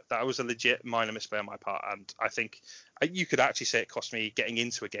Spirits though. That was a legit minor misplay on my part, and I think you could actually say it cost me getting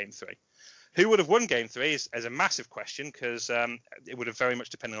into a game 3. Who would have won game 3 is a massive question because it would have very much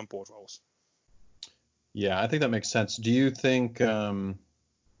depended on board rolls. Yeah, I think that makes sense. Do you think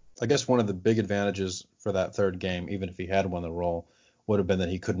I guess one of the big advantages for that third game, even if he had won the role, would have been that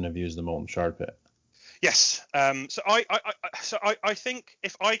he couldn't have used the Molten Shard Pit. Yes. I think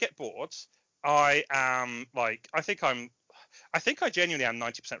if I get bored, I am like I think I genuinely am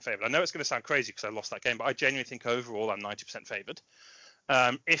 90% favored. I know it's going to sound crazy because I lost that game, but I genuinely think overall I'm 90% favored.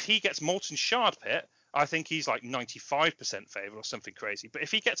 If he gets Molten Shard Pit, I think he's like 95% favored or something crazy. But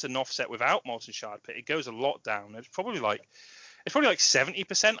if he gets an offset without Molten Shard Pit, it goes a lot down. It's probably like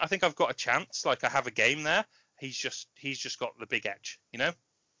 70%. I think I've got a chance. Like I have a game there. He's just got the big edge, you know?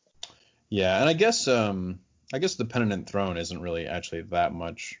 Yeah, and I guess the Penitent Throne isn't really actually that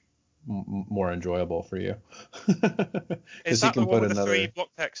much more enjoyable for you. Is that the one with the 3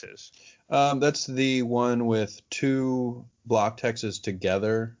 block hexes? That's the one with 2 block hexes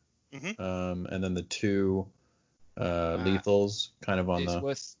together, and then the 2 lethals kind of on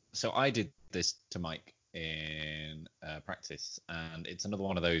the. So I did this to Mike in practice, and it's another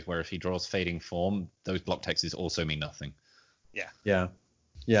one of those where if he draws Fading Form, those block hexes also mean nothing. Yeah,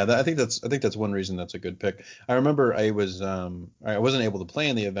 I think that's one reason that's a good pick. I remember I wasn't able to play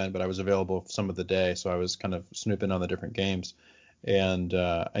in the event, but I was available for some of the day, so I was kind of snooping on the different games, and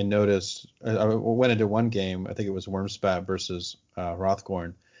I noticed I went into one game. I think it was Wormspat versus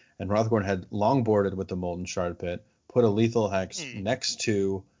Hrothgorn, and Hrothgorn had longboarded with the Molten Shard Pit, put a lethal hex next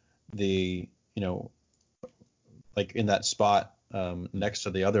to the like in that spot next to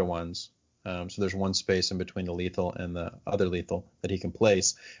the other ones. So there's one space in between the lethal and the other lethal that he can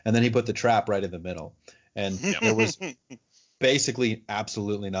place, and then he put the trap right in the middle, and there was basically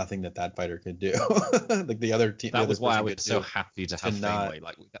absolutely nothing that fighter could do. Like the other team. That was why I was so happy to have Fameway.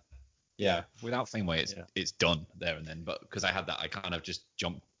 Like, without Fameway, it's done there and then. But because I had that, I kind of just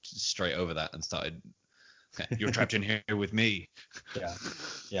jumped straight over that and started. You're trapped in here with me.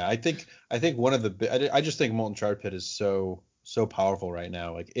 Yeah. I think one of the. I just think Molten Shard Pit is so powerful right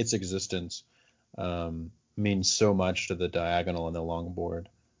now. Like its existence means so much to the diagonal and the long board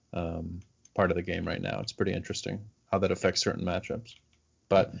part of the game right now. It's pretty interesting how that affects certain matchups.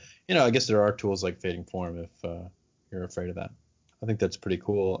 But I guess there are tools like Fading Form if you're afraid of that. I think that's pretty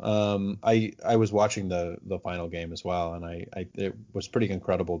cool. I was watching the final game as well, and it was pretty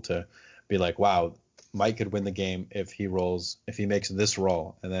incredible to be like, wow, Mike could win the game if he makes this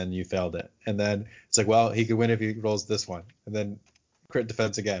roll, and then you failed it. And then it's like, well, he could win if he rolls this one, and then crit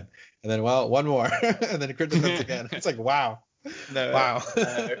defense again. And then, well, one more, and then crit defense again. It's like, wow. Wow.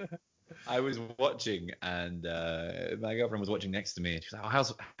 I was watching, and my girlfriend was watching next to me, and she was like,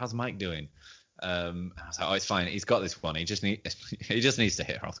 oh, how's Mike doing? I was like, oh, it's fine. He's got this one. He just needs to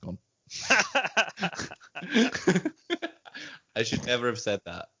hit Hrothgorn. I should never have said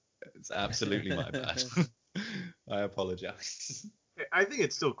that. It's absolutely my bad. I apologize. I think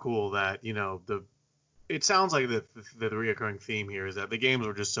it's still cool that it sounds like the reoccurring theme here is that the games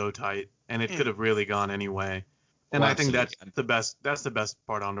were just so tight and it could have really gone any way. And I think that's the best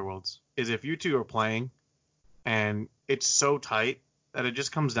part of Underworlds is if you two are playing and it's so tight that it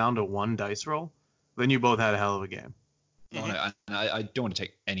just comes down to one dice roll, then you both had a hell of a game. Oh, no, I don't want to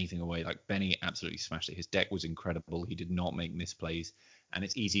take anything away. Like Benny absolutely smashed it. His deck was incredible. He did not make misplays. And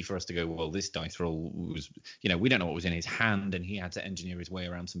it's easy for us to go, well, this dice roll was, we don't know what was in his hand, and he had to engineer his way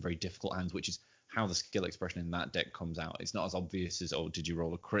around some very difficult hands, which is how the skill expression in that deck comes out. It's not as obvious as, oh, did you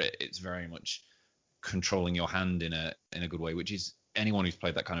roll a crit? It's very much controlling your hand in a good way, which is anyone who's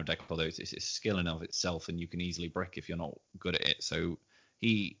played that kind of deck, although it's a skill in of itself, and you can easily brick if you're not good at it. So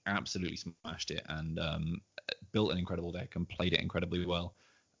he absolutely smashed it and built an incredible deck and played it incredibly well.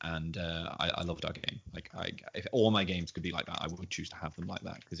 And I loved our game. Like, if all my games could be like that, I would choose to have them like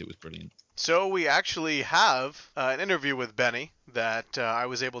that because it was brilliant. So we actually have an interview with Benny that I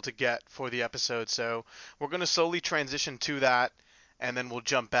was able to get for the episode. So we're going to slowly transition to that, and then we'll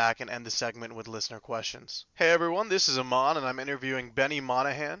jump back and end the segment with listener questions. Hey everyone, this is Amon, and I'm interviewing Benny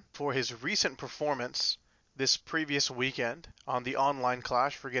Monahan for his recent performance this previous weekend on the online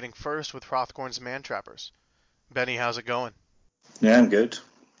clash for getting first with Hrothgorn's Mantrappers. Benny, how's it going? Yeah, I'm good.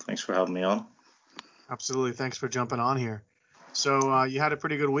 Thanks for having me on. Absolutely. Thanks for jumping on here. So you had a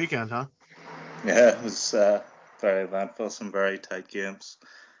pretty good weekend, huh? Yeah, it was very eventful, some very tight games.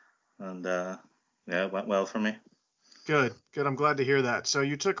 And it went well for me. Good. I'm glad to hear that. So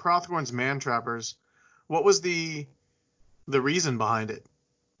you took Hrothgorn's Mantrappers. What was the reason behind it?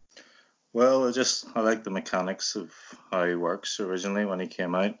 Well, I like the mechanics of how he works originally when he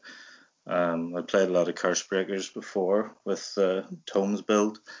came out. I played a lot of Curse Breakers before with Tomes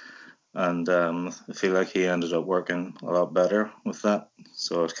build, and I feel like he ended up working a lot better with that.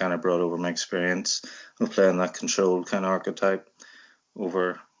 So it kind of brought over my experience of playing that controlled kind of archetype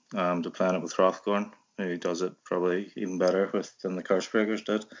over to playing it with Hrothgorn, who does it probably even better than the Curse-Breakers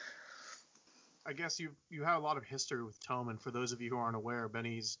did. I guess you have a lot of history with Tome, and for those of you who aren't aware,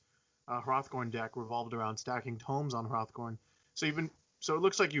 Benny's Hrothgorn deck revolved around stacking tomes on Hrothgorn. So it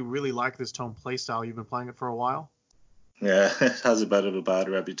looks like you really like this Tome playstyle. You've been playing it for a while. Yeah, it has a bit of a bad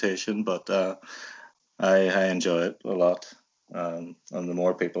reputation, but I enjoy it a lot. And the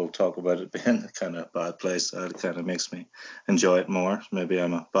more people talk about it being a kind of bad playstyle, it kind of makes me enjoy it more. Maybe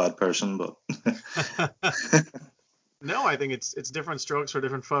I'm a bad person, but No, I think it's different strokes for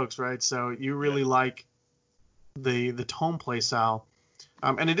different folks, right? So you really like the Tome playstyle.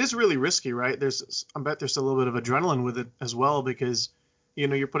 And it is really risky, right? I bet there's a little bit of adrenaline with it as well because,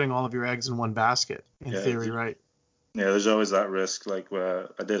 you're putting all of your eggs in one basket in theory, right? Yeah, there's always that risk. Like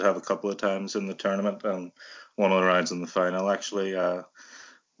I did have a couple of times in the tournament, and one of the rounds in the final actually,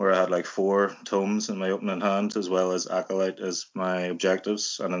 where I had like 4 tomes in my opening hand as well as Acolyte as my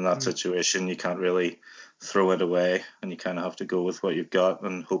objectives. And in that situation, you can't really throw it away, and you kind of have to go with what you've got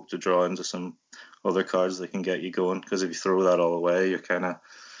and hope to draw into some other cards that can get you going. Because if you throw that all away,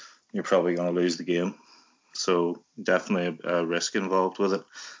 you're probably going to lose the game. So definitely a risk involved with it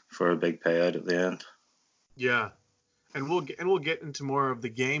for a big payout at the end. Yeah. And we'll get into more of the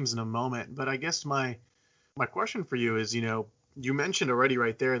games in a moment, but I guess my question for you is, you mentioned already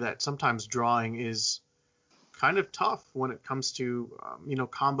right there that sometimes drawing is kind of tough when it comes to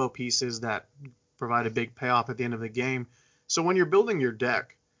combo pieces that provide a big payoff at the end of the game. So when you're building your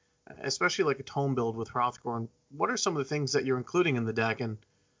deck, especially like a Tome build with Hrothgorn, what are some of the things that you're including in the deck, and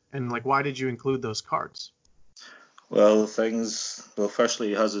like why did you include those cards? Well, firstly,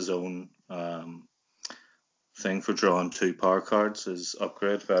 he has his own thing for drawing 2 power cards, is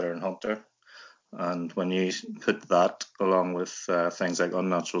Upgrade, Veteran Hunter. And when you put that along with things like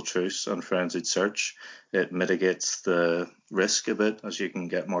Unnatural Truce and Frenzied Search, it mitigates the risk a bit, as you can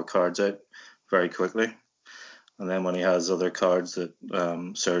get more cards out very quickly. And then when he has other cards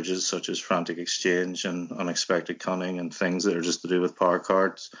that surges, such as Frantic Exchange and Unexpected Cunning and things that are just to do with power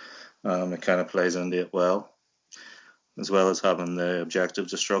cards, it kind of plays into it well. As well as having the Objective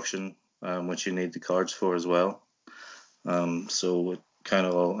Destruction, which you need the cards for as well. So it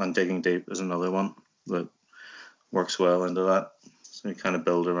and Digging Deep is another one that works well into that. So you kind of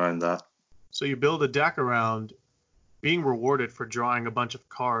build around that. So you build a deck around being rewarded for drawing a bunch of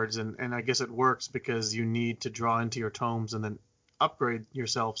cards, and I guess it works because you need to draw into your tomes and then upgrade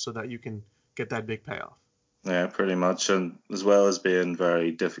yourself so that you can get that big payoff. Yeah, pretty much. And as well as being very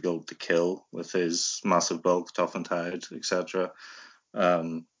difficult to kill with his massive bulk, Toughened Hide, etc.,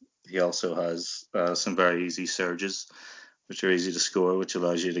 he also has some very easy surges, which are easy to score, which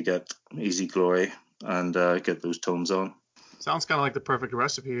allows you to get easy glory and get those tomes on. Sounds kind of like the perfect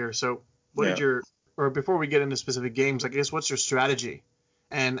recipe here. So before we get into specific games, I guess what's your strategy?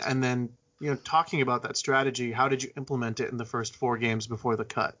 And then, talking about that strategy, how did you implement it in the first 4 games before the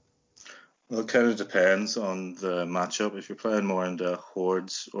cut? Well, it kind of depends on the matchup. If you're playing more into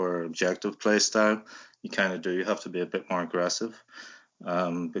hordes or objective play style, you kind of do have to be a bit more aggressive,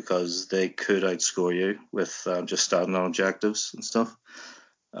 because they could outscore you with just standing on objectives and stuff.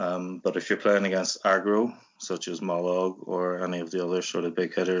 But if you're playing against aggro, such as Mollog or any of the other sort of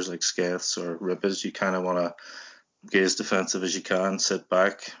big hitters like Skaiths or Rippas, you kind of want to be as defensive as you can, sit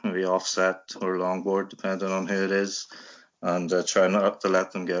back, maybe offset or longboard, depending on who it is, and try not to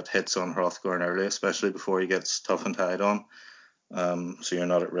let them get hits on Hrothgorn early, especially before he gets Toughened Hide on, so you're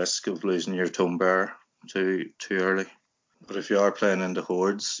not at risk of losing your Tome Bearer too early. But if you are playing into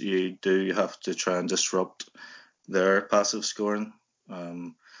hordes, you do have to try and disrupt their passive scoring,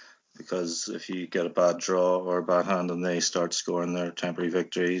 because if you get a bad draw or a bad hand and they start scoring their temporary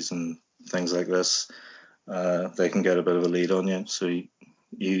victories and things like this, they can get a bit of a lead on you. So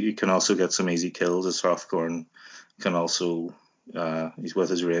you can also get some easy kills, as Hrothgorn can also, he's with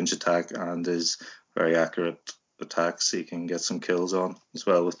his range attack and his very accurate attacks, he can get some kills on as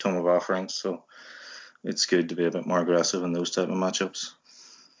well with Tome of Offerings. So it's good to be a bit more aggressive in those type of matchups.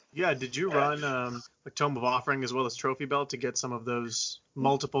 Yeah, did you run like Tome of Offering as well as Trophy Belt to get some of those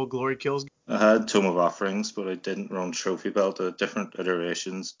multiple glory kills? I had Tome of Offerings, but I didn't run Trophy Belt. Different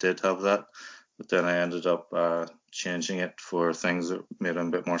iterations did have that, but then I ended up changing it for things that made them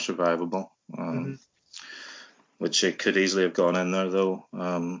a bit more survivable, which it could easily have gone in there though.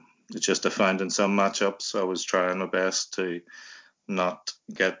 It's just I find in some matchups I was trying my best to not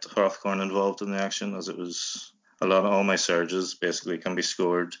get Hrothgorn involved in the action, as it was all my surges basically can be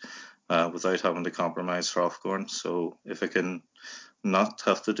scored without having to compromise Hrothgorn. So if I can not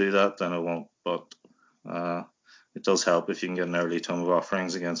have to do that, then I won't. But it does help if you can get an early Tome of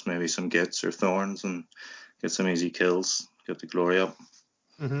Offerings against maybe some Gits or Thorns and get some easy kills, get the glory up.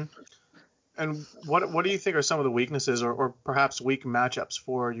 Mm-hmm. And what do you think are some of the weaknesses or perhaps weak matchups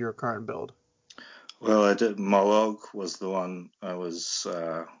for your current build? Well, I did. Mollog was the one I was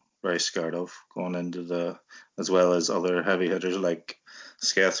very scared of going into as well as other heavy hitters like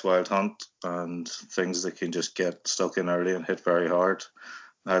Sketh's Wild Hunt and things that can just get stuck in early and hit very hard.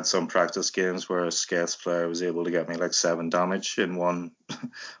 I had some practice games where a Sketh's player was able to get me like 7 damage in one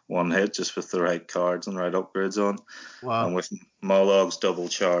hit just with the right cards and the right upgrades on. Wow. And with Mollog's double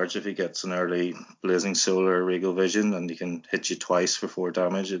charge, if he gets an early Blazing Soul or Regal Vision and he can hit you twice for 4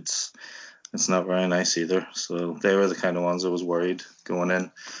 damage, it's not very nice either. So they were the kind of ones I was worried going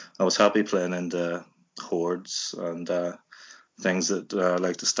in. I was happy playing into hordes and things that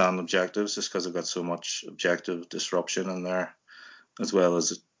like to stand objectives just because I've got so much objective disruption in there, as well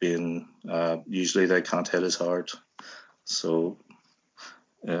as it being usually they can't hit as hard. So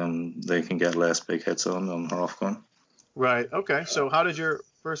they can get less big hits on Hrothgar. Right. Okay. So how did your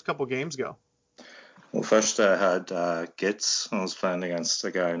first couple games go? Well, first I had Gits. I was playing against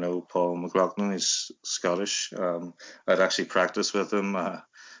a guy I know, Paul McLaughlin. He's Scottish. I'd actually practiced with him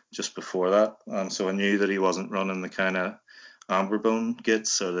just before that, so I knew that he wasn't running the kind of Amberbone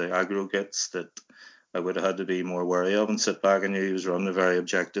Gits or the aggro Gits that I would have had to be more wary of and sit back. I knew he was running a very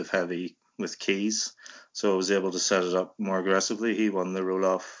objective heavy with keys, so I was able to set it up more aggressively. He won the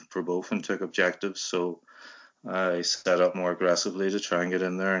roll-off for both and took objectives, so I set up more aggressively to try and get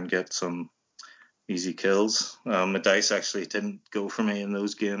in there and get some easy kills. My dice actually didn't go for me in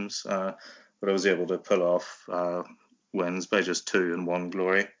those games, but I was able to pull off wins by just 2 and 1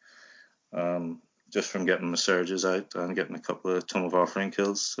 glory, just from getting my surges out and getting a couple of Tome of Offering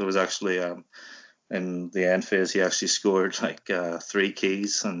kills. So it was actually in the end phase, he actually scored like 3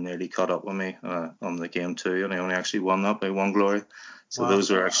 keys and nearly caught up with me on the game 2, and I only actually won that by 1 glory. So Those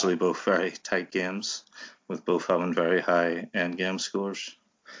were actually both very tight games, with both having very high end game scores.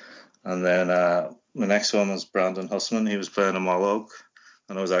 And then the next one was Brandon Hussman. He was playing a Mollog,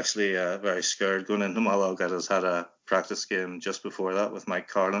 and I was actually very scared going into Mollog. I just had a practice game just before that with Mike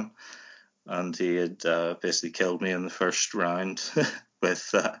Carlin, and he had basically killed me in the first round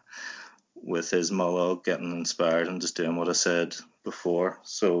with his Mollog getting inspired and just doing what I said before.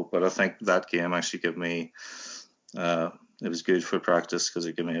 But I think that game actually gave me it was good for practice because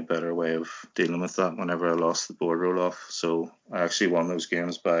it gave me a better way of dealing with that whenever I lost the board roll off. So I actually won those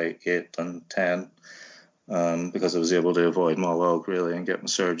games by 8 and 10 because I was able to avoid Mollog really and get my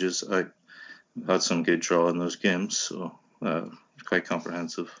surges. I had some good draw in those games, so quite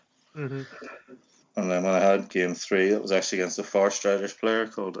comprehensive. Mm-hmm. And then when I had game 3, it was actually against a Forest Riders player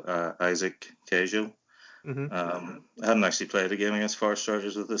called Isaac Cajo. Mm-hmm. I hadn't actually played a game against Forest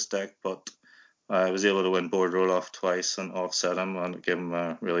Riders with this deck, but I was able to win board roll off twice and offset him and give him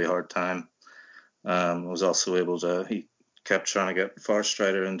a really hard time. I was also able to, he kept trying to get Forest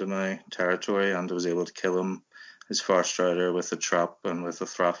Strider into my territory, and I was able to kill him, his Forest Strider, with a trap and with a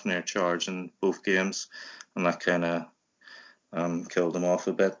Thrafnir charge in both games, and that kind of killed him off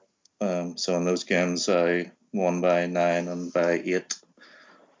a bit. So in those games I won by 9 and by 8.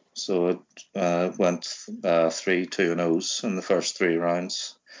 So it went 3, 2 and 0s in the first 3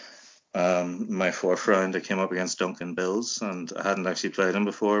 rounds. My 4th round, I came up against Duncan Bills, and I hadn't actually played him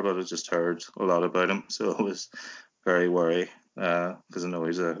before, but I just heard a lot about him, so I was very worried because I know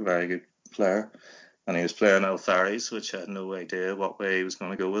he's a very good player, and he was playing Althares, which I had no idea what way he was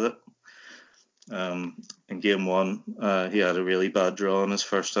going to go with it. In game 1, he had a really bad draw in his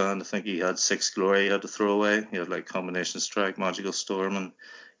first hand. I think he had 6 glory he had to throw away. He had like Combination Strike, Magical Storm, and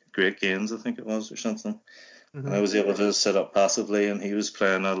Great Gains, I think it was, or something. Mm-hmm. And I was able to set up passively, and he was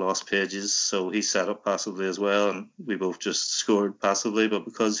playing Lost Pages, so he set up passively as well, and we both just scored passively. But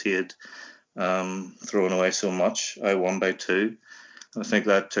because he had thrown away so much, I won by 2. I think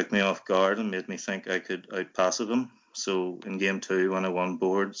that took me off guard and made me think I could out-passive him. So in game 2, when I won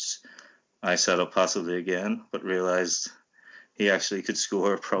boards, I set up passively again, but realised he actually could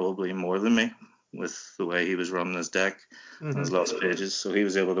score probably more than me with the way he was running his deck and his Lost Pages. So he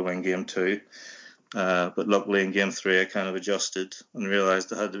was able to win game 2. But luckily in game 3 I kind of adjusted and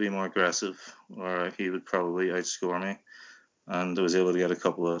realised I had to be more aggressive or he would probably outscore me, and I was able to get a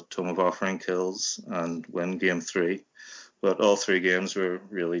couple of Tome of Offering kills and win game 3. But all 3 games were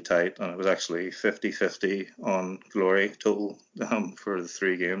really tight, and it was actually 50-50 on glory total for the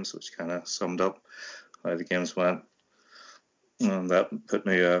 3 games, which kind of summed up how the games went, and that put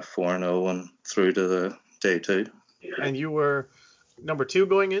me 4-0 and through to the day 2. And you were number 2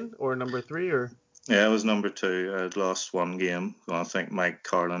 going in, or number 3, or? Yeah, I was number 2. I'd lost 1 game. I think Mike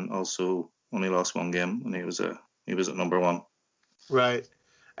Carlin also only lost 1 game, and he was at number 1. Right.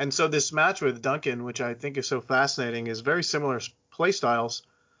 And so this match with Duncan, which I think is so fascinating, is very similar play styles.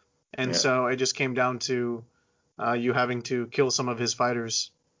 and Yeah. so it just came down to you having to kill some of his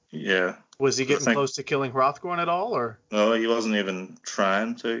fighters. Yeah. Was he I getting think close to killing Hrothgorn at all, or? no, he wasn't even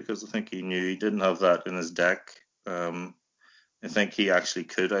trying to, because I think he knew he didn't have that in his deck. I think he actually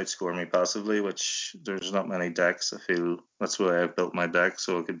could outscore me passively, which there's not many decks. I feel that's why I've built my deck,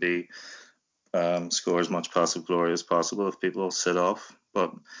 so it could be score as much passive glory as possible if people sit off.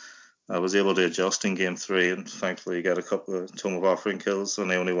 But I was able to adjust in game 3 and thankfully get a couple of Tome of Offering kills, and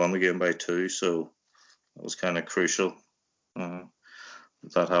they only won the game by 2, so that was kind of crucial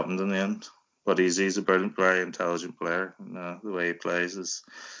that happened in the end. But he's a brilliant, very intelligent player, and the way he plays is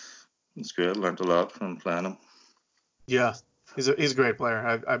great. I learned a lot from playing him. Yeah, he's a great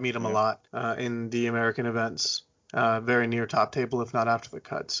player. I meet him a lot in the American events, very near top table, if not after the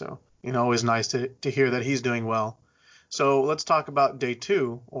cut. So, always nice to hear that he's doing well. So let's talk about day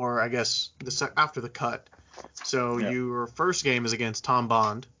 2, or I guess after the cut. So your first game is against Tom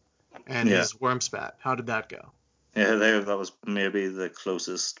Bond and his Wormspat. How did that go? Yeah, that was maybe the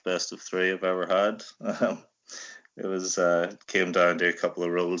closest best of 3 I've ever had. It was came down to a couple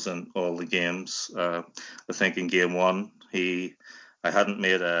of rolls in all the games. I think in game 1 I hadn't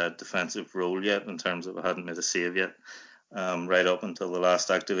made a defensive roll yet, in terms of I hadn't made a save yet, right up until the last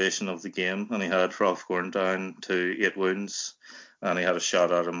activation of the game, and he had Hrothgorn down to 8 wounds, and he had a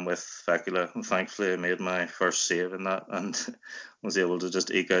shot at him with Fecula, and thankfully I made my first save in that and was able to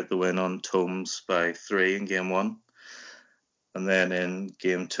just eke out the win on Tomes by 3 in game 1. And then in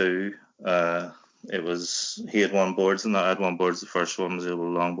game 2, he had 1 boards, and I had 1 boards. The first one was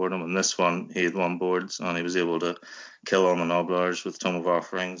able to longboard him, and this one he had 1 boards, and he was able to kill all the Noblars with Tome of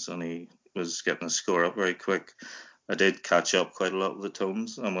Offerings, and he was getting his score up very quick. I did catch up quite a lot with the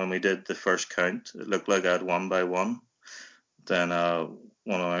Tomes, and when we did the first count, it looked like I had 1 by 1. Then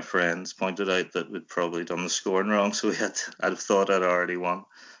one of my friends pointed out that we'd probably done the scoring wrong, so I'd thought I'd already won.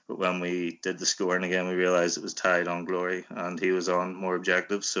 But when we did the scoring again, we realised it was tied on Glory, and he was on more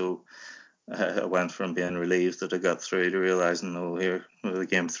objectives, so I went from being relieved that I got through to realising, here was the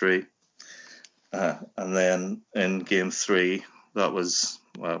game 3. And then in game 3, that was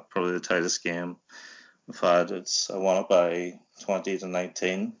probably the tightest game I've had. I won it by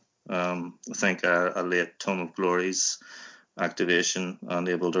 20-19. I think a late Tome of Glory's activation and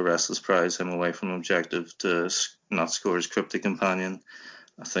able to Restless Prize him away from objective to not score his Cryptic Companion,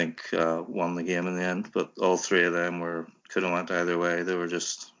 I think won the game in the end. But all 3 of them could have went either way. They were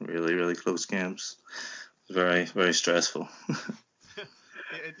just really, really close games. Very, very stressful.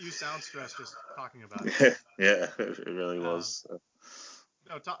 You sound stressed just talking about it. Yeah, it really was.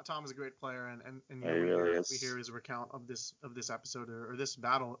 No, Tom is a great player, and He really is. we hear his recount of this episode or this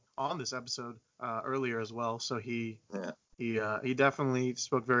battle on this episode earlier as well. So he definitely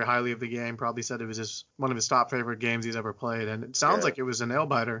spoke very highly of the game. Probably said it was one of his top favorite games he's ever played, and it sounds like it was a nail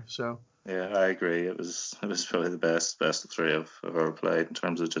biter. So yeah, I agree. It was probably the best of 3 I've ever played, in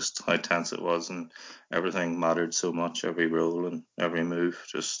terms of just how tense it was, and everything mattered so much. Every roll and every move.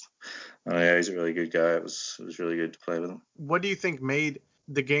 Just he's a really good guy. It was really good to play with him. What do you think made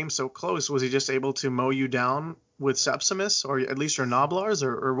the game so close? Was he just able to mow you down with Sepsimus, or at least your Noblars,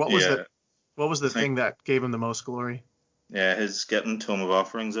 or what was the thing that gave him the most glory? Yeah, his getting Tome of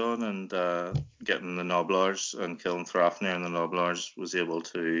Offerings on and getting the Noblars and killing Thrafnir and the Noblars was able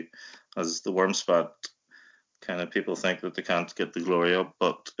to, as the Wormspat, kind of people think that they can't get the glory up,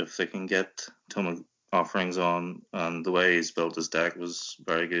 but if they can get Tome of Offerings on, and the way he's built his deck was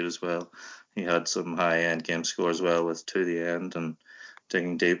very good as well. He had some high end game score as well, with To the End and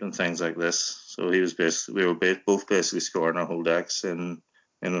Digging Deep and things like this. So we were both basically scoring our whole decks in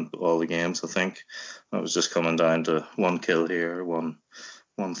all the games. I think that was just coming down to 1 kill here, one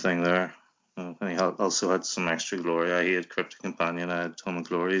thing there. And he also had some extra glory. He had Cryptic Companion, I had Tome of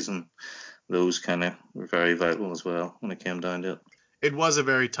Glories, and those kind of were very vital as well when it came down to it. It was a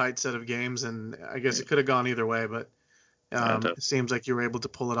very tight set of games, and I guess it could have gone either way, but it seems like you were able to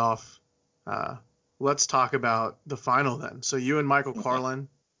pull it off. Let's talk about the final then. So you and Michael Carlin,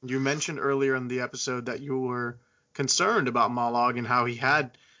 you mentioned earlier in the episode that you were concerned about Mollog and how he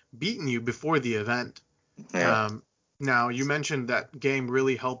had beaten you before the event. Yeah. Now, you mentioned that game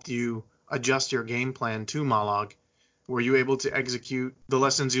really helped you adjust your game plan to Mollog. Were you able to execute the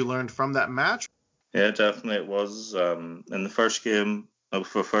lessons you learned from that match? Yeah, definitely it was. In the first game,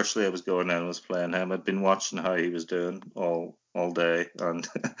 firstly I was going in and was playing him. I'd been watching how he was doing all day, and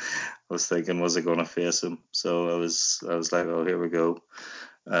I was thinking, was I going to face him? So I was like, oh, here we go.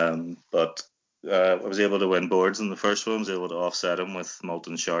 But I was able to win boards in the first one. I was able to offset him with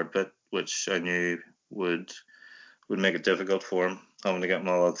Molten Shard Pit, which I knew would make it difficult for him, having to get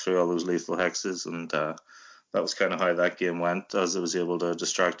Mollog through all those lethal hexes, and that was kind of how that game went, as I was able to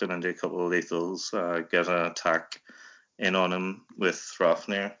distract him into a couple of lethals, get an attack in on him with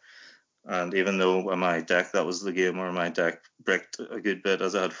Throfnir. And even though on my deck, that was the game where my deck bricked a good bit,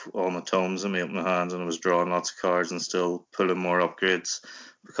 as I had all my tomes in my open hand and I was drawing lots of cards and still pulling more upgrades,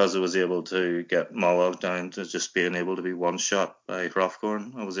 because I was able to get Mollog down to just being able to be one-shot by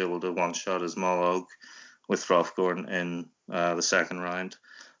Hrothgorn. I was able to one-shot his Mollog with Hrothgorn in the second round.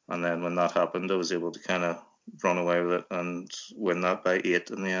 And then when that happened, I was able to kind of run away with it and win that by 8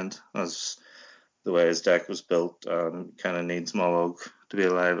 in the end, as the way his deck was built kind of needs Mollog to be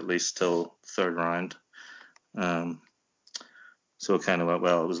alive at least till third round. So it kind of went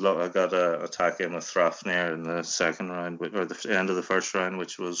well. I got an attack in with Thrafnir in the second round, or the end of the first round,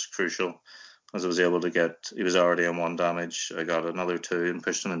 which was crucial, as I was able to get, he was already on 1 damage. I got another 2 and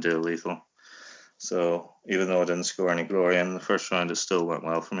pushed him into a lethal. So even though I didn't score any glory in the first round, it still went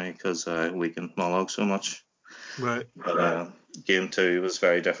well for me because I weakened Mollog so much. Right. But game 2 was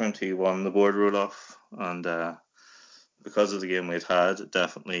very different. He won the board roll off, and because of the game we'd had, it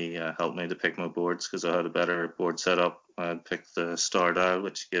definitely helped me to pick my boards, because I had a better board setup. I had picked the Star Dial,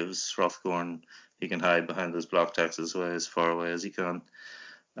 which gives Hrothgorn, he can hide behind his block texts as far away as he can.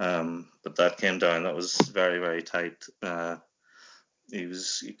 But that came down. That was very, very tight. He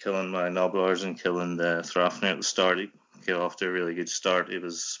was killing my Noblars and killing the Thrafnir at the start. He got off to a really good start. He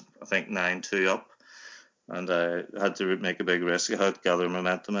was, I think, 9-2 up. And I had to make a big risk. I had Gather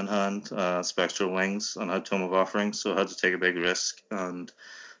Momentum in hand, Spectral Wings, and had Tome of Offerings, so I had to take a big risk and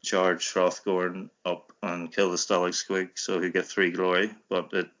charge Hrothgorn up and kill the Stalag Squig so he'd get 3 glory,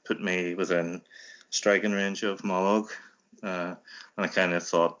 but it put me within striking range of Mollog, and I kind of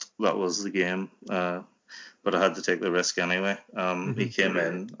thought that was the game, but I had to take the risk anyway. He came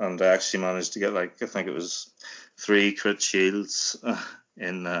in, and I actually managed to get, I think it was 3 crit shields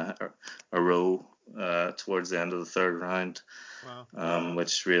in a row towards the end of the third round. Wow.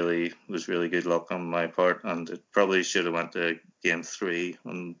 Which really was really good luck on my part, and it probably should have went to game 3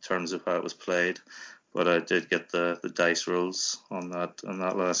 in terms of how it was played, but I did get the dice rolls on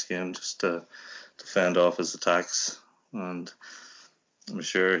that last game just to fend off his attacks, and I'm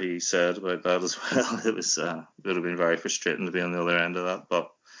sure he said about that as well. It would have been very frustrating to be on the other end of that,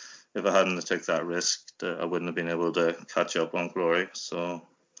 but if I hadn't took that risk, I wouldn't have been able to catch up on glory, so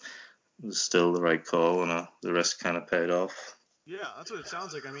it was still the right call, and the risk kind of paid off. Yeah, that's what it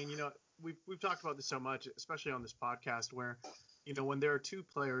sounds like. I mean, we've talked about this so much, especially on this podcast, where, when there are 2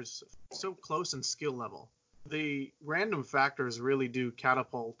 players so close in skill level, the random factors really do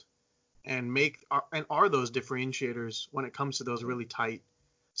catapult and are those differentiators when it comes to those really tight,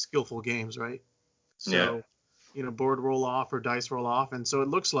 skillful games, right? So, board roll off or dice roll off, and so it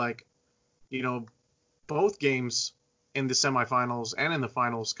looks like, both games in the semifinals and in the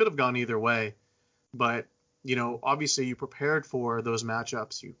finals could have gone either way, but obviously you prepared for those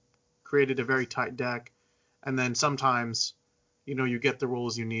matchups. You created a very tight deck, and then sometimes, you get the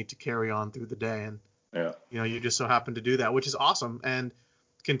rolls you need to carry on through the day, and you just so happen to do that, which is awesome, and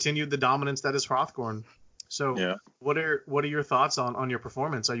continued the dominance that is Hrothgorn. So what are your thoughts on your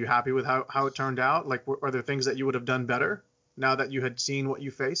performance? Are you happy with how it turned out? Are there things that you would have done better now that you had seen what you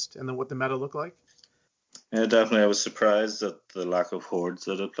faced and then what the meta looked like? Yeah, definitely. I was surprised at the lack of hordes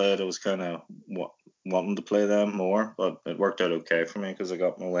that I played. I was kind of wanting to play them more, but it worked out okay for me because I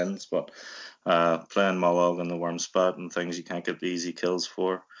got my wins. But playing Mollog and the Worm Spat and things you can't get the easy kills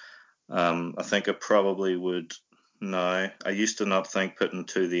for, I think I probably would now. I used to not think putting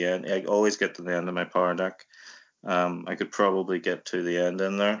to the end. I always get to the end of my power deck. I could probably get to the end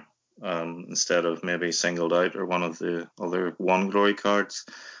in there instead of maybe singled out or one of the other 1 glory cards,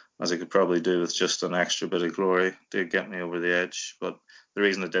 as I could probably do with just an extra bit of glory to get me over the edge. But the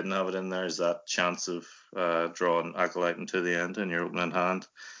reason I didn't have it in there is that chance of drawing Acolyte into the end in your opening hand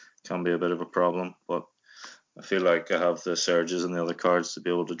can be a bit of a problem. But I feel like I have the surges and the other cards to be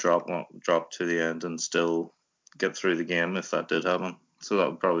able to drop to the end and still get through the game if that did happen. So that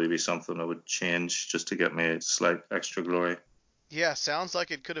would probably be something I would change just to get me a slight extra glory. Yeah, sounds like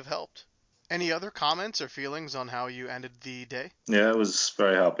it could have helped. Any other comments or feelings on how you ended the day? Yeah, I was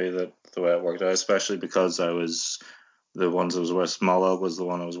very happy that the way it worked out, especially because Mollog was the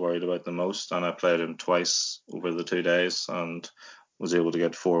one I was worried about the most, and I played him twice over the 2 days and was able to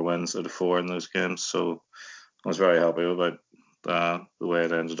get 4 wins out of 4 in those games. So I was very happy about the way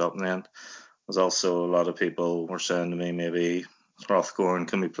it ended up in the end. There's also a lot of people were saying to me maybe Hrothgorn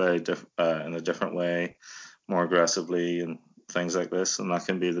can be played in a different way, more aggressively and things like this, and that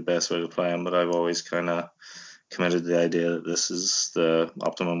can be the best way to play him. But I've always kind of committed to the idea that this is the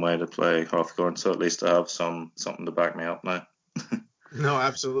optimum way to play Hrothgorn, so at least I have something to back me up now. No,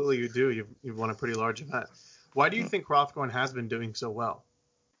 absolutely you do. You've won a pretty large event. Why do you think Hrothgorn has been doing so well?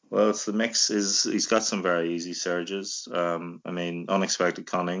 Well, it's the mix. He's got some very easy surges. I mean, unexpected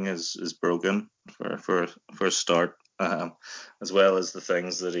cunning is broken for a start, as well as the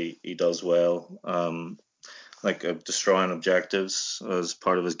things that he does well, like destroying objectives as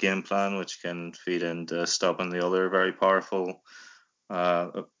part of his game plan, which can feed into stopping the other very powerful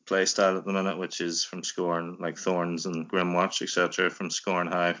play style at the minute, which is from scoring like Thorns and Grimwatch, etc., from scoring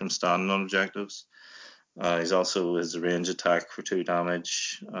high from standing on objectives. He's also his range attack for 2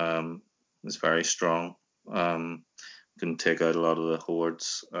 damage is very strong. Can take out a lot of the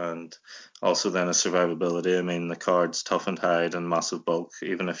hordes, and also then his survivability. I mean, the cards Toughened Hide and Massive Bulk.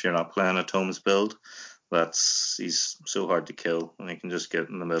 Even if you're not playing a Tomes build, he's so hard to kill, and he can just get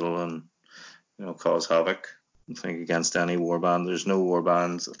in the middle and cause havoc. I think against any warband, there's no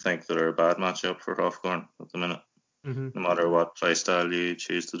warbands I think that are a bad matchup for Hrothgorn at the minute, no matter what playstyle you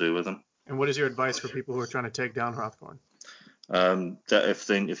choose to do with him. And what is your advice for people who are trying to take down Hrothgorn?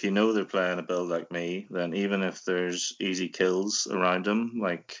 If you know they're playing a build like me, then even if there's easy kills around them,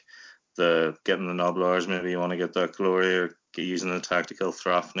 like getting the Noblars, maybe you want to get that glory, or using the tactical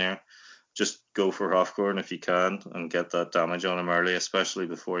Thrafnir, just go for Hrothgorn if you can and get that damage on him early, especially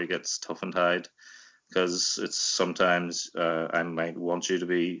before he gets Toughened Hide. Because it's sometimes I might want you to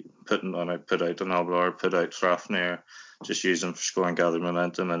be put out the Noblar, put out Thrafnir, just use them for scoring gather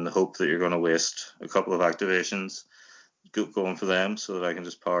momentum, and hope that you're going to waste a couple of activations going for them, so that I can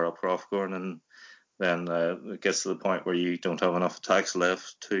just power up Hrothgorn, and then it gets to the point where you don't have enough attacks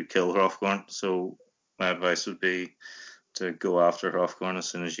left to kill Hrothgorn. So my advice would be to go after Hrothgorn as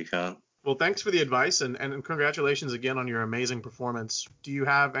soon as you can. Well, thanks for the advice, and congratulations again on your amazing performance. Do you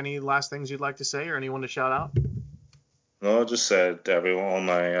have any last things you'd like to say, or anyone to shout out? No, I just said to everyone, all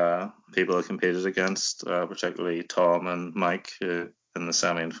my people I competed against, particularly Tom and Mike in the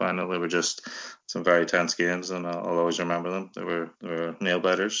semi and final. They were just some very tense games, and I'll always remember them. They were nail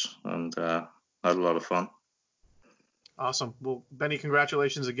biters, and had a lot of fun. Awesome. Well, Benny,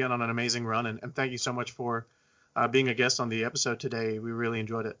 congratulations again on an amazing run, and thank you so much for being a guest on the episode today. We really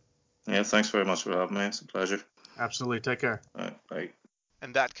enjoyed it. Yeah, thanks very much for having me. It's a pleasure. Absolutely. Take care. All right, bye.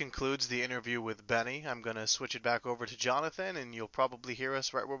 And that concludes the interview with Benny. I'm going to switch it back over to Jonathan, and you'll probably hear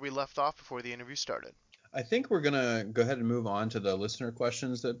us right where we left off before the interview started. I think we're going to go ahead and move on to the listener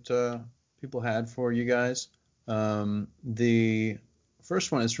questions that people had for you guys. The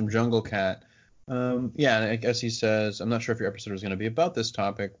first one is from Jungle Cat. Yeah, I guess he says, I'm not sure if your episode was going to be about this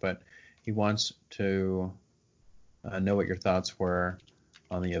topic, but he wants to know what your thoughts were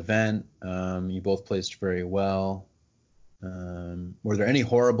on the event. You both placed very well. Were there any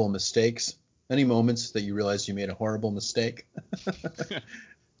horrible mistakes? Any moments that you realized you made a horrible mistake?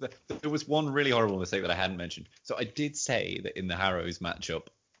 There was one really horrible mistake that I hadn't mentioned. So I did say that in the Harrows matchup,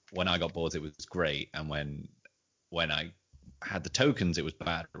 when I got boards, it was great, and when I had the tokens, it was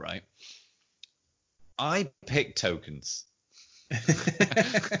bad, right? I picked tokens.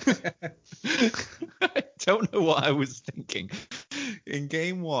 I don't know what I was thinking. In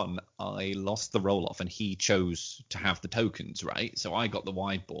game 1, I lost the roll-off, and he chose to have the tokens, right? So I got the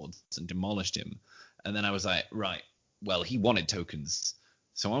wide boards and demolished him. And then I was like, right, well, he wanted tokens,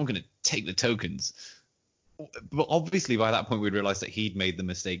 so I'm going to take the tokens. But obviously, by that point, we'd realized that he'd made the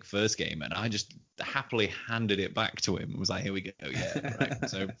mistake first game, and I just happily handed it back to him. I was like, here we go, yeah, right.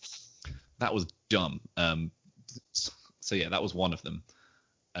 So that was dumb. So yeah, that was one of them.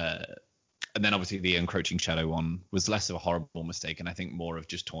 And then obviously the Encroaching Shadow one was less of a horrible mistake, and I think more of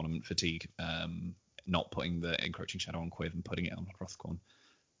just tournament fatigue, not putting the Encroaching Shadow on Quiv and putting it on Hrothgorn.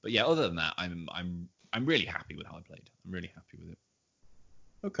 But yeah, other than that, I'm really happy with how I played. I'm really happy with it.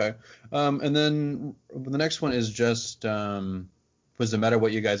 Okay. And then the next one is just, was the meta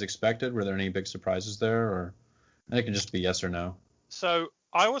what you guys expected? Were there any big surprises there, or and it can just be yes or no? So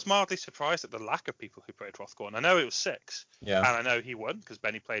I was mildly surprised at the lack of people who played Hrothgorn. I know it was 6, Yeah. and I know he won because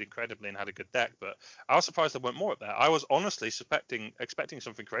Benny played incredibly and had a good deck, but I was surprised there weren't more up there. I was honestly expecting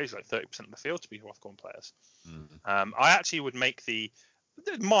something crazy, like 30% of the field to be Hrothgorn players. I actually would make the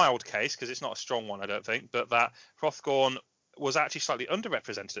mild case, because it's not a strong one, I don't think, but that Hrothgorn was actually slightly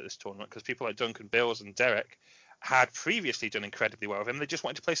underrepresented at this tournament because people like Duncan Bills and Derek had previously done incredibly well with him. They just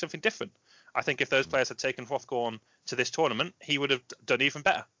wanted to play something different. I think if those players had taken Hrothgorn to this tournament, he would have done even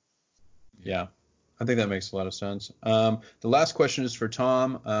better. Yeah, I think that makes a lot of sense. The last question is for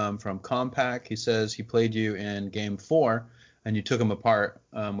Tom from Compact. He says he played you in Game 4, and you took him apart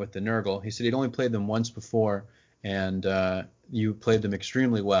with the Nurgle. He said he'd only played them once before, and you played them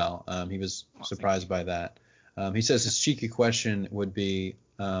extremely well. He was surprised by that. He says his cheeky question would be,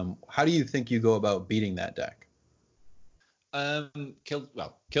 how do you think you go about beating that deck?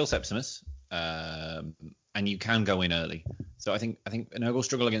 Kill Septimus. and you can go in early. So I think Nurgle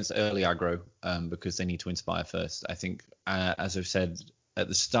struggle against early aggro because they need to inspire first. I think, as I've said at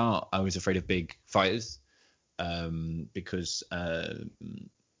the start, I was afraid of big fighters because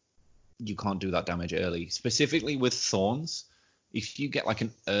you can't do that damage early. Specifically with Thorns, if you get like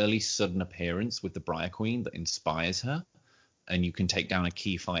an early sudden appearance with the Briar Queen that inspires her, and you can take down a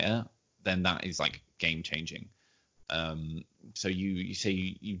key fighter, then that is like game changing. So you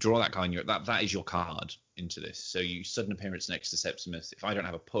say you draw that card, and that is your card into this. So you sudden appearance next to Septimus. If I don't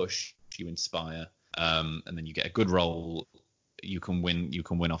have a push, you inspire, and then you get a good roll. You can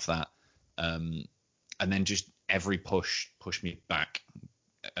win off that, and then just every push me back.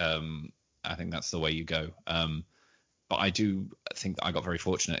 I think that's the way you go. But I do think that I got very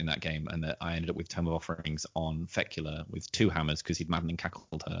fortunate in that game, and that I ended up with Tome of Offerings on Fecula with 2 hammers because he'd maddening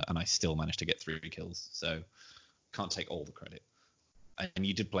cackled her, and I still managed to get 3 kills. So can't take all the credit. And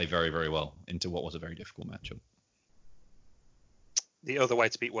you did play very, very well into what was a very difficult matchup. The other way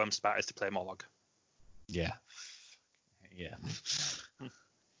to beat Wormspat is to play Mollog. Yeah.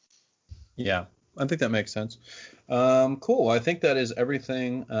 Yeah, I think that makes sense. Cool. I think that is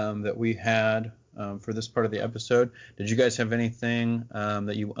everything that we had for this part of the episode. Did you guys have anything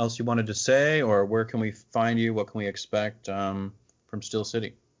that you wanted to say, or where can we find you? What can we expect from Steel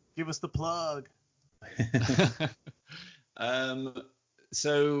City? Give us the plug.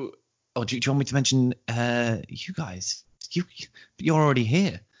 So, do you want me to mention you guys? You're already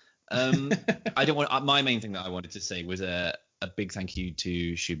here. I don't want. My main thing that I wanted to say was a big thank you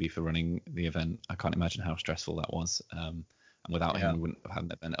to Shuby for running the event. I can't imagine how stressful that was. And without him, we wouldn't have had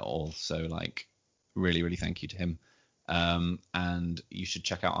an event at all. So, like, really, really thank you to him. And you should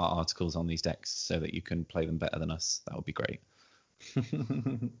check out our articles on these decks so that you can play them better than us. That would be great.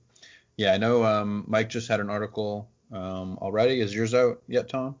 Yeah, I know Mike just had an article already. Is yours out yet,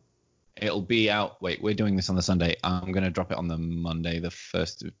 Tom? It'll be out. Wait, we're doing this on the Sunday. I'm going to drop it on the Monday, the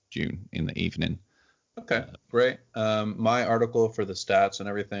 1st of June in the evening. Okay, great. My article for the stats and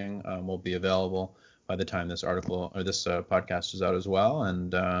everything will be available by the time this article or this podcast is out as well.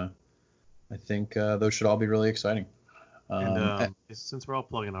 And I think those should all be really exciting. And since we're all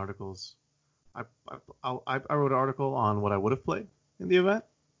plugging articles, I wrote an article on what I would have played in the event.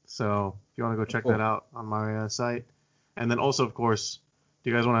 So if you want to go check that out on my site. And then also, of course, do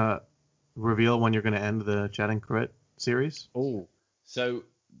you guys want to reveal when you're going to end the Chat and Crit series? Oh, so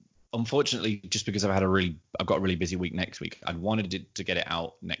unfortunately, just because I've got a really busy week next week, I'd wanted to get it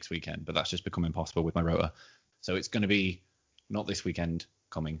out next weekend, but that's just become impossible with my rota. So it's going to be not this weekend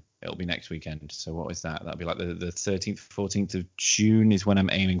coming. It'll be next weekend. So what is that? That'll be like the 13th, 14th of June is when I'm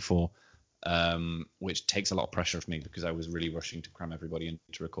aiming for. Which takes a lot of pressure off me because I was really rushing to cram everybody in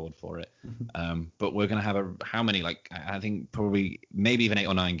to record for it. But we're going to have how many? Like, I think probably maybe even 8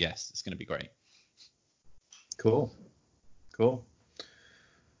 or 9 guests. It's going to be great. Cool.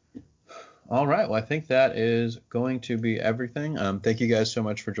 All right. Well, I think that is going to be everything. Thank you guys so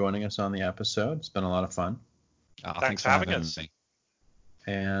much for joining us on the episode. It's been a lot of fun. Thanks for having us.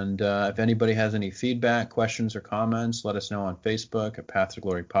 And if anybody has any feedback, questions, or comments, let us know on Facebook at Path to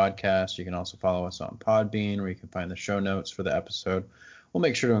Glory Podcast. You can also follow us on Podbean, where you can find the show notes for the episode. We'll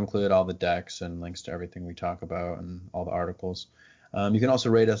make sure to include all the decks and links to everything we talk about and all the articles. You can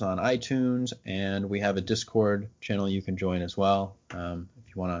also rate us on iTunes, and we have a Discord channel you can join as well if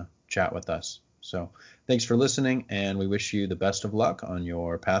you want to chat with us. So thanks for listening, and we wish you the best of luck on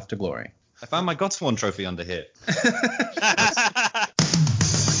your path to glory. I found my Godsworn trophy under here.